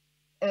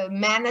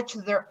manage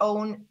their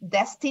own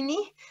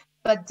destiny,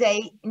 but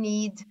they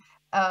need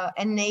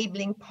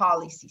enabling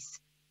policies.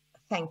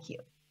 Thank you.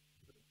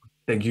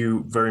 Thank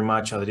you very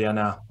much,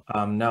 Adriana.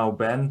 Now,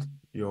 Ben,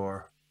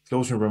 your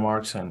closing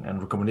remarks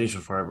and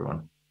recommendations for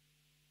everyone.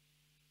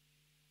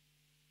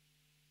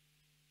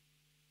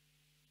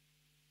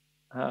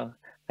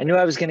 I knew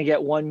I was going to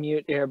get one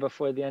mute here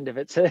before the end of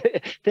it. So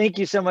thank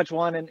you so much,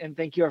 Juan, and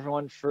thank you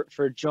everyone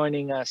for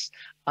joining us.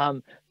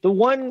 The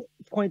one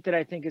point that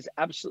I think is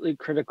absolutely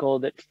critical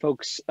that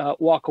folks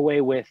walk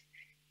away with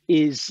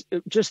is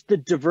just the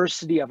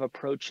diversity of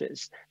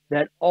approaches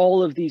that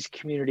all of these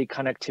community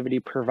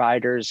connectivity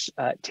providers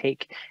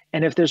take.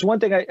 And if there's one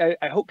thing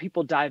I hope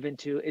people dive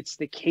into, it's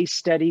the case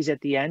studies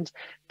at the end.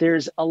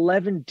 There's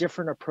 11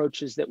 different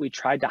approaches that we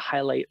tried to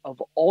highlight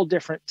of all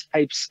different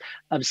types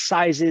of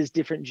sizes,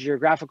 different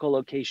geographical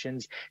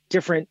locations,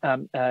 different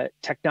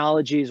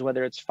technologies,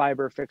 whether it's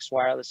fiber, fixed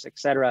wireless, et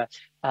cetera,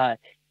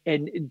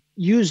 and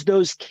use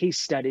those case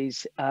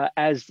studies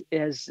as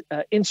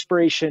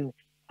inspiration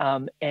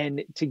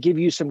and to give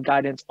you some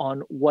guidance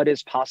on what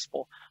is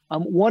possible.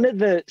 One of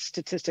the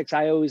statistics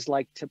I always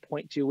like to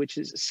point to, which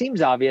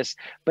seems obvious,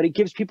 but it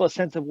gives people a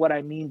sense of what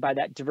I mean by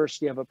that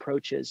diversity of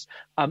approaches.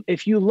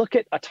 If you look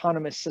at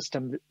autonomous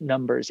system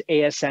numbers,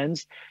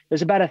 ASNs,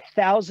 there's about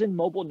 1,000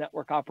 mobile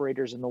network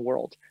operators in the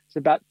world. It's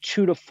about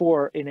 2 to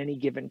 4 in any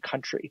given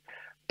country.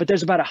 But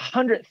there's about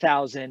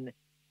 100,000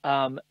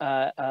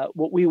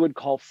 what we would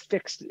call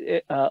fixed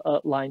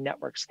line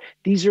networks.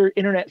 These are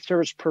internet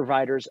service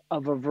providers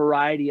of a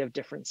variety of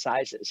different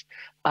sizes.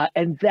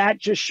 And that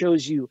just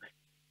shows you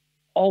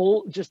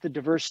just the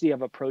diversity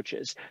of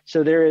approaches.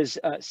 So there is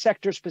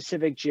sector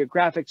specific,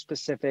 geographic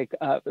specific,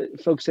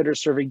 folks that are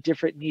serving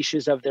different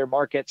niches of their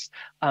markets.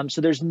 So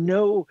there's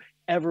no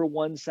ever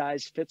one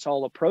size fits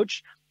all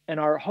approach. And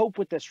our hope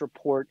with this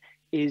report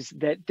is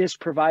that this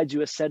provides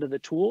you a set of the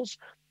tools.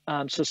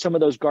 So some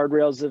of those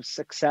guardrails of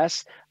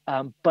success,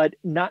 but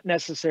not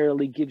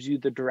necessarily gives you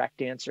the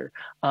direct answer.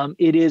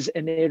 It is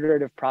an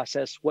iterative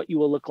process. What you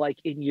will look like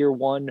in year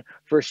 1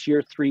 versus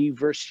year 3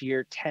 versus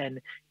year 10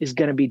 is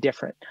going to be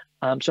different.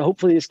 So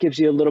hopefully this gives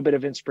you a little bit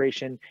of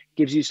inspiration,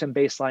 gives you some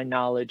baseline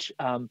knowledge,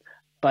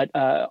 but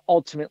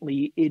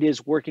ultimately it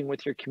is working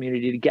with your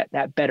community to get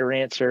that better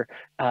answer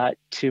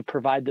to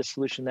provide the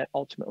solution that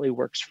ultimately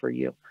works for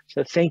you.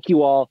 So thank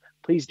you all.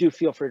 Please do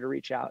feel free to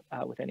reach out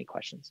with any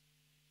questions.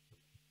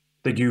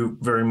 Thank you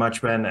very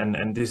much, Ben.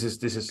 And this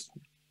is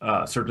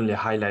certainly a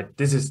highlight.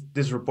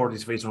 This report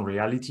is based on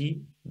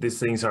reality. These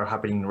things are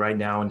happening right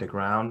now on the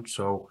ground.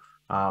 So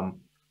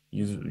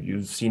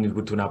you've seen it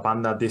with Tuna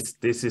Panda.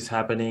 This is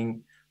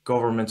happening.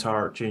 Governments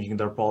are changing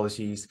their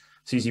policies.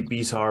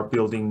 CCPs are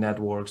building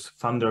networks.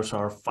 Funders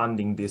are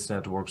funding these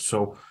networks.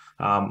 So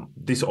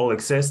this all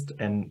exists,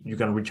 and you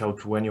can reach out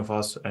to any of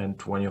us and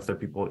to any of the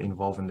people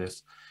involved in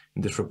this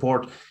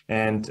report.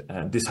 And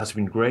this has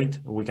been great.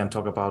 We can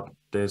talk about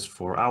this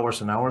for hours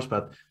and hours,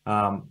 but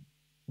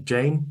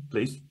Jane,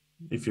 please,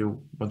 if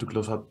you want to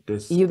close out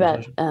this. You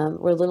bet.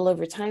 We're a little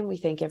over time. We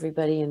thank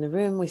everybody in the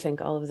room. We thank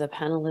all of the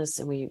panelists,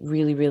 and we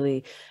really,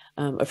 really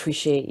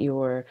appreciate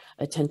your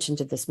attention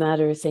to this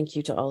matter. Thank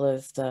you to all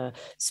of the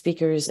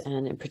speakers,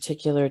 and in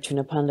particular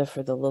Tuna Panda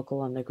for the local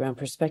on the ground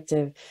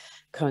perspective,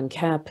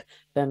 CONCAP,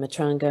 Ben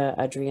Matranga,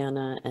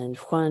 Adriana, and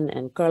Juan,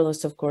 and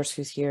Carlos, of course,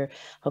 who's here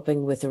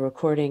helping with the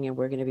recording, and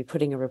we're going to be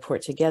putting a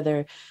report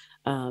together.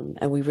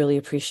 And we really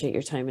appreciate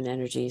your time and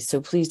energy. So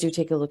please do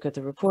take a look at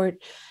the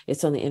report.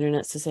 It's on the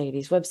Internet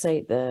Society's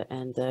website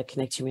and the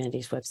Connect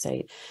Humanities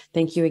website.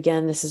 Thank you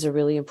again. This is a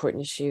really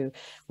important issue.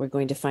 We're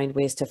going to find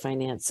ways to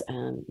finance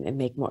and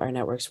make our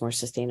networks more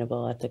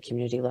sustainable at the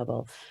community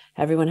level.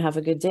 Everyone have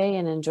a good day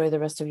and enjoy the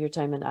rest of your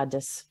time in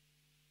Addis.